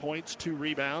 11 points, 2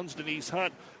 rebounds. Denise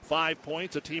Hunt, 5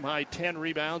 points, a team high 10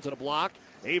 rebounds and a block.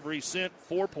 Avery Sint,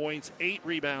 4 points, 8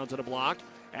 rebounds and a block.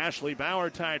 Ashley Bauer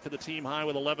tied for the team high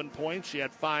with 11 points. She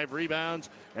had 5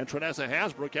 rebounds. And Trinessa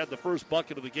Hasbrook had the first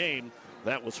bucket of the game.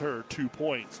 That was her 2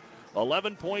 points.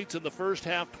 11 points in the first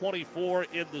half, 24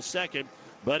 in the second.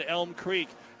 But Elm Creek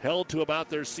held to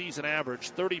about their season average,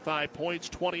 35 points,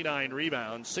 29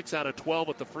 rebounds, 6 out of 12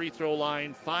 at the free throw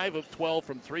line, 5 of 12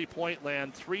 from three-point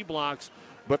land, 3 blocks,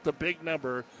 but the big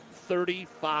number,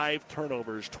 35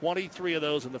 turnovers, 23 of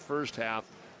those in the first half,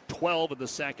 12 in the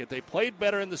second. They played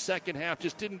better in the second half,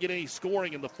 just didn't get any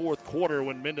scoring in the fourth quarter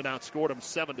when Minden outscored them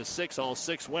 7-6. All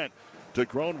 6 went to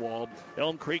Gronwald.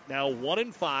 Elm Creek now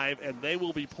 1-5, and they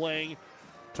will be playing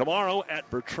tomorrow at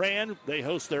Bertrand. They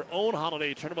host their own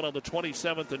holiday tournament on the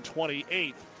 27th and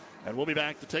 28th. And we'll be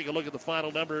back to take a look at the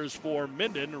final numbers for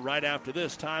Minden right after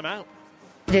this timeout.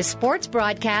 This sports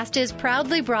broadcast is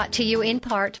proudly brought to you in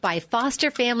part by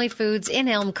Foster Family Foods in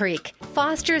Elm Creek.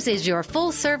 Foster's is your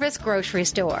full-service grocery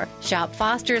store. Shop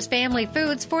Foster's Family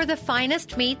Foods for the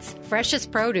finest meats,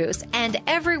 freshest produce, and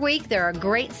every week there are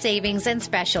great savings and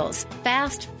specials.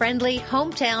 Fast, friendly,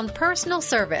 hometown personal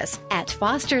service. At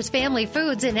Foster's Family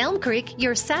Foods in Elm Creek,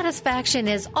 your satisfaction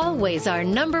is always our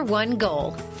 #1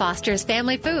 goal. Foster's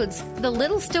Family Foods, the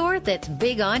little store that's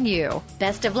big on you.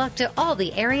 Best of luck to all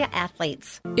the area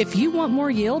athletes. If you want more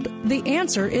yield, the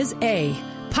answer is A.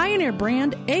 Pioneer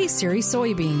brand A-Series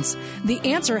soybeans. The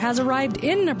answer has arrived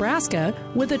in Nebraska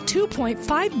with a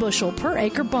 2.5 bushel per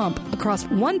acre bump across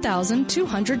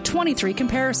 1,223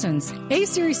 comparisons.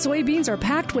 A-Series soybeans are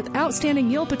packed with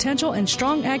outstanding yield potential and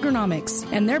strong agronomics,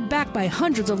 and they're backed by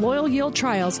hundreds of loyal yield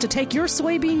trials to take your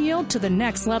soybean yield to the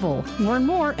next level. Learn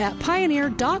more at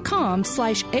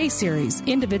pioneer.com/A-Series.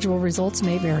 Individual results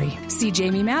may vary. See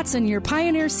Jamie Matson, your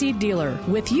Pioneer seed dealer,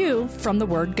 with you from the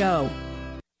word go.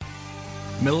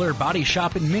 Miller Body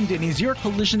Shop in Minden is your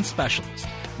collision specialist.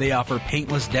 They offer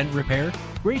paintless dent repair,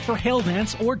 great for hail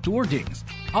dents or door dings,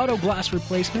 auto glass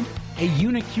replacement, a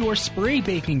Unicure spray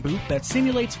baking booth that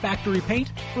simulates factory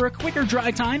paint for a quicker dry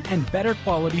time and better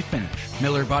quality finish.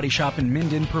 Miller Body Shop in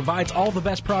Minden provides all the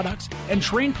best products and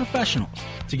trained professionals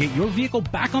to get your vehicle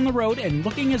back on the road and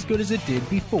looking as good as it did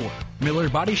before. Miller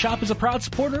Body Shop is a proud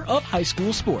supporter of high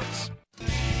school sports.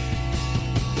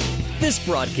 This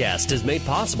broadcast is made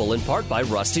possible in part by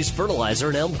Rusty's Fertilizer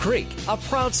in Elm Creek, a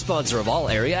proud sponsor of all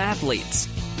area athletes.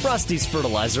 Rusty's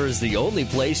Fertilizer is the only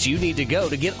place you need to go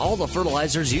to get all the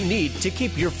fertilizers you need to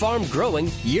keep your farm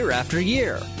growing year after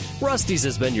year. Rusty's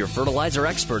has been your fertilizer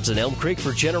experts in Elm Creek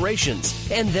for generations,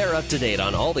 and they're up to date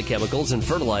on all the chemicals and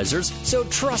fertilizers, so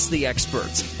trust the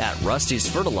experts at Rusty's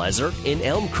Fertilizer in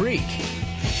Elm Creek.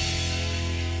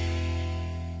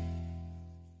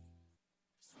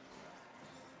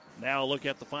 Now look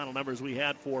at the final numbers we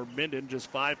had for Minden. Just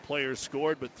 5 players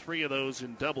scored, but 3 of those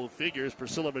in double figures.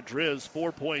 Priscilla Madriz,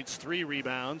 4 points, 3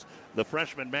 rebounds. The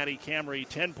freshman Maddie Camry,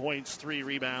 10 points, 3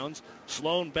 rebounds.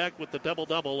 Sloan Beck with the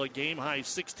double-double, a game-high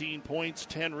 16 points,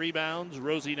 10 rebounds.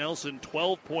 Rosie Nelson,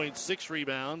 12 points, 6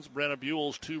 rebounds. Brenna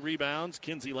Buells, 2 rebounds.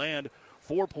 Kinsey Land,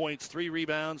 4 points, 3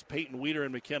 rebounds. Peyton Weeder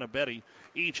and McKenna Betty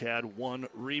each had 1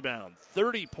 rebound.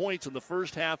 30 points in the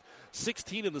first half,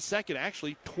 16 in the second,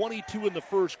 actually 22 in the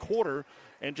first quarter,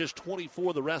 and just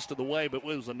 24 the rest of the way, but it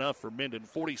was enough for Minden.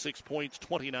 46 points,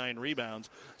 29 rebounds,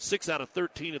 6 out of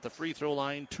 13 at the free throw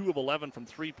line, 2 of 11 from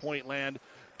three-point land,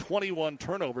 21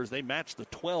 turnovers. They matched the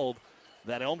 12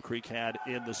 that Elm Creek had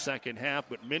in the second half,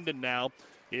 but Minden now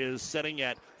is setting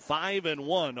at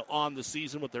 5-1 on the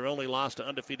season with their only loss to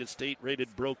undefeated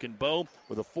state-rated Broken Bow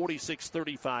with a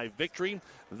 46-35 victory.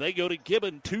 They go to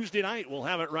Gibbon Tuesday night. We'll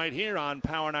have it right here on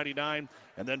Power 99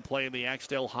 and then play in the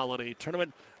Axtell Holiday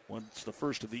Tournament. Once the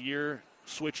first of the year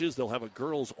switches. They'll have a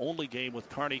girls-only game with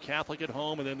Kearney Catholic at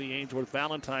home, and then the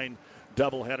Ainsworth-Valentine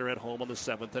doubleheader at home on the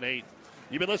 7th and 8th.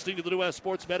 You've been listening to the New West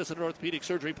Sports Medicine and Orthopedic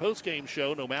Surgery postgame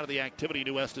show. No matter the activity,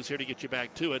 New West is here to get you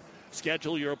back to it.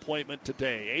 Schedule your appointment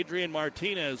today. Adrian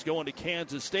Martinez going to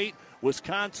Kansas State.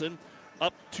 Wisconsin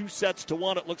up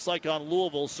 2-1, it looks like, on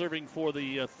Louisville, serving for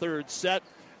the third set.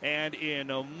 And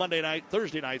in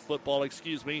Thursday night football,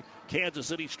 Kansas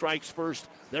City strikes first.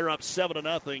 They're up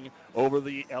 7-0 over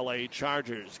the L.A.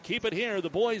 Chargers. Keep it here. The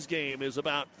boys' game is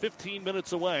about 15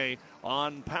 minutes away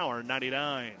on Power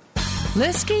 99.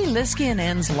 Liskey &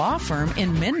 Ends Law Firm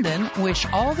in Minden wish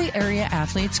all the area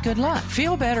athletes good luck.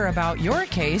 Feel better about your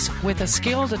case with a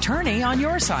skilled attorney on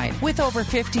your side. With over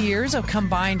 50 years of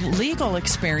combined legal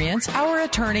experience, our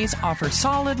attorneys offer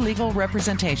solid legal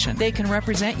representation. They can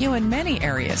represent you in many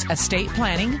areas: estate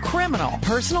planning, criminal,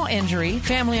 personal injury,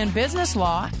 family and business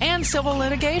law, and civil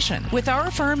litigation. With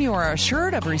our firm, you are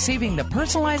assured of receiving the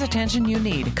personalized attention you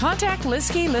need. Contact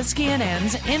Liskey &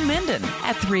 Ends in Minden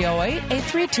at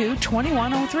 308-832-2103.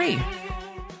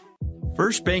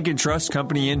 First Bank and Trust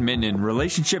Company in Minden.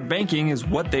 Relationship banking is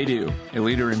what they do. A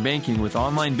leader in banking with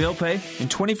online bill pay and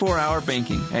 24-hour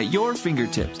banking at your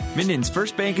fingertips. Minden's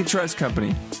First Bank and Trust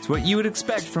Company. It's what you would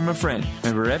expect from a friend.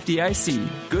 Member FDIC.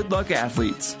 Good luck,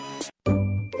 athletes.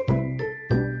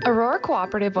 Aurora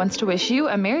Cooperative wants to wish you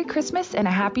a Merry Christmas and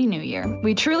a Happy New Year.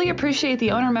 We truly appreciate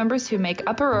the owner members who make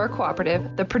up Aurora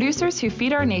Cooperative, the producers who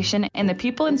feed our nation, and the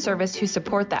people in service who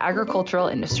support the agricultural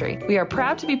industry. We are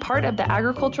proud to be part of the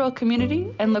agricultural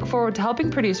community and look forward to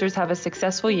helping producers have a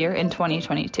successful year in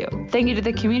 2022. Thank you to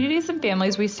the communities and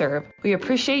families we serve. We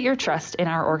appreciate your trust in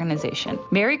our organization.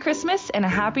 Merry Christmas and a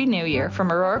Happy New Year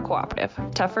from Aurora Cooperative.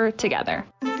 Tougher together.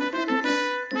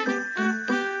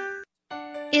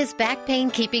 Is back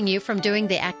pain keeping you from doing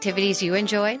the activities you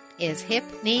enjoy? Is hip,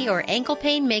 knee, or ankle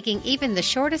pain making even the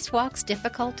shortest walks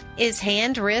difficult? Is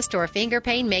hand, wrist, or finger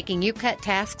pain making you cut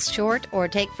tasks short or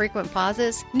take frequent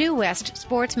pauses? New West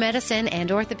Sports Medicine and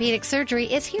Orthopedic Surgery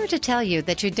is here to tell you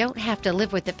that you don't have to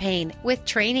live with the pain. With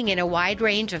training in a wide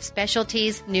range of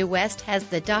specialties, New West has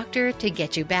the doctor to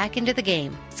get you back into the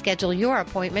game. Schedule your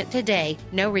appointment today.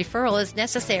 No referral is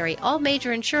necessary. All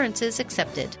major insurances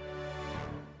accepted.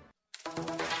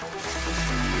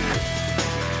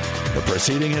 The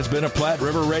proceeding has been a Platte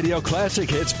River Radio Classic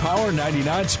Hits Power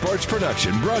 99 sports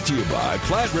production brought to you by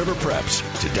Platte River Preps.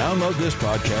 To download this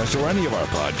podcast or any of our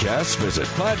podcasts, visit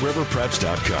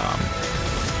PlatteRiverPreps.com.